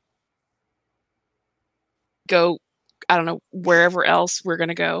we go, I don't know, wherever else we're going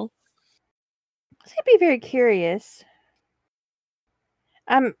to go? I'd be very curious.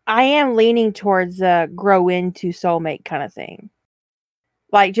 I am leaning towards grow into soulmate kind of thing.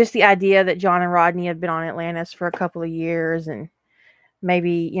 Like just the idea that John and Rodney have been on Atlantis for a couple of years and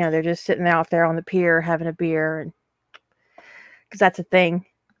maybe, they're just sitting out there on the pier having a beer, and because that's a thing.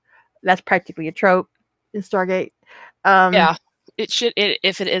 That's practically a trope in Stargate. Yeah, it should.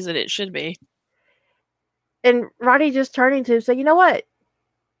 If it isn't, it should be. And Rodney just turning to him, say, "You know what?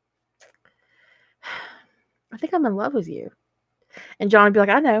 I think I'm in love with you." And John would be like,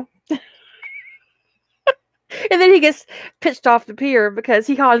 "I know." And then he gets pitched off the pier because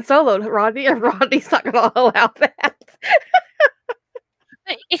he Han Solo'd Rodney, and Rodney's not going to allow that.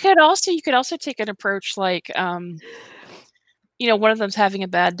 You could also take an approach like, one of them's having a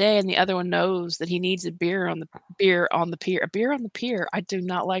bad day and the other one knows that he needs a beer on the pier. A beer on the pier. I do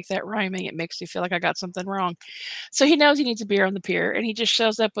not like that rhyming. It makes me feel like I got something wrong. So he knows he needs a beer on the pier, and he just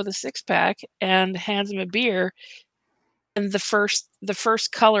shows up with a 6-pack and hands him a beer. and the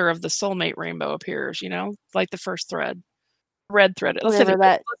first color of the soulmate rainbow appears, like the first thread. Red thread. Let's say the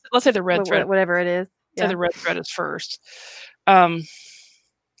red thread. Whatever it is. Yeah. So the red thread is first. And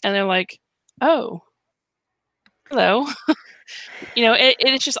they're like, oh, hello.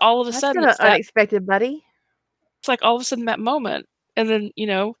 It's just all of a sudden. That's unexpected, buddy. It's like all of a sudden that moment. And then,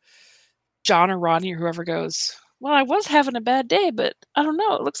 John or Rodney or whoever goes, well, I was having a bad day, but I don't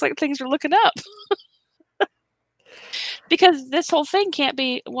know. It looks like things are looking up. Because this whole thing can't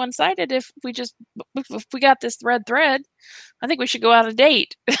be one-sided if we got this red thread. I think we should go out on a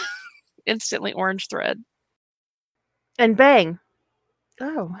date. Instantly orange thread. And bang.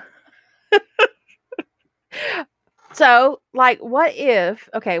 Oh. So, what if,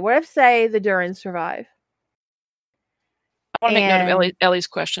 say the Durans survive? I want to make note of Ellie's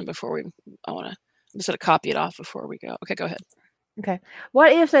question before I'm just going to copy it off before we go. Okay, go ahead. Okay.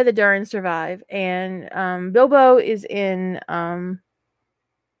 What if, say, the Durans survive and Bilbo is in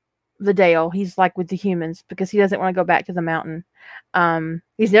the Dale? He's with the humans because he doesn't want to go back to the mountain.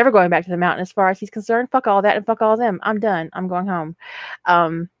 He's never going back to the mountain as far as he's concerned. Fuck all that and fuck all them. I'm done. I'm going home.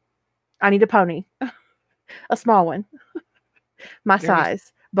 I need a pony. A small one. My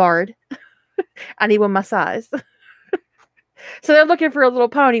size. Bard. I need one my size. So they're looking for a little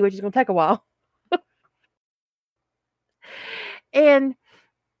pony, which is going to take a while. And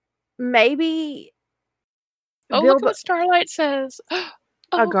maybe look what Starlight says.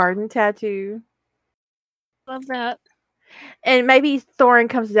 A garden tattoo. Love that. And maybe Thorin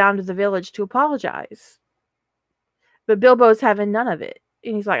comes down to the village to apologize. But Bilbo's having none of it.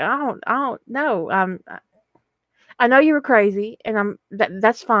 And he's like, I don't know. I know you were crazy, and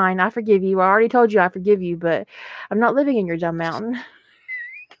that's fine. I forgive you. I already told you I forgive you, but I'm not living in your dumb mountain.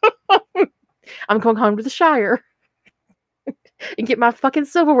 I'm going home to the Shire and get my fucking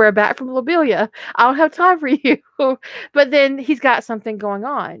silverware back from Lobelia. I don't have time for you. But then he's got something going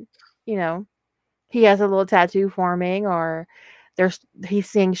on. He has a little tattoo forming, or he's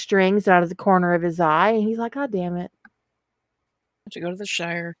seeing strings out of the corner of his eye, and he's like, God damn it. To go to the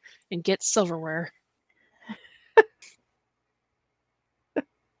Shire and get silverware.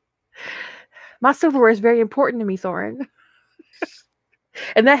 My silverware is very important to me, Thorin.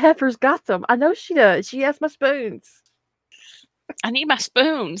 And that heifer's got them. I know she does. She has my spoons. I need my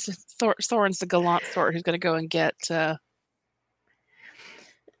spoons. Thorin's the gallant sort who's going to go and get... All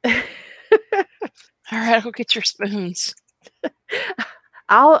right, I'll go get your spoons.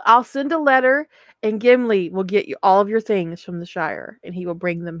 I'll send a letter, and Gimli will get you all of your things from the Shire, and he will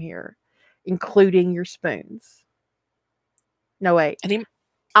bring them here, including your spoons. No, wait.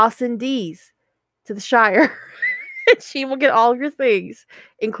 I'll send Dees to the Shire. She will get all of your things,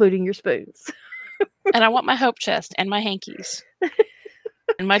 including your spoons. And I want my hope chest and my hankies.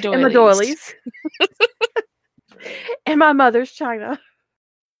 And my doilies. And my doilies. And my mother's china.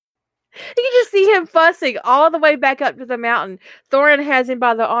 You can just see him fussing all the way back up to the mountain. Thorin has him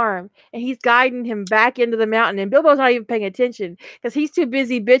by the arm, and he's guiding him back into the mountain. And Bilbo's not even paying attention because he's too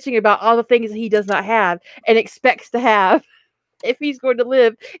busy bitching about all the things that he does not have and expects to have if he's going to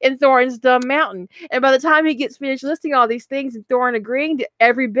live in Thorin's dumb mountain. And by the time he gets finished listing all these things and Thorin agreeing to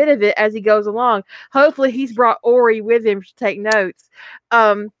every bit of it as he goes along, hopefully he's brought Ori with him to take notes.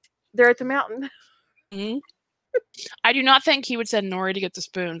 They're at the mountain. Mm-hmm. I do not think he would send Nori to get the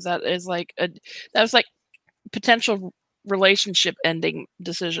spoons. That was like potential relationship ending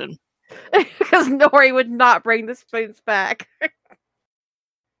decision. Because Nori would not bring the spoons back.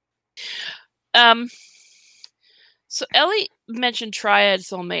 So Ellie mentioned triad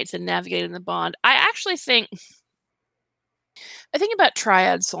soulmates and navigating the bond. I actually think about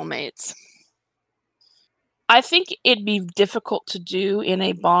triad soulmates. I think it'd be difficult to do in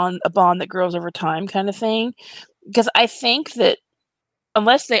a bond that grows over time kind of thing. Because I think that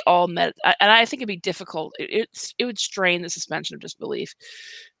unless they all met, and I think it'd be difficult, it would strain the suspension of disbelief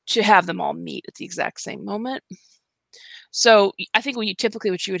to have them all meet at the exact same moment. So I think what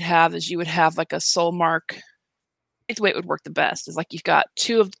you would have is you would have like a soul mark. I think the way it would work the best is like you've got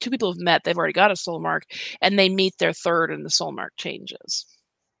two people have met, they've already got a soul mark, and they meet their third and the soul mark changes.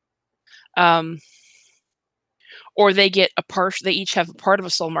 Or they get they each have a part of a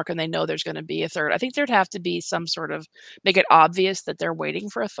soul mark and they know there's going to be a third. I think there'd have to be some sort of make it obvious that they're waiting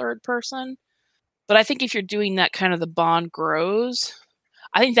for a third person. But I think if you're doing that kind of the bond grows,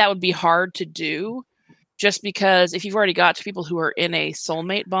 I think that would be hard to do just because if you've already got two people who are in a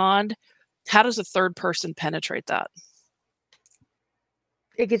soulmate bond, how does a third person penetrate that?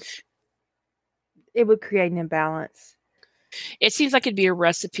 It would create an imbalance. It seems like it'd be a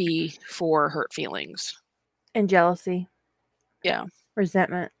recipe for hurt feelings. And jealousy. Yeah.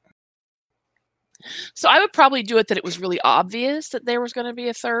 Resentment. So I would probably do it that it was really obvious that there was going to be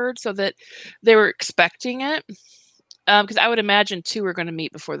a third, so that they were expecting it. Because I would imagine 2 are going to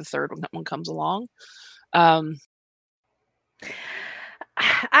meet before the third one comes along. I've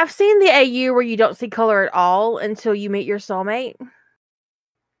seen the AU where you don't see color at all until you meet your soulmate.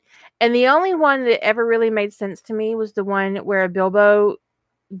 And the only one that ever really made sense to me was the one where Bilbo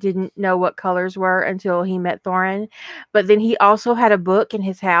didn't know what colors were until he met Thorin. But then he also had a book in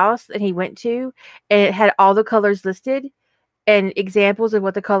his house that he went to, and it had all the colors listed and examples of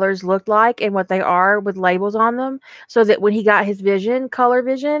what the colors looked like and what they are with labels on them, so that when he got his color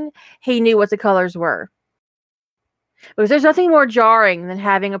vision, he knew what the colors were. Because there's nothing more jarring than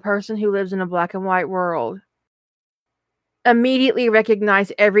having a person who lives in a black and white world immediately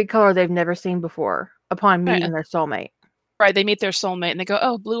recognize every color they've never seen before upon meeting their soulmate. Right, they meet their soulmate and they go,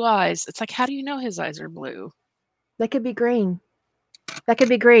 "Oh, blue eyes." It's like, how do you know his eyes are blue? That could be green. That could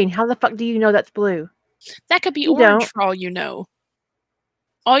be green. How the fuck do you know that's blue? That could be orange for all you know.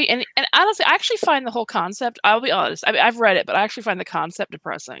 And honestly, I actually find the whole concept, I'll be honest, I've read it, but I actually find the concept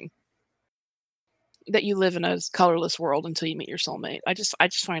depressing. That you live in a colorless world until you meet your soulmate. I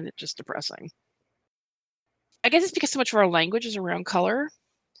just find it just depressing. I guess it's because so much of our language is around color.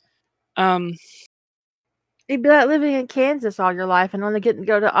 It'd be like living in Kansas all your life and only getting to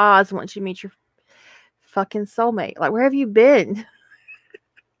go to Oz once you meet your fucking soulmate. Like, where have you been?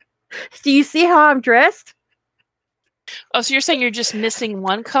 Do you see how I'm dressed? Oh, so you're saying you're just missing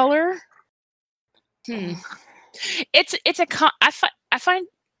one color? It's I find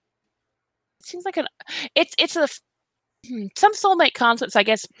it seems like some soulmate concepts. I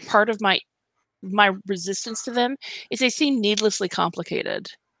guess part of my resistance to them is they seem needlessly complicated.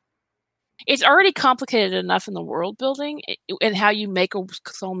 It's already complicated enough in the world building and how you make a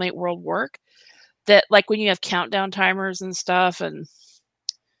soulmate world work, that like when you have countdown timers and stuff, and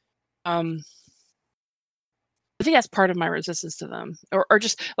I think that's part of my resistance to them, or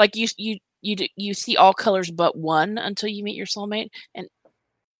just like you see all colors but one until you meet your soulmate, and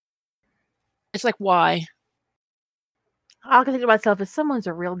it's like, why? All I can think to myself is someone's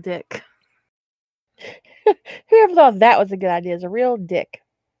a real dick. Whoever thought that was a good idea is a real dick.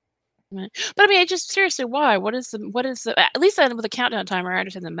 But I mean, just seriously, why? What is the at least with a countdown timer, I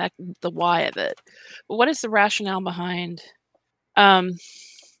understand the why of it. But what is the rationale behind?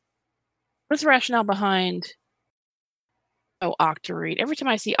 What's the rationale behind? Oh, Octarine. Every time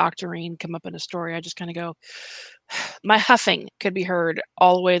I see Octarine come up in a story, I just kind of go, my huffing could be heard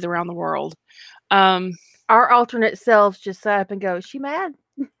all the way around the world. Our alternate selves just sit up and go, "Is she mad?"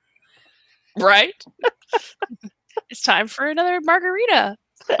 Right? It's time for another margarita.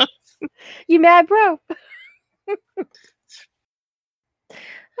 You mad, bro?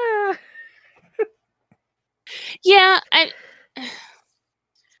 Yeah,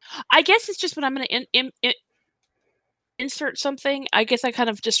 I guess it's just when I'm going to insert something, I guess I kind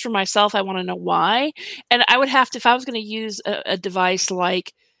of, just for myself, I want to know why. And I would have to, if I was going to use a device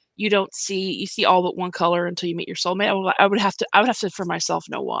like you see all but one color until you meet your soulmate, I would have to for myself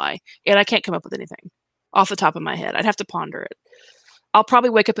know why. And I can't come up with anything off the top of my head. I'd have to ponder it. I'll probably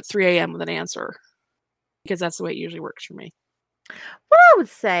wake up at 3 a.m. with an answer, because that's the way it usually works for me. What I would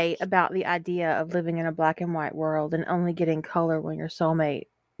say about the idea of living in a black and white world and only getting color when you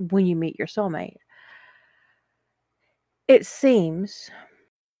meet your soulmate, it seems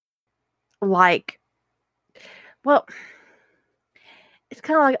like, well, it's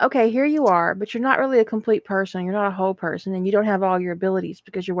kind of like, okay, here you are, but you're not really a complete person. You're not a whole person, and you don't have all your abilities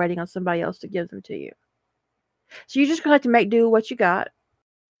because you're waiting on somebody else to give them to you. So you're just going to have to make do with what you got.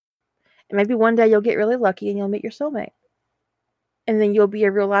 And maybe one day you'll get really lucky and you'll meet your soulmate. And then you'll be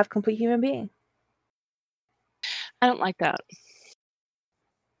a real life, complete human being. I don't like that.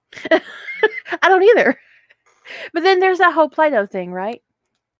 I don't either. But then there's that whole Play-Doh thing, right?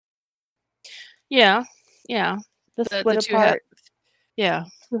 Yeah. The split apart. Yeah.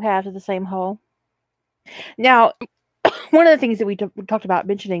 Two halves of the same whole. Now, one of the things that we talked about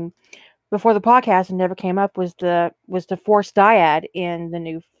mentioning before the podcast and never came up was the Force dyad in the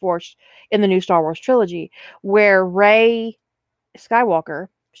new Star Wars trilogy, where Rey Skywalker,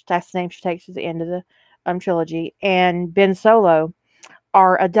 that's the name she takes at the end of the trilogy, and Ben Solo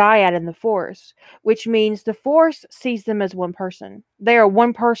are a dyad in the Force, which means the Force sees them as one person. They are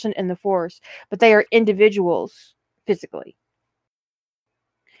one person in the Force, but they are individuals physically.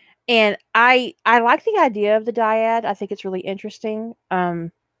 And I like the idea of the dyad. I think it's really interesting.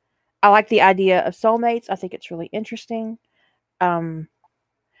 I like the idea of soulmates. I think it's really interesting. I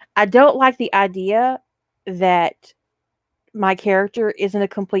don't like the idea that my character isn't a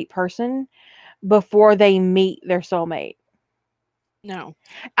complete person before they meet their soulmate. No.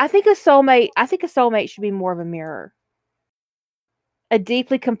 I think a soulmate should be more of a mirror. A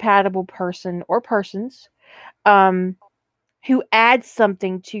deeply compatible person or persons um who adds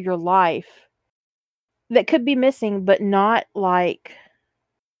something to your life that could be missing, but not like,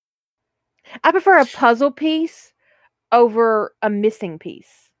 I prefer a puzzle piece over a missing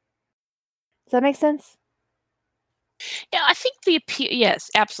piece. Does that make sense? Yeah, I think the appeal, yes,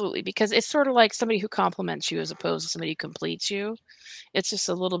 absolutely, because it's sort of like somebody who compliments you as opposed to somebody who completes you. It's just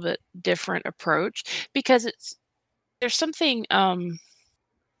a little bit different approach because there's something,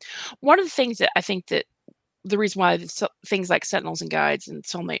 one of the things that I think that the reason why things like sentinels and guides and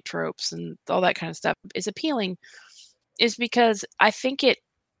soulmate tropes and all that kind of stuff is appealing is because I think it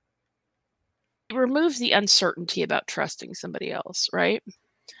removes the uncertainty about trusting somebody else, right?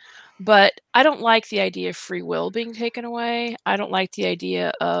 But I don't like the idea of free will being taken away. I don't like the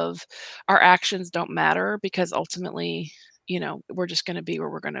idea of our actions don't matter because ultimately, we're just going to be where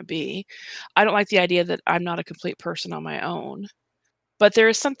we're going to be. I don't like the idea that I'm not a complete person on my own. But there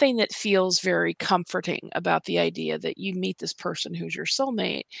is something that feels very comforting about the idea that you meet this person who's your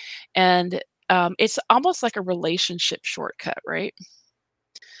soulmate, and it's almost like a relationship shortcut, right?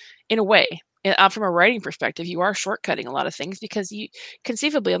 In a way, from a writing perspective, you are shortcutting a lot of things because you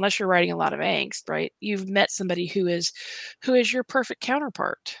conceivably, unless you're writing a lot of angst, right? You've met somebody who is your perfect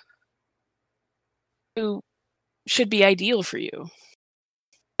counterpart, who should be ideal for you.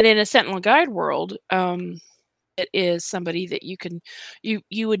 And in a Sentinel Guide world, it is somebody that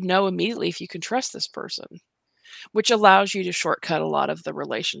you would know immediately if you can trust this person, which allows you to shortcut a lot of the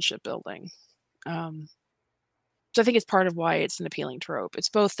relationship building. So I think it's part of why it's an appealing trope. It's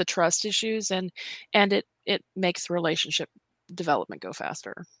both the trust issues and it makes the relationship development go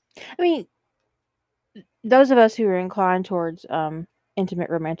faster. I mean, those of us who are inclined towards intimate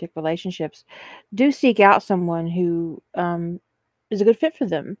romantic relationships do seek out someone who is a good fit for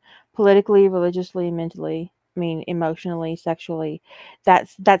them politically, religiously, mentally. I mean, emotionally, sexually.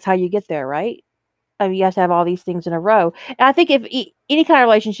 That's how you get there, right? I mean, you have to have all these things in a row. And I think if any kind of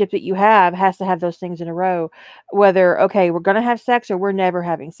relationship that you have has to have those things in a row, whether, okay, we're going to have sex or we're never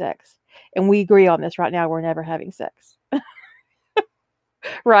having sex. And we agree on this right now, we're never having sex.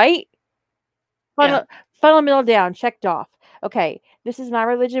 Right? Yeah. Fundamental down, checked off. Okay, this is my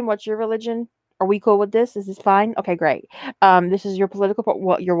religion. What's your religion? Are we cool with this? Is this fine? Okay, great. This is your political.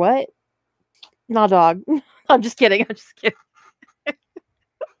 What? Your what? No, dog. I'm just kidding. I'm just kidding.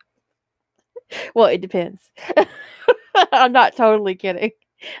 Well, it depends. I'm not totally kidding.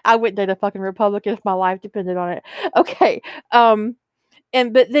 I wouldn't date a fucking Republican if my life depended on it. Okay.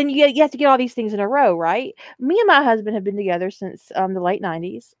 But then you have to get all these things in a row, right? Me and my husband have been together since the late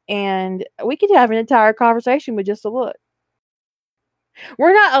 '90s, and we could have an entire conversation with just a look.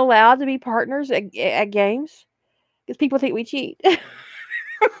 We're not allowed to be partners at games because people think we cheat.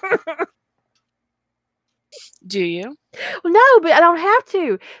 Do you? Well, no, but I don't have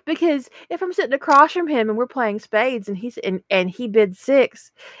to because if I'm sitting across from him and we're playing spades and he bids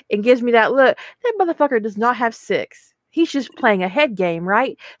six and gives me that look, that motherfucker does not have six. He's just playing a head game,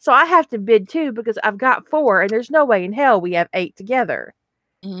 right? So I have to bid two because I've got four, and there's no way in hell we have eight together.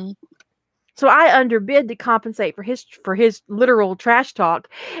 Mm-hmm. So I underbid to compensate for his literal trash talk,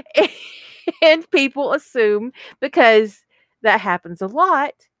 and people assume because that happens a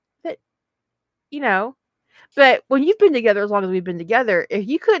lot that you know but when you've been together as long as we've been together, if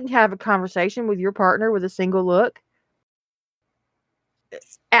you couldn't have a conversation with your partner with a single look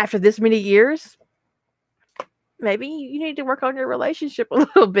after this many years, maybe you need to work on your relationship a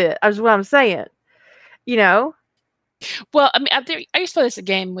little bit. Is what I'm saying. You know? Well, I mean, I used to play this a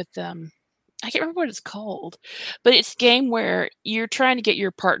game with I can't remember what it's called, but it's a game where you're trying to get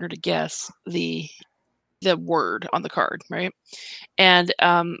your partner to guess the word on the card, right? And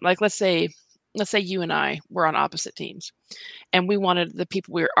like let's say you and I were on opposite teams, and we wanted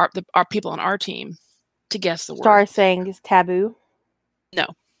our people on our team to guess the word. Star saying is taboo. No,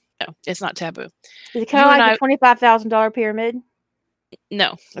 it's not taboo. Is it kind of like the $25,000 pyramid?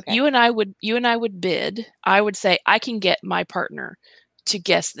 No. Okay. You and I would bid. I would say I can get my partner to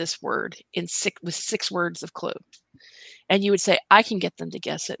guess this word with 6 words of clue. And you would say I can get them to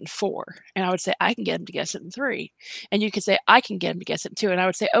guess it in 4. And I would say I can get them to guess it in 3. And you could say I can get them to guess it in 2. And I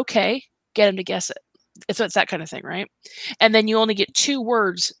would say okay, get them to guess it. So it's that kind of thing, right? And then you only get 2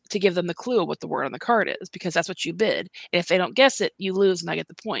 words to give them the clue of what the word on the card is because that's what you bid. And if they don't guess it, you lose and I get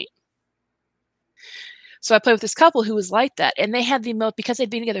the point. So I played with this couple who was like that, and they had the most, because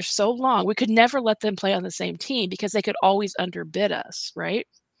they'd been together so long, we could never let them play on the same team because they could always underbid us, right?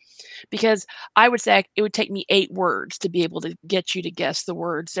 Because I would say it would take me 8 words to be able to get you to guess the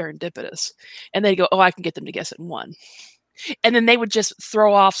word serendipitous. And they'd go, oh, I can get them to guess it in 1. And then they would just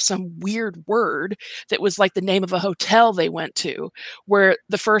throw off some weird word that was like the name of a hotel they went to, where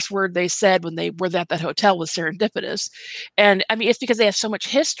the first word they said when they were at that hotel was serendipitous. And I mean, it's because they have so much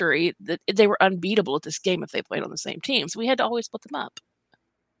history that they were unbeatable at this game if they played on the same team. So we had to always split them up.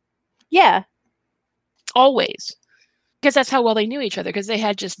 Yeah. Always. Because that's how well they knew each other, because they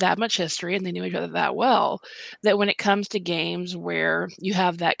had just that much history and they knew each other that well, that when it comes to games where you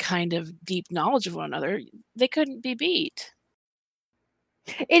have that kind of deep knowledge of one another, they couldn't be beat.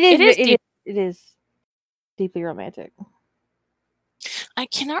 It is deeply romantic. I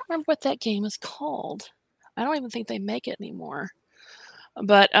cannot remember what that game is called. I don't even think they make it anymore.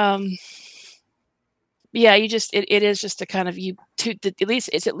 But yeah, it is just a kind of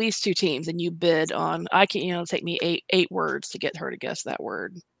it's at least two teams, and you bid on. I can take me eight words to get her to guess that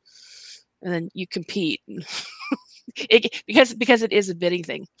word, and then you compete. because it is a bidding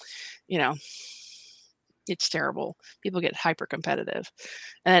thing, it's terrible. People get hyper competitive,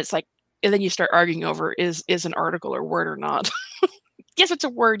 and it's like, and then you start arguing over is an article or word or not. Guess it's a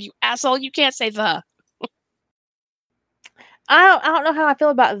word, you asshole. You can't say the. I don't know how I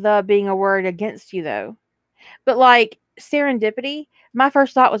feel about the being a word against you though. But like serendipity, my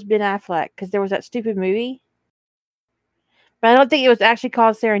first thought was Ben Affleck because there was that stupid movie. But I don't think it was actually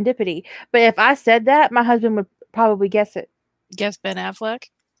called Serendipity. But if I said that, my husband would probably guess it. Guess Ben Affleck?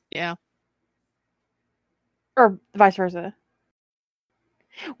 Yeah. Or vice versa.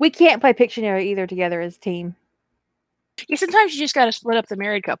 We can't play Pictionary either together as a team. Yeah, sometimes you just got to split up the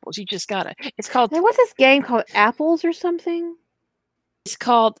married couples. You just got to. It's called... What's this game called? Apples or something? It's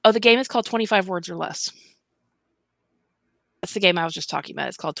called... Oh, the game is called 25 Words or Less. That's the game I was just talking about.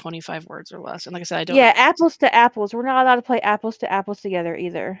 It's called 25 Words or Less. And like I said, I don't... Yeah, apples to apples. We're not allowed to play apples to apples together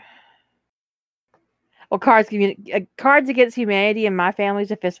either. Well, Cards Against Humanity in my family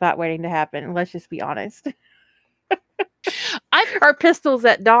is a fist fight waiting to happen. Let's just be honest. Or Pistols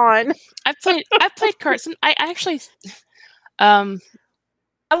at Dawn. I've played cards. I actually... I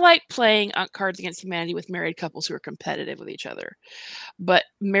like playing Cards Against Humanity with married couples who are competitive with each other. But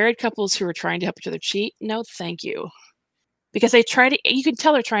married couples who are trying to help each other cheat, no thank you. Because you can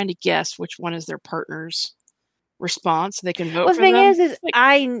tell they're trying to guess which one is their partner's response. So they can vote for them. The thing is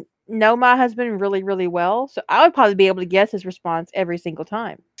I know my husband really, really well, so I would probably be able to guess his response every single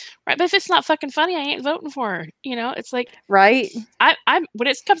time. Right, but if it's not fucking funny, I ain't voting for her. It's like... Right? I'm when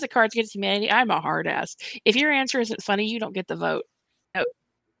it comes to Cards Against Humanity, I'm a hard ass. If your answer isn't funny, you don't get the vote. No.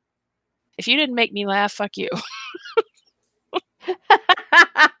 If you didn't make me laugh, fuck you.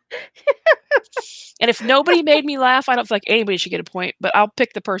 And if nobody made me laugh, I don't feel like anybody should get a point, but I'll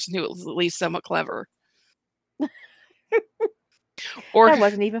pick the person who was at least somewhat clever. Or that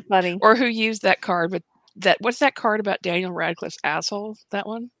wasn't even funny. Or who used that card with that... What's that card about Daniel Radcliffe's asshole? That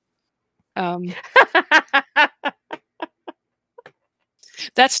one?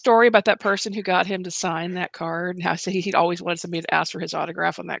 That story about that person who got him to sign that card and how he'd always wanted somebody to ask for his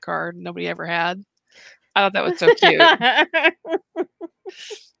autograph on that card and nobody ever had. I thought that was so cute.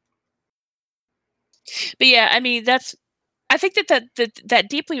 But yeah, I mean, I think that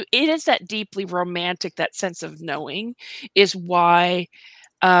deeply, it is that deeply romantic, that sense of knowing is why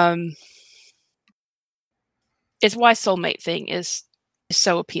soulmate thing is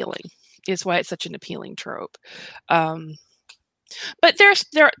so appealing. It's why it's such an appealing trope. But there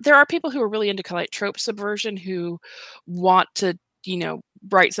are people who are really into kind of like trope subversion who want to,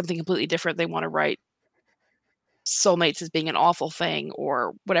 write something completely different. They want to write soulmates as being an awful thing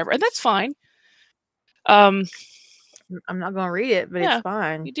or whatever, and that's fine. I'm not going to read it, but it's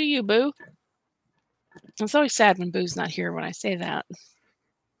fine. You do you, Boo. It's always sad when Boo's not here when I say that.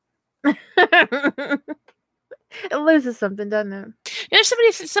 It loses something, doesn't it?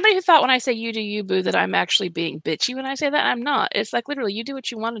 Somebody who thought when I say you do you, Boo, that I'm actually being bitchy when I say that. I'm not. It's like literally you do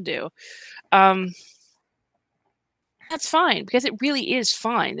what you want to do. That's fine, because it really is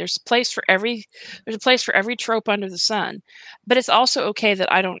fine. There's a place for every trope under the sun. But it's also okay that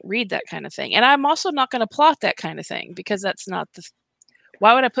I don't read that kind of thing. And I'm also not going to plot that kind of thing, because that's not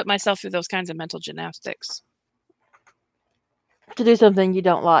why would I put myself through those kinds of mental gymnastics? To do something you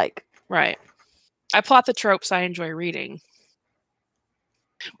don't like. Right. I plot the tropes I enjoy reading.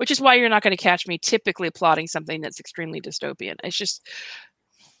 Which is why you're not going to catch me typically plotting something that's extremely dystopian. It's just...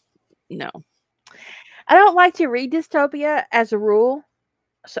 No. I don't like to read dystopia as a rule,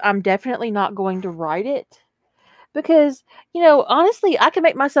 so I'm definitely not going to write it. Because, honestly, I can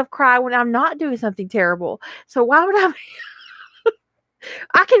make myself cry when I'm not doing something terrible. So why would I...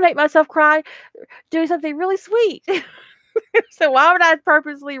 I can make myself cry doing something really sweet. So why would I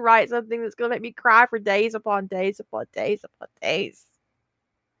purposely write something that's going to make me cry for days upon days upon days upon days?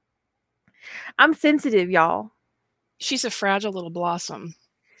 I'm sensitive, y'all. She's a fragile little blossom.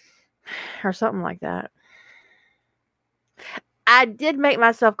 Or something like that. I did make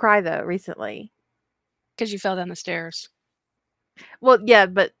myself cry though recently. Because you fell down the stairs. Well, yeah,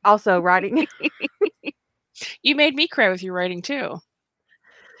 but also writing. You made me cry with your writing too.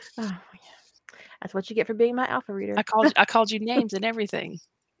 Oh, yeah. That's what you get for being my alpha reader. I called you names and everything.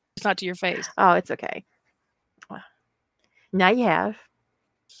 It's not to your face. Oh, it's okay. Well, now you have.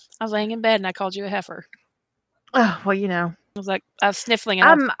 I was laying in bed and I called you a heifer. Oh, well, you know. I was like, I was sniffling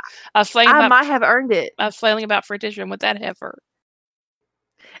and I was flailing I about. might have earned it. I was flailing about for addition with that heifer.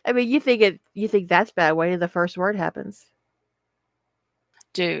 I mean, you think that's bad. Wait till the first word happens,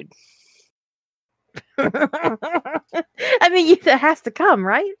 dude. I mean, it has to come,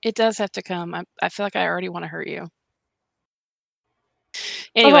 right? It does have to come. I feel like I already want to hurt you.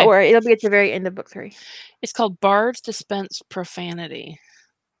 Anyway, don't worry, it'll be at the very end of book 3. It's called Bards Dispense Profanity.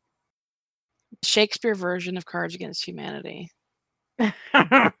 Shakespeare version of Cards Against Humanity.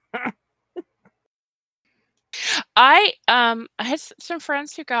 I had some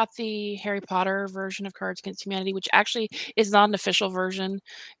friends who got the Harry Potter version of Cards Against Humanity, which actually is not an official version.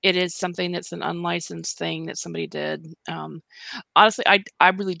 It is something that's an unlicensed thing that somebody did. Honestly, I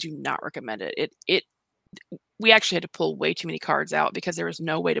really do not recommend it. We actually had to pull way too many cards out because there was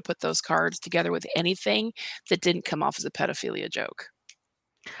no way to put those cards together with anything that didn't come off as a pedophilia joke.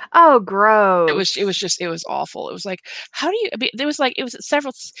 Oh, gross. It was awful. It was like, how do you, I mean, it was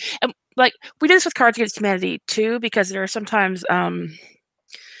several, like, we did this with Cards Against Humanity too, because there are sometimes, there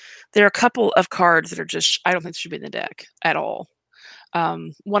are a couple of cards that are just, I don't think should be in the deck at all.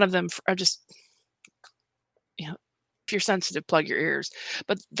 One of them are just, you know, if you're sensitive, plug your ears.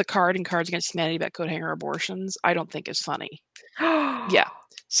 But the card in Cards Against Humanity about coat hanger abortions, I don't think is funny. Yeah.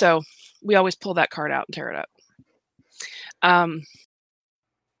 So we always pull that card out and tear it up.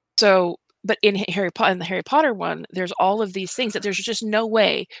 So, but in the Harry Potter one, there's all of these things that there's just no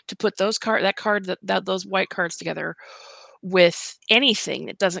way to put those those white cards together with anything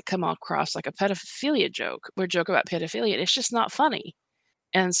that doesn't come across like a pedophilia joke or joke about pedophilia. It's just not funny.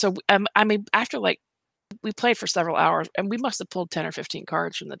 And so, I mean, after we played for several hours and we must have pulled 10 or 15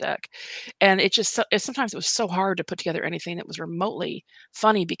 cards from the deck. And sometimes it was so hard to put together anything that was remotely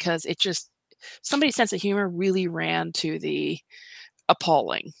funny because somebody's sense of humor really ran to the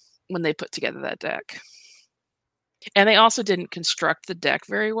appalling when they put together that deck. And they also didn't construct the deck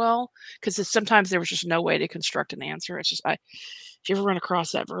very well because sometimes there was just no way to construct an answer. It's just, if you ever run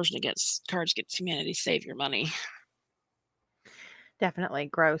across that version against Cards Against Humanity, save your money. Definitely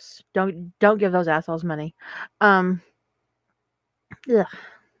gross. Don't give those assholes money. Ugh.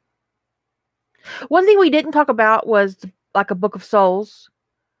 One thing we didn't talk about was like a Book of Souls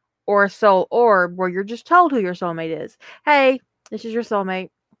or a soul orb where you're just told who your soulmate is. Hey, this is your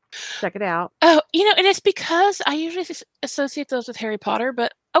soulmate. Check it out. Oh, and it's because I usually associate those with Harry Potter,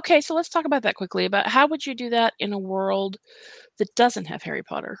 but okay, so let's talk about that quickly. About how would you do that in a world that doesn't have Harry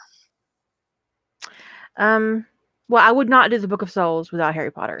Potter? Well, I would not do the Book of Souls without Harry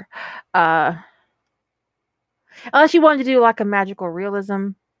Potter. Unless you wanted to do like a magical realism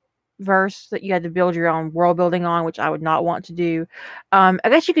verse that you had to build your own world building on, which I would not want to do. I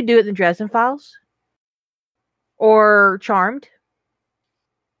guess you could do it in the Dresden Files or Charmed.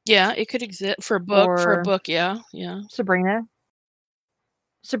 Yeah, it could exist for a book. Yeah. Sabrina,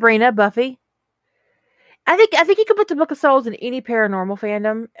 Buffy. I think you could put the Book of Souls in any paranormal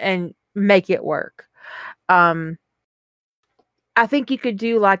fandom and make it work. I think you could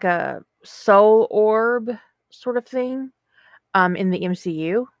do like a soul orb sort of thing in the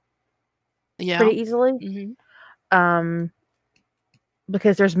MCU. Yeah. Pretty easily. Mm-hmm.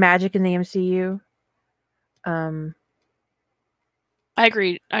 Because there's magic in the MCU. I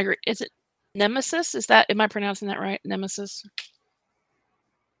agree. Is it Nemesis? Am I pronouncing that right? Nemesis?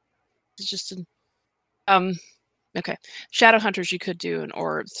 It's just okay. Shadowhunters you could do an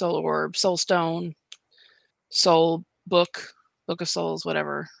orb, soul orb, soul stone, soul book of souls,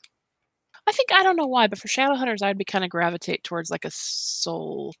 whatever. I don't know why, but for Shadowhunters I'd be kind of gravitate towards like a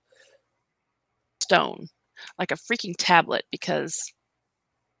soul stone, like a freaking tablet, because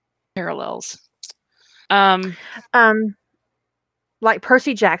parallels. Like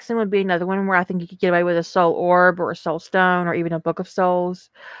Percy Jackson would be another one where I think you could get away with a soul orb or a soul stone or even a Book of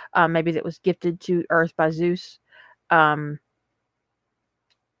Souls. Maybe that was gifted to Earth by Zeus.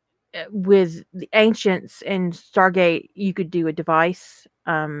 With the Ancients and Stargate, you could do a device.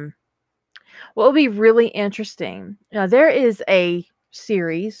 What would be really interesting, there is a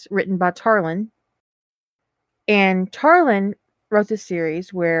series written by Tarlin. And Tarlin wrote this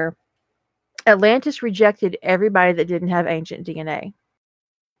series where Atlantis rejected everybody that didn't have ancient DNA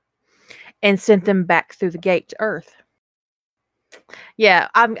and sent them back through the gate to Earth. Yeah,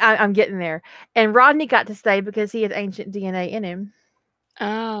 I'm getting there. And Rodney got to stay because he had ancient DNA in him.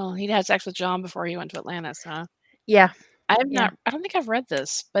 Oh, he had sex with John before he went to Atlantis, huh? Yeah, I have yeah. not. I don't think I've read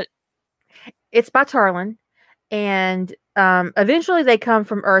this, but It's by Tarlin, and eventually they come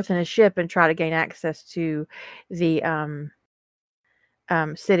from Earth in a ship and try to gain access to the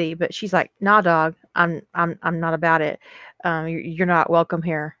city. But she's like, "Nah, dog, I'm not about it. You're not welcome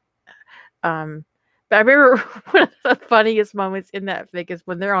here." Um, but I remember one of the funniest moments in that fic is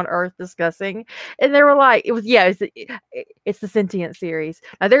when they're on Earth discussing, and they were like, "It was yeah, it's the sentient series."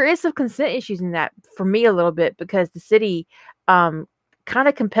 Now there is some consent issues in that for me a little bit because the city kind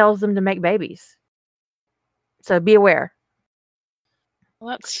of compels them to make babies. So be aware.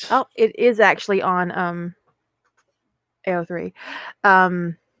 let's. Oh, it is actually on AO3.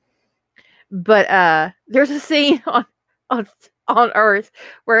 Um, but there's a scene on on Earth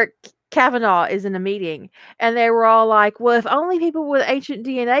where Kavanaugh is in a meeting, and they were all like, "Well, if only people with ancient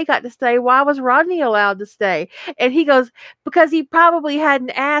DNA got to stay, why was Rodney allowed to stay?" And he goes, "Because he probably had an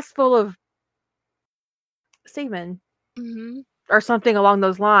ass full of semen Mm-hmm. or something along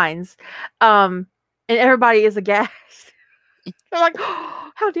those lines." Um, and everybody is aghast. They're like, oh,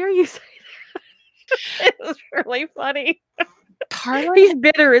 "How dare you say that?" It was really funny. He's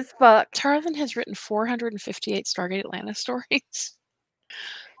bitter as fuck. Tarlin has written 458 Stargate Atlantis stories.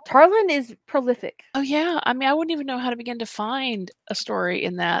 Tarlin is prolific. Oh yeah, I mean, I wouldn't even know how to begin to find a story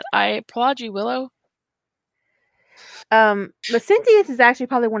in that. I applaud you, Willow. But Sentience is actually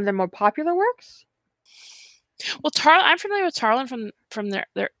probably one of their more popular works. Well, I'm familiar with Tarlin from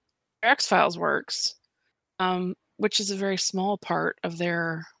their X-Files works, which is a very small part of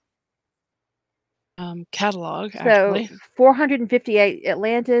their catalog, actually. So 458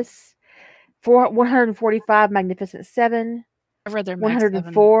 Atlantis, 145 Magnificent Seven, I've read their Mag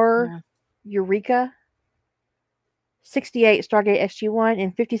 104 7. Yeah. Eureka, 68 Stargate SG-1,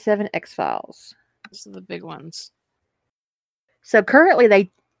 and 57 X-Files. Those are the big ones. So currently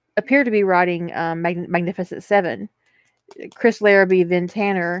they appear to be writing Magnificent Seven. Chris Larrabee, Vin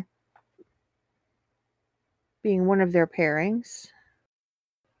Tanner being one of their pairings.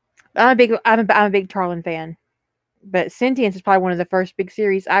 I'm a big Tarlin fan, but Sentience is probably one of the first big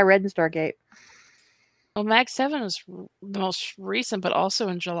series I read in Stargate. Well, Mag 7 is the most recent, but also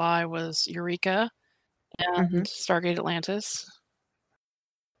in July was Eureka and Stargate Atlantis.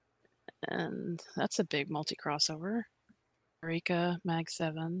 And that's a big multi-crossover. Eureka, Mag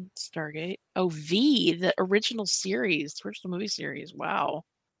 7, Stargate. Oh, V, the original movie series. Wow.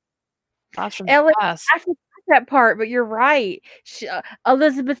 That's from the past. I forgot that part, but you're right.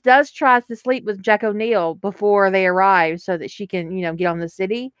 Elizabeth does try to sleep with Jack O'Neill before they arrive so that she can, get on the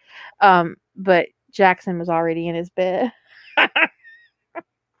city. But Jackson was already in his bed.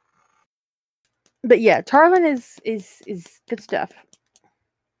 But yeah, Tarlin is good stuff.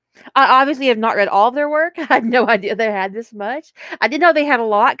 I obviously have not read all of their work. I had no idea they had this much. I did know they had a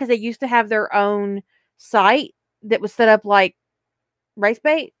lot because they used to have their own site that was set up like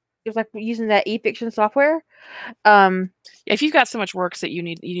RaceBait. It was like using that eFiction software. If you've got so much works that you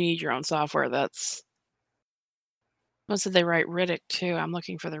need your own software, that's most of they write Riddick too. I'm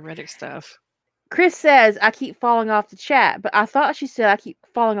looking for the Riddick stuff. Chris says I keep falling off the chat, but I thought she said I keep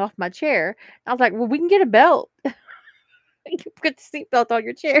falling off my chair. I was like, well, we can get a belt. You put the seatbelt on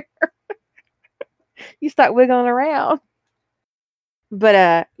your chair. You start wiggling around.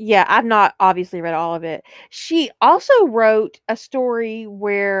 But yeah, I've not obviously read all of it. She also wrote a story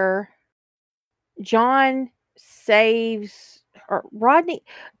where John saves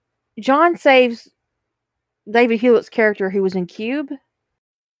John saves David Hewlett's character who was in Cube.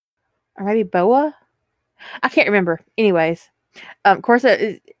 Or maybe Boa? I can't remember. Anyways.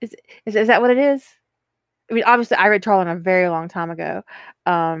 Corsa is that what it is? I mean, obviously I read Tarlin a very long time ago.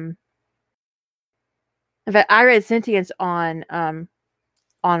 In fact, I read Sentience on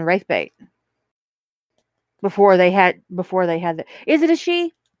Wraithbait before they had the. Is it a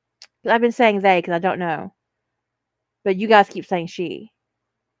she? I've been saying they because I don't know, but you guys keep saying she.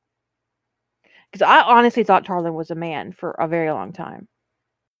 Because I honestly thought Tarlin was a man for a very long time.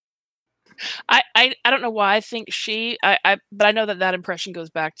 I don't know why I think she. But I know that impression goes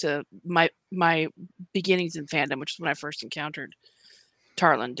back to my beginnings in fandom, which is when I first encountered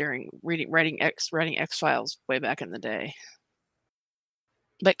Tarlin during writing X-Files way back in the day.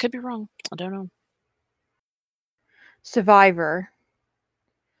 But could be wrong. I don't know. Survivor.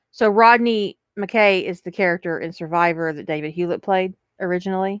 So Rodney McKay is the character in Survivor that David Hewlett played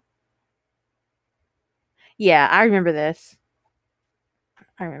originally. Yeah, I remember this.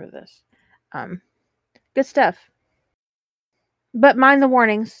 Good stuff. But mind the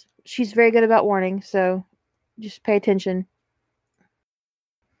warnings. She's very good about warnings, so just pay attention.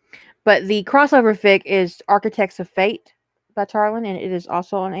 But the crossover fic is Architects of Fate by Tarlin, and it is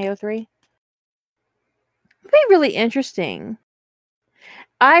also on AO3. It'd be really interesting.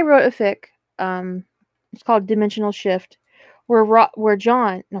 I wrote a fic. It's called Dimensional Shift, where where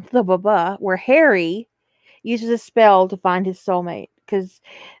Harry uses a spell to find his soulmate, because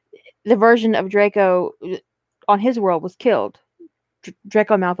the version of Draco on his world was killed.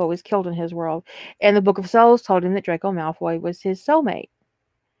 Draco Malfoy was killed in his world, and the Book of Souls told him that Draco Malfoy was his soulmate.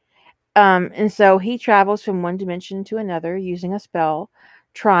 And so he travels from one dimension to another using a spell,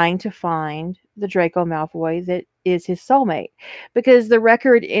 trying to find the Draco Malfoy that is his soulmate, because the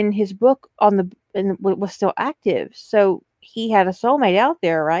record in his book was still active, so he had a soulmate out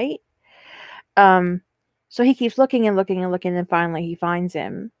there, right? So he keeps looking and looking and looking, and finally he finds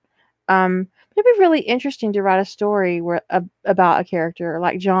him. It'd be really interesting to write a story about a character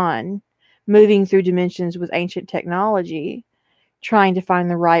like John moving through dimensions with ancient technology, trying to find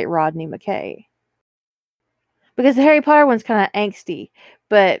the right Rodney McKay. Because the Harry Potter one's kind of angsty,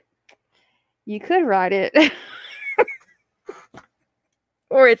 but you could write it.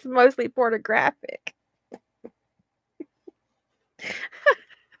 Or it's mostly pornographic.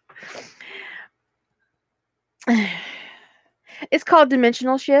 It's called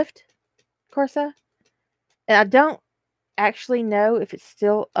Dimensional Shift, Corsa. And I don't actually know if it's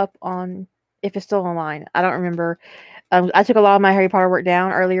still online. I don't remember. I took a lot of my Harry Potter work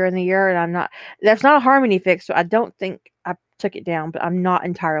down earlier in the year, and that's not a Harmony fix, so I don't think I took it down, but I'm not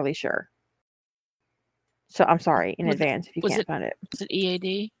entirely sure. So I'm sorry in advance if you can't find it. Was it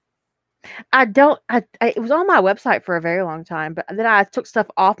EAD? It was on my website for a very long time, but then I took stuff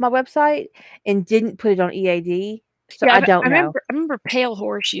off my website and didn't put it on EAD. So yeah, I don't know. I remember Pale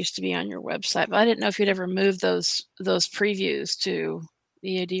Horse used to be on your website, but I didn't know if you'd ever moved those previews to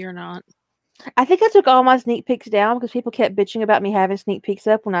EAD or not. I think I took all my sneak peeks down because people kept bitching about me having sneak peeks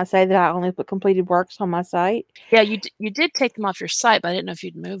up when I say that I only put completed works on my site. Yeah, you did take them off your site, but I didn't know if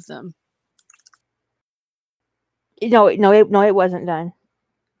you'd move them. No, it wasn't done.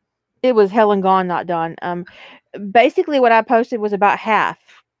 It was hell and gone, not done. Basically what I posted was about half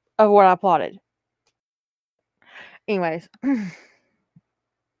of what I plotted. Anyways.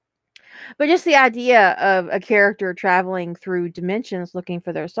 But just the idea of a character traveling through dimensions looking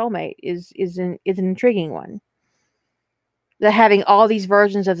for their soulmate is an intriguing one. That having all these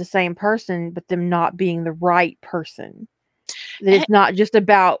versions of the same person, but them not being the right person. That it's not just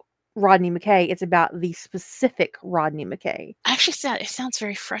about Rodney McKay, it's about the specific Rodney McKay. Actually, it sounds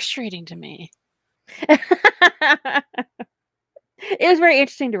very frustrating to me. It was very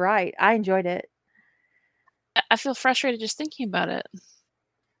interesting to write. I enjoyed it. I feel frustrated just thinking about it.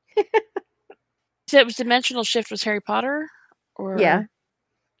 So it was Dimensional Shift was Harry Potter? Or Yeah,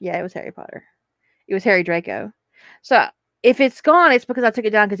 it was Harry Potter. It was Harry Draco. So if it's gone, it's because I took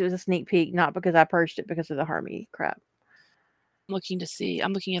it down because it was a sneak peek, not because I purged it because of the Harmony crap. I'm looking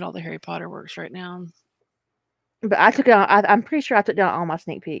at all the Harry Potter works right now. But I took it down. I'm pretty sure I took down all my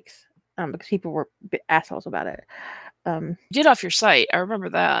sneak peeks because people were assholes about it. You did off your site. I remember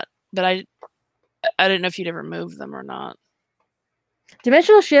that, but I didn't know if you'd ever moved them or not.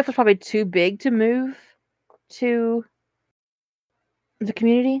 Dimensional Shift was probably too big to move to the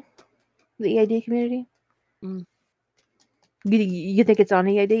community, the EAD community. Mm. You think it's on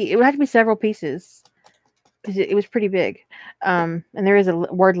EAD? It would have to be several pieces because it was pretty big. And there is a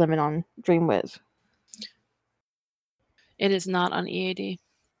word limit on Dreamwiz. It is not on EAD.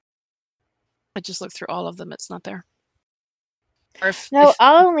 I just looked through all of them. It's not there. I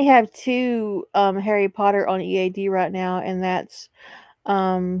only have 2 Harry Potter on EAD right now, and that's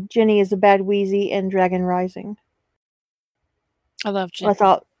Ginny is a Bad Wheezy and Dragon Rising. I love Ginny. That's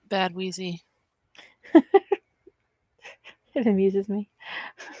all. Bad Wheezy. It amuses me.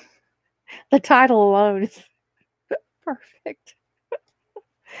 The title alone is perfect.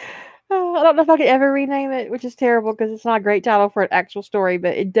 I don't know if I could ever rename it, which is terrible because it's not a great title for an actual story,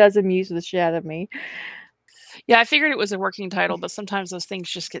 but it does amuse the shit out of me. Yeah, I figured it was a working title, but sometimes those things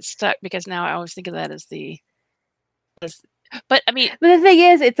just get stuck because now I always think of that as but I mean, but the thing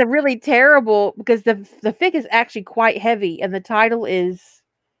is, it's a really terrible because the fic is actually quite heavy, and the title is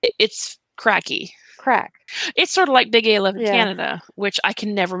it's cracky. Crack. It's sort of like Big A11 Canada, which I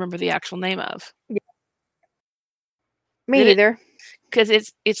can never remember the actual name of. Yeah. Me neither. Because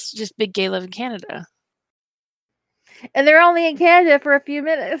it's just Big Gay 11 Canada. And they're only in Canada for a few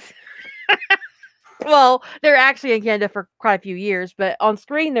minutes. Well, they're actually in Canada for quite a few years, but on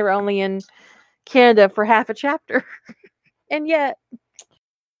screen they're only in Canada for half a chapter. And yet.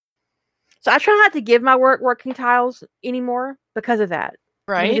 So I try not to give my working titles anymore because of that.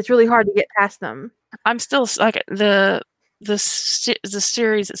 Right. Because it's really hard to get past them. I'm still like the the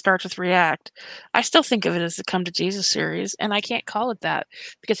series that starts with React, I still think of it as the Come to Jesus series, and I can't call it that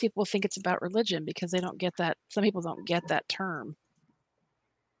because people think it's about religion because they don't get that. Some people don't get that term.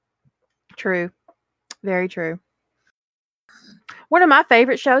 True. Very true. One of my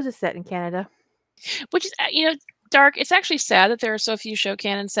favorite shows is set in Canada. Which is, Dark. It's actually sad that there are so few show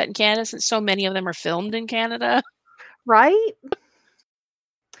canons set in Canada since so many of them are filmed in Canada. Right?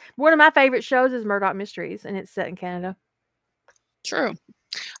 One of my favorite shows is Murdoch Mysteries, and it's set in Canada. True.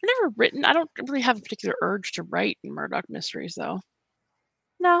 I don't really have a particular urge to write Murdoch Mysteries, though.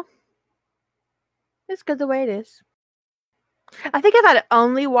 No. It's good the way it is. I think if I'd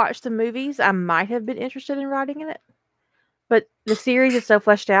only watched the movies, I might have been interested in writing in it. But the series is so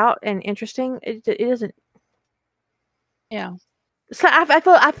fleshed out and interesting, it isn't. Yeah. So I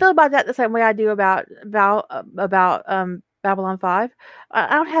feel about that the same way I do about Babylon 5.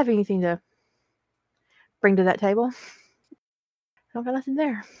 I don't have anything to bring to that table. I don't got nothing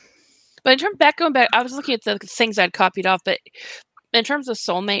there. But going back, I was looking at the things I'd copied off, but in terms of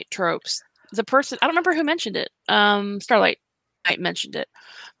soulmate tropes, the person, I don't remember who mentioned it. Starlight mentioned it.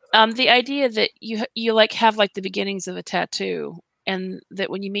 The idea that you like have like the beginnings of a tattoo, and that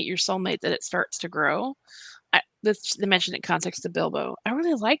when you meet your soulmate, that it starts to grow. They mentioned it in context to Bilbo. I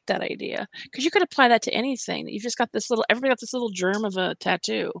really like that idea because you could apply that to anything. You've just got everybody got this little germ of a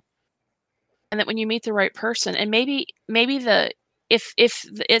tattoo, and that when you meet the right person, and maybe if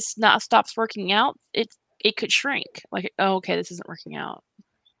it's not stops working out, it could shrink. Like, oh, okay, this isn't working out.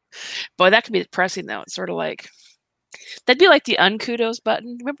 Boy, that could be depressing though. It's sort of like that'd be like the unkudos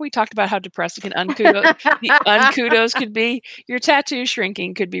button. Remember we talked about how depressing the unkudos could be? Your tattoo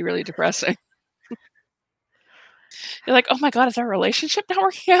shrinking could be really depressing. You're like, oh my God, is our relationship not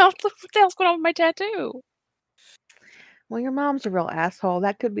working out? What the hell's going on with my tattoo? Well, your mom's a real asshole.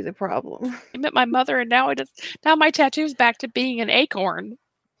 That could be the problem. I met my mother, and now my tattoo's back to being an acorn.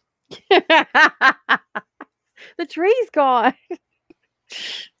 The tree's gone.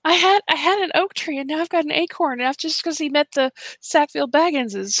 I had an oak tree, and now I've got an acorn, and that's just because he met the Sackville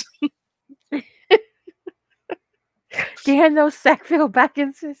Bagginses. Damn those Sackville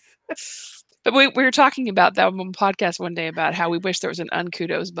Bagginses. But we were talking about that on the podcast one day about how we wish there was an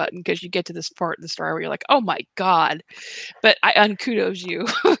unkudos button because you get to this part of the story where you're like, oh my God, but I unkudos you.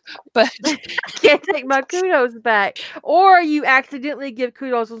 But I can't take my kudos back. Or you accidentally give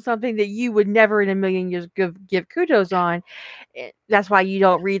kudos on something that you would never in a million years give kudos on. That's why you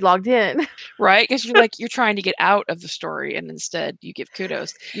don't read logged in. Right? Because you're trying to get out of the story and instead you give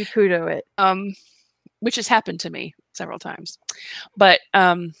kudos. You kudo it. Which has happened to me several times. But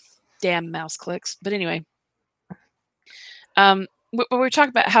damn mouse clicks. But anyway, we're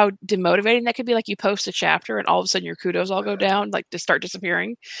talking about how demotivating that could be. Like you post a chapter and all of a sudden your kudos all go down, like to start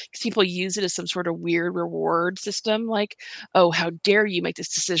disappearing because people use it as some sort of weird reward system. Like, oh, how dare you make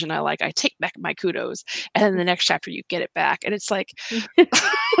this decision I like? I take back my kudos. And then the next chapter you get it back. And it's like,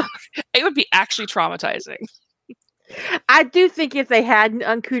 it would be actually traumatizing. I do think if they had an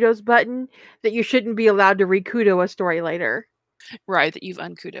unkudos button, that you shouldn't be allowed to re-kudo a story later. Right, that you've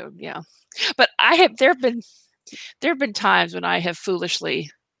unkudoed, yeah. But there have been times when I have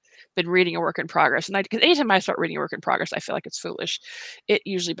foolishly been reading a work in progress, and because anytime I start reading a work in progress, I feel like it's foolish. It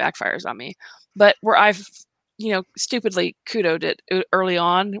usually backfires on me. But where I've stupidly kudoed it early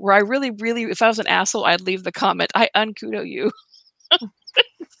on, where I really, really, if I was an asshole, I'd leave the comment, I unkudo you.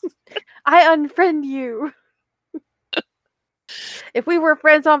 I unfriend you. If we were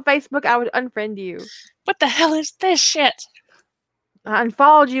friends on Facebook, I would unfriend you. What the hell is this shit? I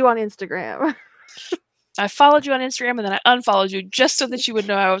unfollowed you on Instagram. I followed you on Instagram and then I unfollowed you just so that you would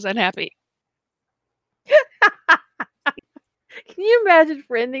know I was unhappy. Can you imagine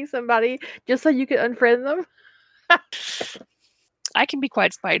friending somebody just so you could unfriend them? I can be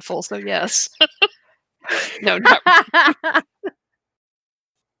quite spiteful, so yes. No, not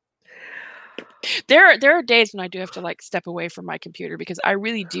There are days when I do have to like step away from my computer because I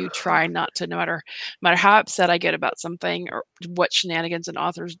really do try not to, no matter how upset I get about something or what shenanigans an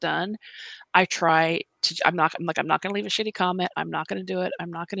author's done, I try to. I'm not going to leave a shitty comment. I'm not going to do it.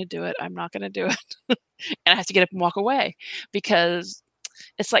 I'm not going to do it. I'm not going to do it. And I have to get up and walk away because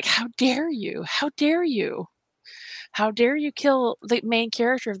it's like, how dare you? How dare you? How dare you kill the main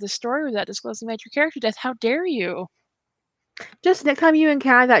character of the story without disclosing major character death? How dare you? Just next time you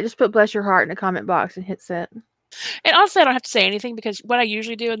encounter that, just put bless your heart in the comment box and hit send. And honestly, I don't have to say anything because what I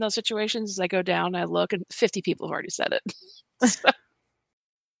usually do in those situations is I go down, I look, and 50 people have already said it. So,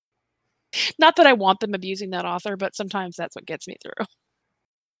 not that I want them abusing that author, but sometimes that's what gets me through.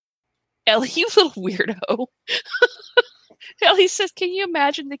 Ellie, you little weirdo. Ellie says, can you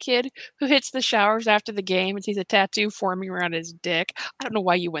imagine the kid who hits the showers after the game and sees a tattoo forming around his dick? I don't know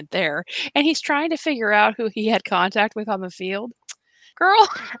why you went there. And he's trying to figure out who he had contact with on the field. Girl.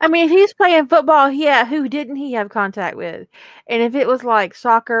 I mean, if he's playing football, yeah, who didn't he have contact with? And if it was like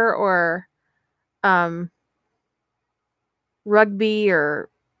soccer or rugby or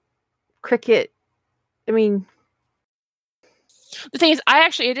cricket, I mean, the thing is,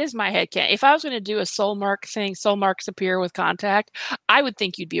 it is my headcanon. If I was going to do a soul mark thing, soul marks appear with contact, I would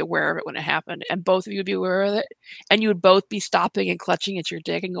think you'd be aware of it when it happened, and both of you would be aware of it, and you would both be stopping and clutching at your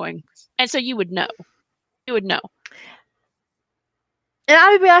dick and going, and so you would know. You would know. And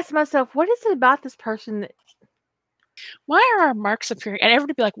I would be asking myself, what is it about this person that... Why are our marks appearing? And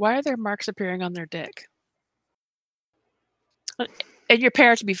everybody would be like, why are there marks appearing on their dick? And your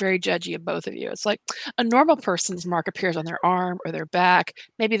parents would be very judgy of both of you. It's like a normal person's mark appears on their arm or their back,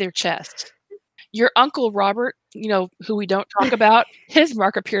 maybe their chest. Your Uncle Robert, who we don't talk about, his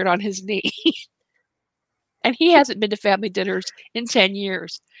mark appeared on his knee. And he hasn't been to family dinners in 10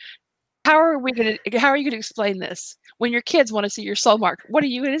 years. How are you going to explain this? When your kids want to see your soul mark, what are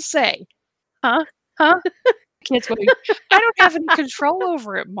you going to say? Huh? Kids going, I don't have any control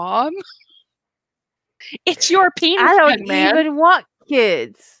over it, Mom. It's your penis. I don't even want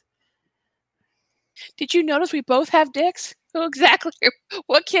kids. Did you notice we both have dicks? Oh, exactly.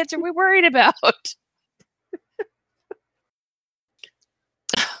 What kids are we worried about?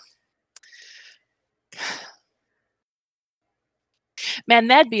 Man,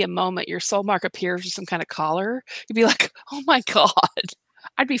 that'd be a moment your soul mark appears with some kind of collar. You'd be like, oh my God.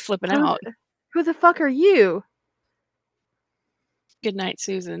 I'd be flipping out. Who the fuck are you? Good night,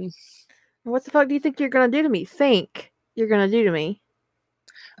 Susan. What the fuck do you think you're gonna do to me? Think you're gonna do to me?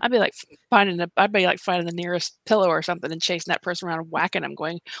 I'd be like finding the nearest pillow or something and chasing that person around and whacking them,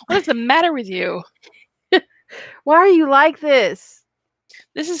 going, what is the matter with you? Why are you like this?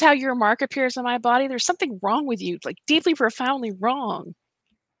 This is how your mark appears on my body. There's something wrong with you, like deeply, profoundly wrong. And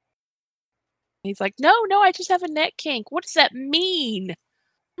he's like, no, I just have a neck kink. What does that mean?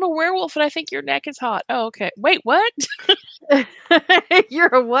 I'm a werewolf and I think your neck is hot. Oh, okay. Wait, what? You're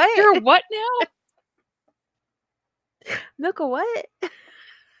a what? You're a what now? Milk a what?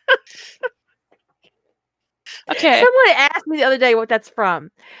 Okay. Someone asked me the other day what that's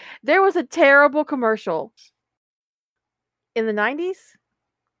from. There was a terrible commercial in the 90s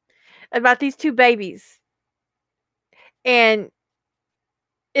about these two babies. And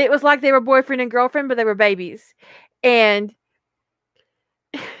it was like they were boyfriend and girlfriend, but they were babies. And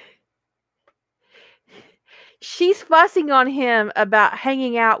she's fussing on him about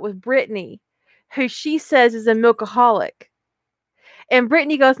hanging out with Brittany, who she says is a milkaholic. And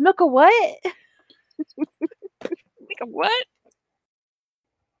Brittany goes, milk a what? What?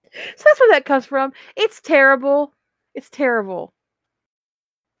 So that's where that comes from. It's terrible. It's terrible.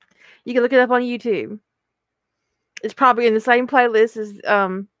 You can look it up on YouTube. It's probably in the same playlist as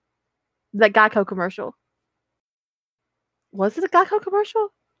that Geico commercial. Was it a Geico commercial?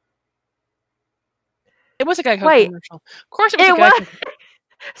 It was a Geico commercial. Of course it was a Geico.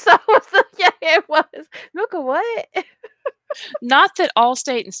 So it was. Milk a what? Not that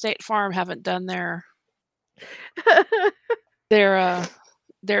Allstate and State Farm haven't done their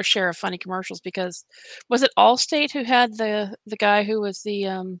share of funny commercials, because was it Allstate who had the guy who was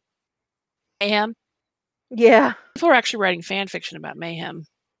the Mayhem? Yeah. People were actually writing fan fiction about Mayhem.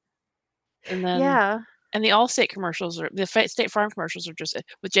 And then and the Allstate commercials the State Farm commercials are just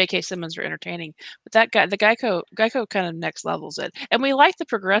with J.K. Simmons are entertaining. But that guy, the Geico kind of next levels it. And we like the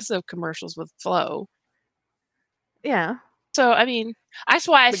progressive commercials with Flo. Yeah. So I mean, that's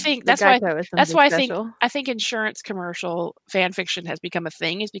why I think I think insurance commercial fan fiction has become a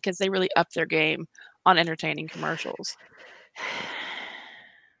thing, is because they really up their game on entertaining commercials.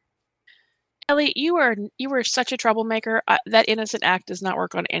 Ellie, you were such a troublemaker. That innocent act does not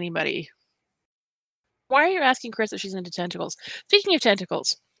work on anybody. Why are you asking Chris if she's into tentacles? Speaking of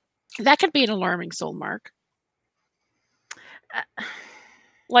tentacles, that could be an alarming soul mark.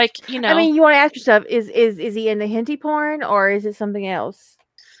 Like, I mean, you want to ask yourself, is he into henty porn, or is it something else?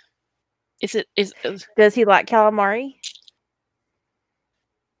 Does he like calamari?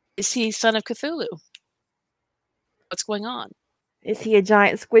 Is he son of Cthulhu? What's going on? Is he a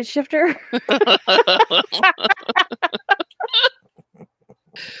giant squid shifter?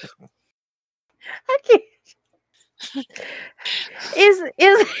 I can't.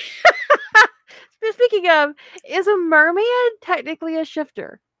 Speaking of, is a merman technically a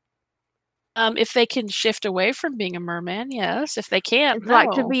shifter? If they can shift away from being a merman, yes. If they can't, no.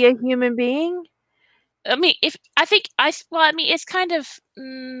 Like to be a human being? I mean, it's kind of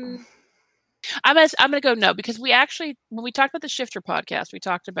I'm gonna go no, because we actually, when we talked about the Shifter podcast, we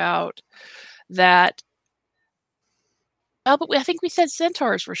talked about that. Oh, but I think we said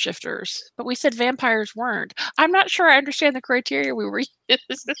centaurs were shifters, but we said vampires weren't. I'm not sure I understand the criteria we were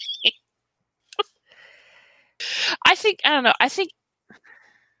using. I don't know. I think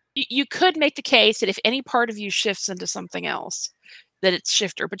you could make the case that if any part of you shifts into something else, that it's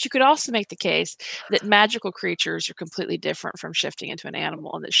shifter. But you could also make the case that magical creatures are completely different from shifting into an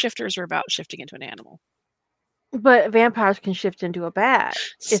animal, and that shifters are about shifting into an animal. But vampires can shift into a bat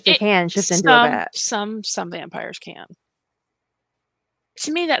if they can shift into a bat. Some vampires can.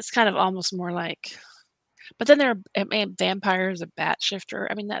 To me, that's kind of almost more like. But then there are vampires, a bat shifter.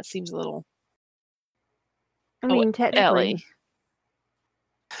 I mean, that seems a little. I mean, technically, Ellie.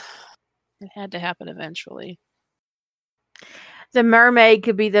 It had to happen eventually. The mermaid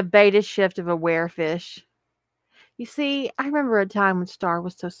could be the beta shift of a werefish. You see, I remember a time when Star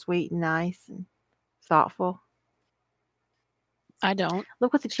was so sweet and nice and thoughtful. I don't.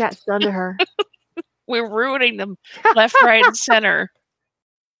 Look what the chat's done to her. We're ruining them left, right, and center.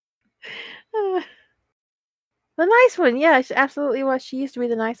 The nice one, yeah, she absolutely was. She used to be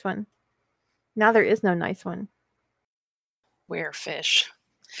the nice one. Now there is no nice one. Werefish.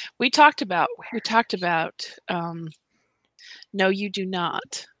 We talked about. No, you do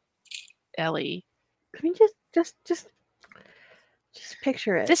not, Ellie. I mean, just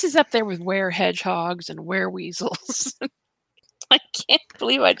picture it. This is up there with were-hedgehogs and were-weasels. I can't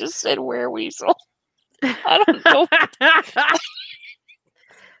believe I just said were-weasel. I don't know.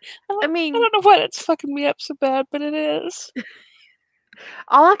 I mean, I don't know why it's fucking me up so bad, but it is.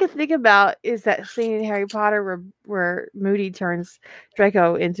 All I can think about is that scene in Harry Potter where Moody turns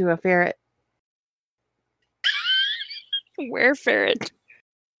Draco into a ferret. Where ferret?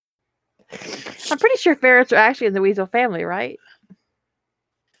 I'm pretty sure ferrets are actually in the weasel family, right?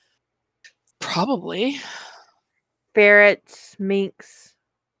 Probably. Ferrets, minks,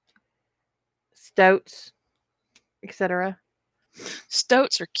 stoats, etc.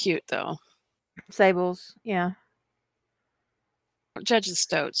 Stoats are cute, though. Sables, yeah. Don't judge the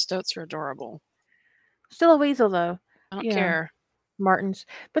stoats. Stoats are adorable. Still a weasel, though. I don't care. Martins.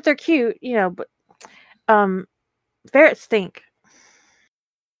 But they're cute, but ferrets stink.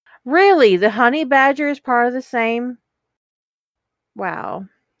 Really? The honey badger is part of the same? Wow.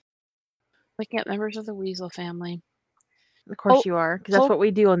 Looking at members of the weasel family. Of course you are, because that's what we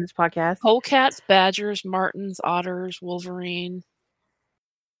do on this podcast. Polecats, badgers, martins, otters, wolverine.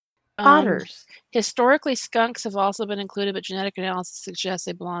 Otters. Historically, skunks have also been included, but genetic analysis suggests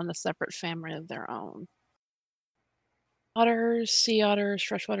they belong in a separate family of their own. Otters, sea otters,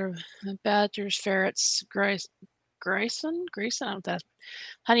 freshwater badgers, ferrets, Grayson? I don't know what that's.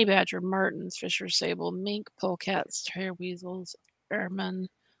 Honey badger, martins, fisher sable, mink, polecats, terrier weasels, ermine,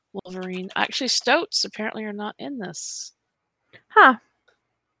 wolverine. Actually, stoats apparently are not in this. Huh.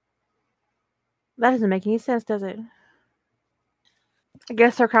 That doesn't make any sense, does it? I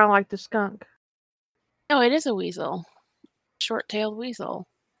guess they're kind of like the skunk. No, it is a weasel. Short-tailed weasel.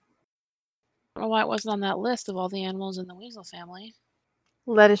 I don't know why it wasn't on that list of all the animals in the weasel family.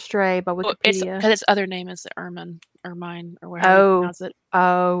 Led astray by Wikipedia. Because its other name is the ermine, or whatever you pronounce it.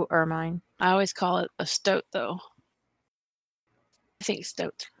 Oh, ermine. I always call it a stoat, though. I think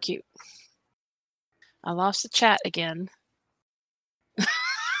stoats are cute. I lost the chat again.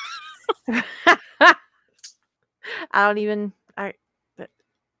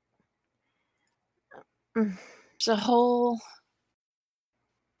 It's a whole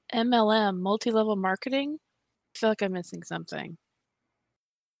MLM, multi-level marketing. I feel like I'm missing something.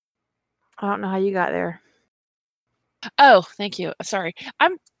 I don't know how you got there. Oh, thank you. Sorry. I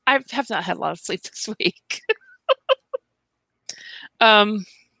have not had a lot of sleep this week. So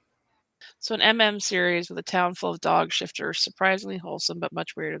an MM series with a town full of dog shifters, surprisingly wholesome, but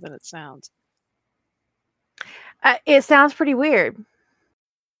much weirder than it sounds. It sounds pretty weird.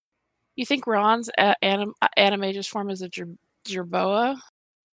 You think Ron's animagus form is a jerboa?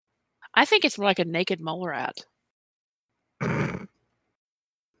 I think it's more like a naked mole rat. Don't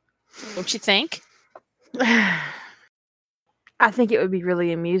you think? I think it would be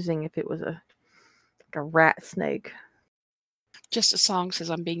really amusing if it was like a rat snake. Just a song says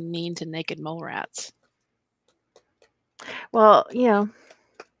I'm being mean to naked mole rats. Well, there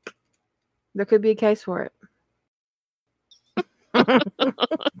could be a case for it.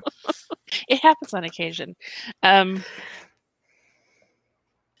 It happens on occasion.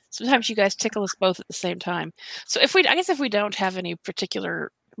 Sometimes you guys tickle us both at the same time. So if we don't have any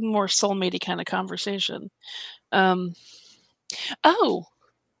particular more soulmatey kind of conversation,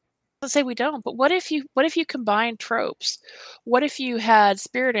 Let's say we don't, but what if you combine tropes? What if you had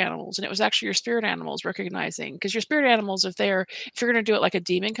spirit animals and it was actually your spirit animals recognizing? Because your spirit animals, if you're going to do it like a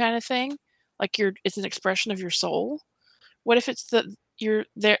demon kind of thing, like it's an expression of your soul. What if it's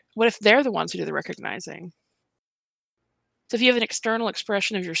what if they're the ones who do the recognizing? So if you have an external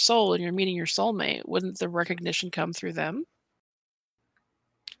expression of your soul and you're meeting your soulmate, wouldn't the recognition come through them?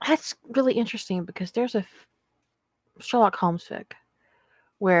 That's really interesting because there's a Sherlock Holmes fic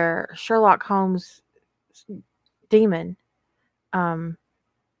where Sherlock Holmes' demon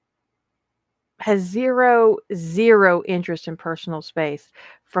has zero interest in personal space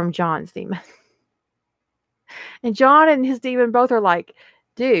from John's demon. And John and his demon both are like,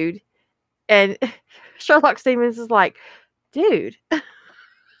 dude. And Sherlock's demon is like, dude,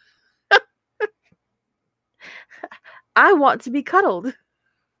 I want to be cuddled.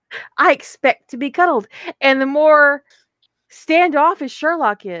 I expect to be cuddled. And the more standoffish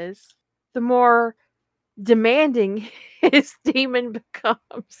Sherlock is, the more demanding his demon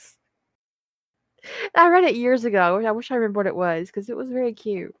becomes. I read it years ago. I wish I remembered what it was because it was very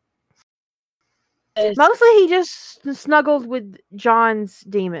cute. Mostly he just snuggled with John's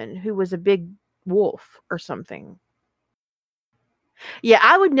demon, who was a big wolf or something. Yeah,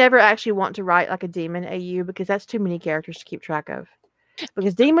 I would never actually want to write like a demon AU because that's too many characters to keep track of.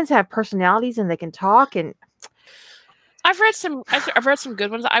 Because demons have personalities and they can talk, and I've read some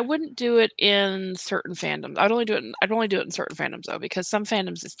good ones. I wouldn't do it in certain fandoms. I'd only do it in certain fandoms though, because some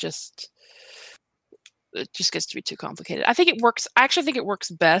fandoms it just gets to be too complicated. I actually think it works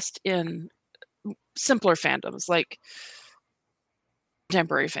best in simpler fandoms, like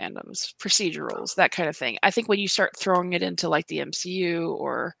contemporary fandoms, procedurals, that kind of thing. I think when you start throwing it into like the MCU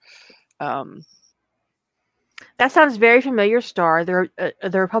or that sounds very familiar. Star, the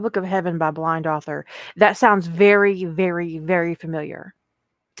Republic of Heaven by Blind Author. That sounds very, very, very familiar.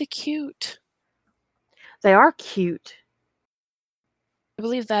 They're cute. They are cute. I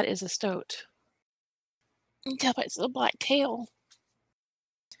believe that is a stoat. You can tell by its little black tail.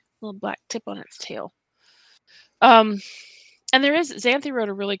 Little black tip on its tail. And there is Xanthi wrote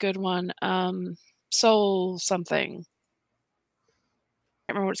a really good one. Soul something. I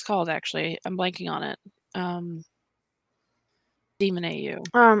can't remember what it's called actually. I'm blanking on it. Demon AU.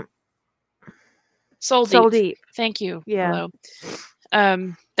 Soul Deep. Thank you. Yeah.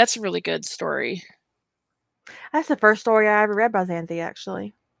 Hello. That's a really good story. That's the first story I ever read by Xanthi,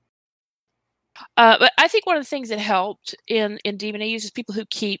 actually. But I think one of the things that helped in Demon AU is people who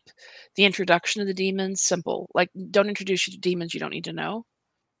keep the introduction of the demons simple. Like, don't introduce you to demons you don't need to know.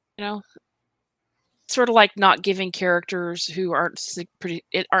 You know, sort of like not giving characters who aren't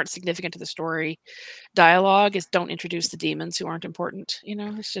significant to the story dialogue. Is don't introduce the demons who aren't important. You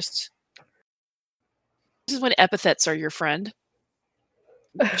know, it's just this is when epithets are your friend.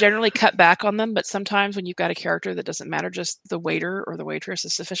 Generally, cut back on them, but sometimes when you've got a character that doesn't matter, just the waiter or the waitress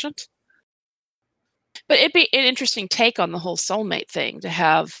is sufficient. But it'd be an interesting take on the whole soulmate thing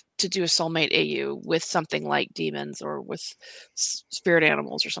to do a soulmate AU with something like demons or with spirit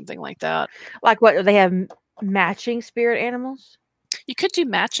animals or something like that. Like what? They have matching spirit animals? You could do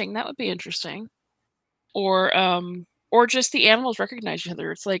matching. That would be interesting. Or just the animals recognize each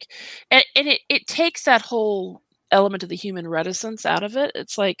other. It's like, and it takes that whole element of the human reticence out of it.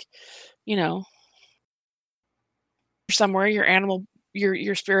 It's like, you know, somewhere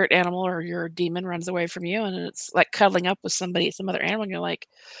your spirit animal or your demon runs away from you, and it's like cuddling up with some other animal, and you're like,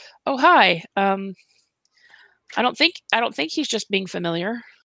 oh hi. I don't think he's just being familiar.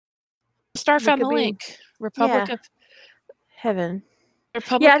 Star found the link. Republic of Heaven.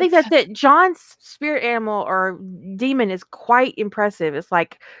 Yeah, I think that's it. John's spirit animal or demon is quite impressive. It's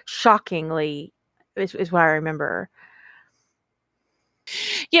like shockingly is what I remember.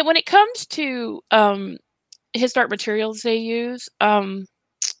 Yeah, when it comes to his dark materials they use, and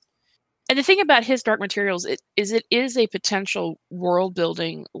the thing about his dark materials it is a potential world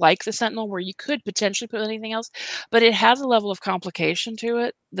building like the Sentinel, where you could potentially put anything else, but it has a level of complication to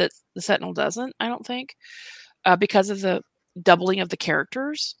it that the Sentinel doesn't, I don't think, because of the doubling of the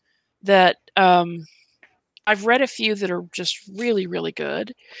characters. That I've read a few that are just really, really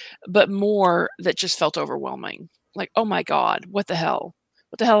good, but more that just felt overwhelming. Like, oh my God, what the hell?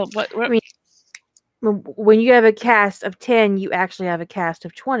 What the hell? What? I mean, when you have a cast of 10, you actually have a cast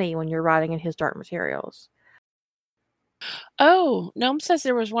of 20 when you're writing in his dark materials. Oh, Gnome says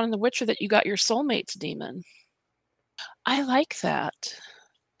there was one in The Witcher that you got your soulmate's demon. I like that.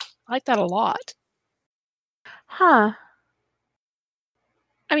 I like that a lot. Huh.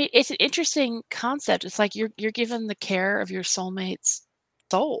 I mean, it's an interesting concept. It's like you're given the care of your soulmate's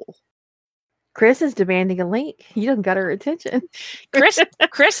soul. Chris is demanding a link. You done got her attention. Chris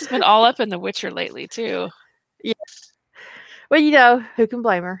has been all up in The Witcher lately too. Yeah. Well, who can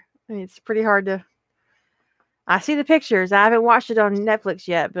blame her? I mean, it's pretty hard to. I see the pictures. I haven't watched it on Netflix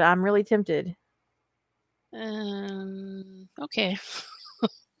yet, but I'm really tempted. Okay.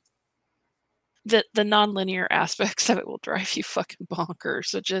 The non-linear aspects of it will drive you fucking bonkers.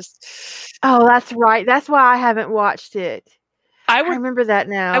 So just. Oh, that's right. That's why I haven't watched it. I remember that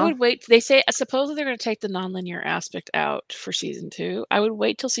now. I would wait. They say supposedly they're going to take the non-linear aspect out for season 2. I would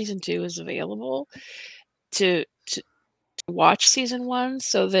wait till season 2 is available to watch season 1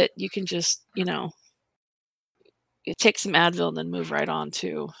 so that you can just take some Advil and then move right on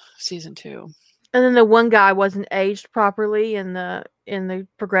to season 2. And then the one guy wasn't aged properly in the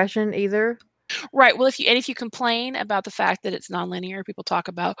progression either. Right. Well, if you complain about the fact that it's nonlinear, people talk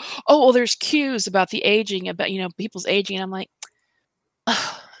about, oh, well, there's cues about the aging, about people's aging. And I'm like,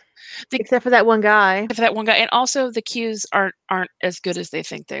 except for that one guy. Except for that one guy, and also the cues aren't as good as they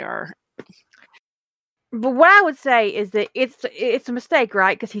think they are. But what I would say is that it's a mistake,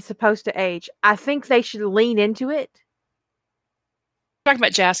 right? Because he's supposed to age. I think they should lean into it. Talking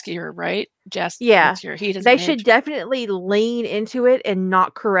about Jaskier, right? Yeah, he doesn't. They should definitely lean into it and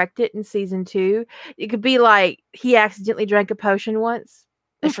not correct it in season 2. It could be like he accidentally drank a potion once.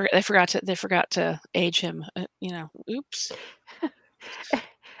 They forgot to age him. Oops.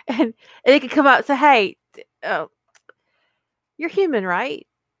 and it could come out and say, "Hey, you're human, right?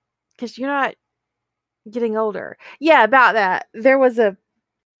 Because you're not getting older." Yeah, about that. There was a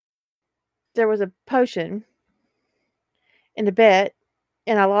potion in the bet,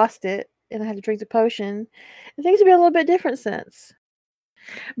 and I lost it, and I had to drink the potion. And things would be a little bit different since.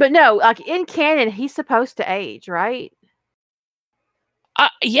 But no, like in canon, he's supposed to age, right?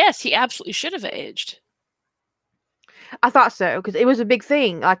 Yes, he absolutely should have aged. I thought so, because it was a big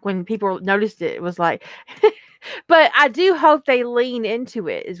thing. Like when people noticed it, it was like. But I do hope they lean into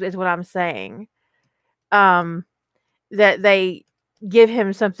it. Is what I'm saying. That they give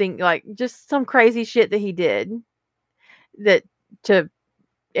him something like just some crazy shit that he did. And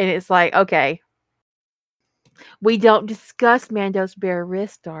it's like, okay, we don't discuss Mando's bare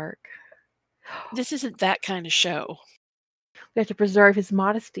wrist, Dark. This isn't that kind of show. We have to preserve his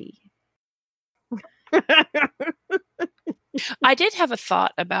modesty. I did have a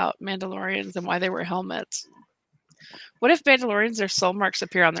thought about Mandalorians and why they wear helmets. What if Mandalorians, their soul marks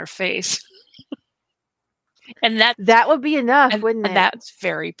appear on their face? And that would be enough, wouldn't it? And that's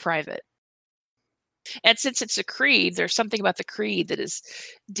very private. And since it's a creed, there's something about the creed that is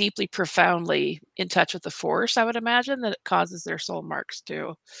deeply, profoundly in touch with the Force, I would imagine, that it causes their soul marks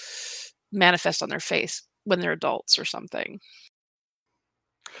to manifest on their face when they're adults or something.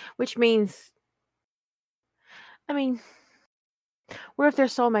 Which means, I mean, what if their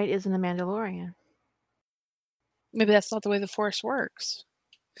soulmate isn't a Mandalorian? Maybe that's not the way the Force works.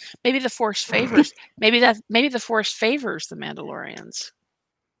 Maybe the Force favors. maybe the Force favors the Mandalorians.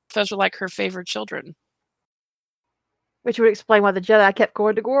 Those are like her favorite children. Which would explain why the Jedi kept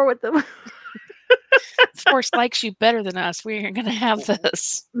going to war with them. The Force likes you better than us. We aren't going to have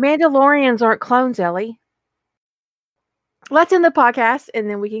this. Mandalorians aren't clones, Ellie. Let's end the podcast, and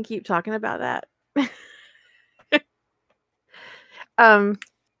then we can keep talking about that.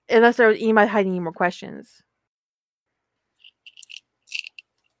 Unless anybody had any more questions.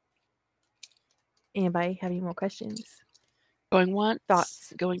 Anybody have any more questions? Going once,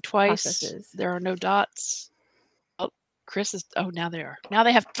 thoughts, going twice. Processes. There are no dots. Oh, Chris is. Oh, now they are. Now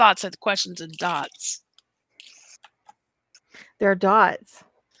they have thoughts and questions and dots. There are dots.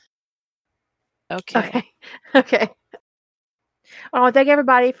 Okay. I want to thank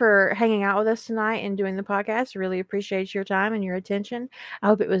everybody for hanging out with us tonight and doing the podcast. Really appreciate your time and your attention. I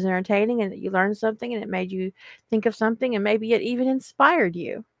hope it was entertaining and that you learned something and it made you think of something and maybe it even inspired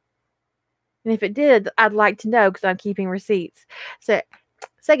you. And if it did, I'd like to know because I'm keeping receipts. So,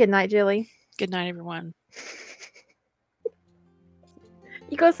 say good night, Jilly. Good night, everyone.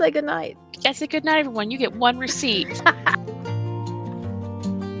 You go say good night. I say good night, everyone. You get one receipt.